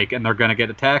the uptake, and they're going to get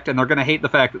attacked, and they're going to hate the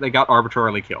fact that they got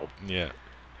arbitrarily killed. Yeah.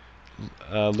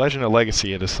 Legend of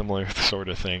Legacy had a similar sort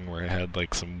of thing, where it had,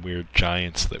 like, some weird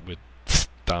giants that would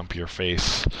stomp your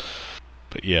face.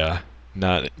 But yeah,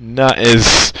 not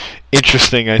as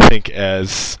interesting, I think,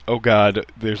 as, oh god,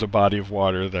 there's a body of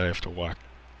water that I have to walk.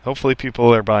 Hopefully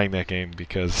people are buying that game,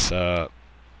 because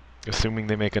assuming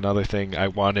they make another thing, I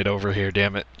want it over here,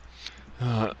 damn it.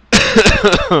 And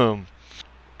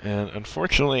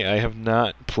unfortunately, I have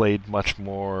not played much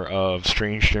more of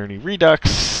Strange Journey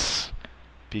Redux,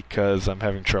 because I'm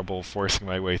having trouble forcing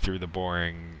my way through the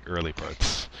boring early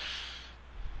parts.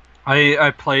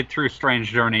 I played through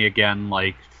Strange Journey again,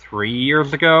 like, 3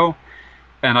 years ago,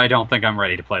 and I don't think I'm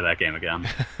ready to play that game again.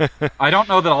 I don't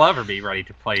know that I'll ever be ready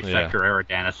to play Sector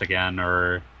Eridanus again,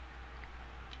 or...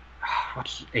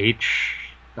 What's H?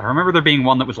 I remember there being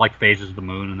one that was like Phases of the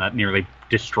Moon, and that nearly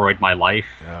destroyed my life.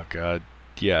 Oh god.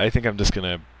 Yeah, I think I'm just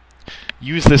gonna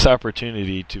use this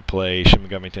opportunity to play Shin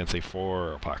Megami Tensei 4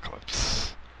 or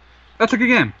Apocalypse. That's a good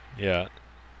game. Yeah.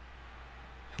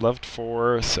 Loved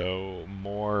 4, so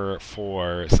more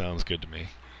 4 sounds good to me.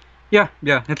 Yeah.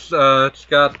 It's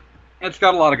got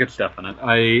a lot of good stuff in it.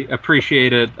 I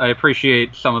appreciate it. I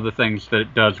appreciate some of the things that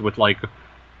it does with, like,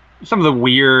 some of the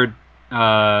weird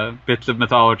bits of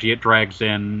mythology it drags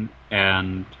in,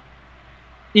 and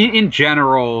in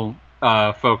general,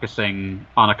 focusing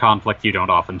on a conflict you don't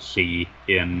often see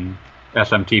in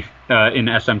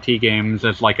SMT games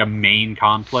as like a main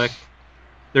conflict.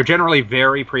 They're generally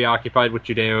very preoccupied with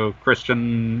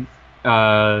Judeo-Christian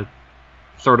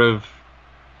sort of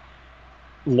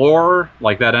lore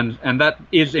like that, and that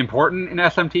is important in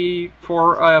SMT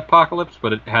for Apocalypse,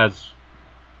 but it has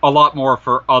a lot more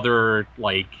for other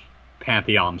like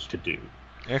pantheons to do.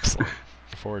 Excellent.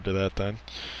 Look forward to that then.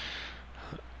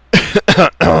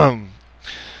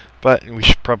 But we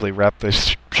should probably wrap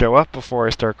this show up before I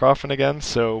start coughing again,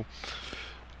 so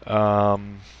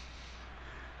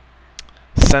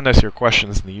send us your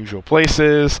questions in the usual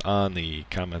places, on the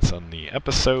comments on the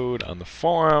episode, on the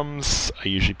forums. I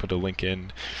usually put a link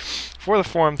in for the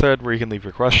forum thread where you can leave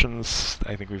your questions.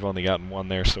 I think we've only gotten one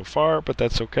there so far, but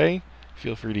that's okay.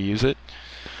 Feel free to use it.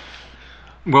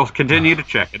 We'll continue to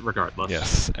check it regardless.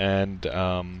 Yes, and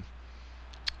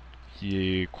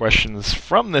the questions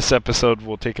from this episode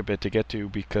will take a bit to get to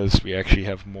because we actually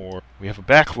have more. We have a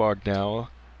backlog now.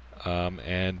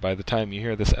 And by the time you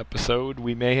hear this episode,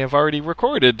 we may have already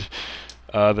recorded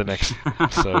the next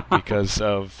episode because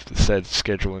of said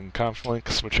scheduling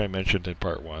conflicts, which I mentioned in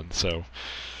part 1. So,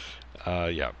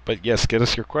 yeah. But yes, get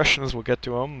us your questions. We'll get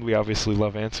to them. We obviously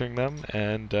love answering them.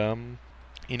 And,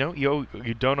 you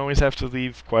don't always have to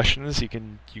leave questions. You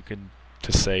can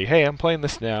just say, hey, I'm playing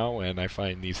this now, and I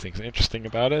find these things interesting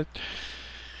about it.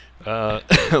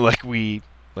 like we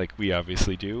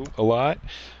obviously do a lot.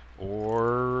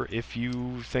 Or if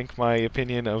you think my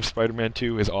opinion of Spider-Man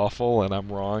 2 is awful and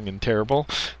I'm wrong and terrible,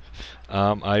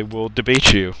 I will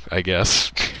debate you, I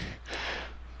guess.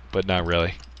 But not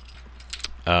really.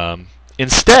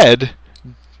 Instead,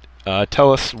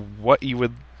 tell us what you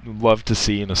would love to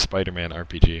see in a Spider-Man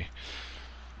RPG.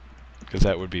 Because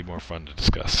that would be more fun to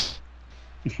discuss.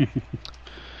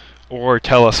 Or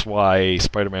tell us why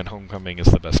Spider-Man Homecoming is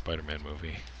the best Spider-Man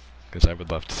movie. Because I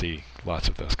would love to see lots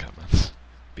of those comments.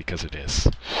 Because it is.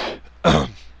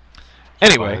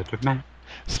 Anyway.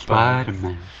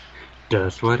 Spider-Man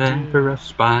does whatever a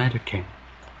spider can.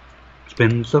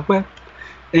 Spins a web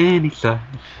any side,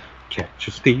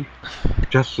 catches thief,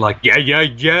 just like yeah,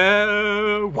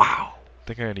 wow. I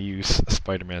think I'm going to use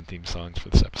Spider-Man theme songs for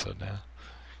this episode now.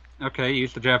 Okay,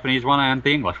 use the Japanese one and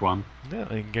the English one. No,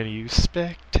 I'm going to use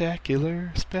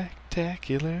Spectacular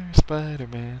Spider-Man.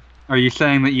 Are you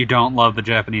saying that you don't love the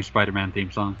Japanese Spider-Man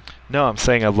theme song? No, I'm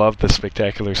saying I love the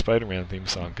Spectacular Spider-Man theme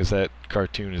song because that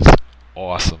cartoon is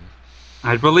awesome.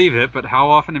 I'd believe it, but how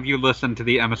often have you listened to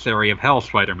the Emissary of Hell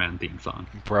Spider-Man theme song?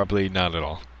 Probably not at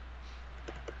all.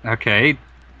 Okay.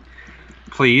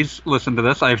 Please listen to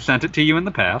this. I've sent it to you in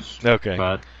the past. Okay.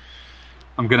 But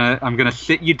I'm gonna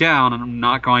sit you down, and I'm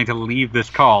not going to leave this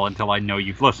call until I know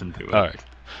you've listened to it. All right.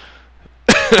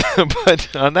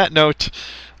 But on that note,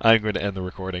 I'm going to end the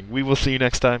recording. We will see you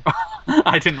next time.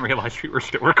 I didn't realize we were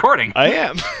still recording. I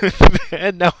am.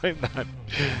 And now I'm not.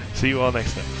 See you all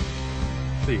next time.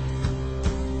 See you.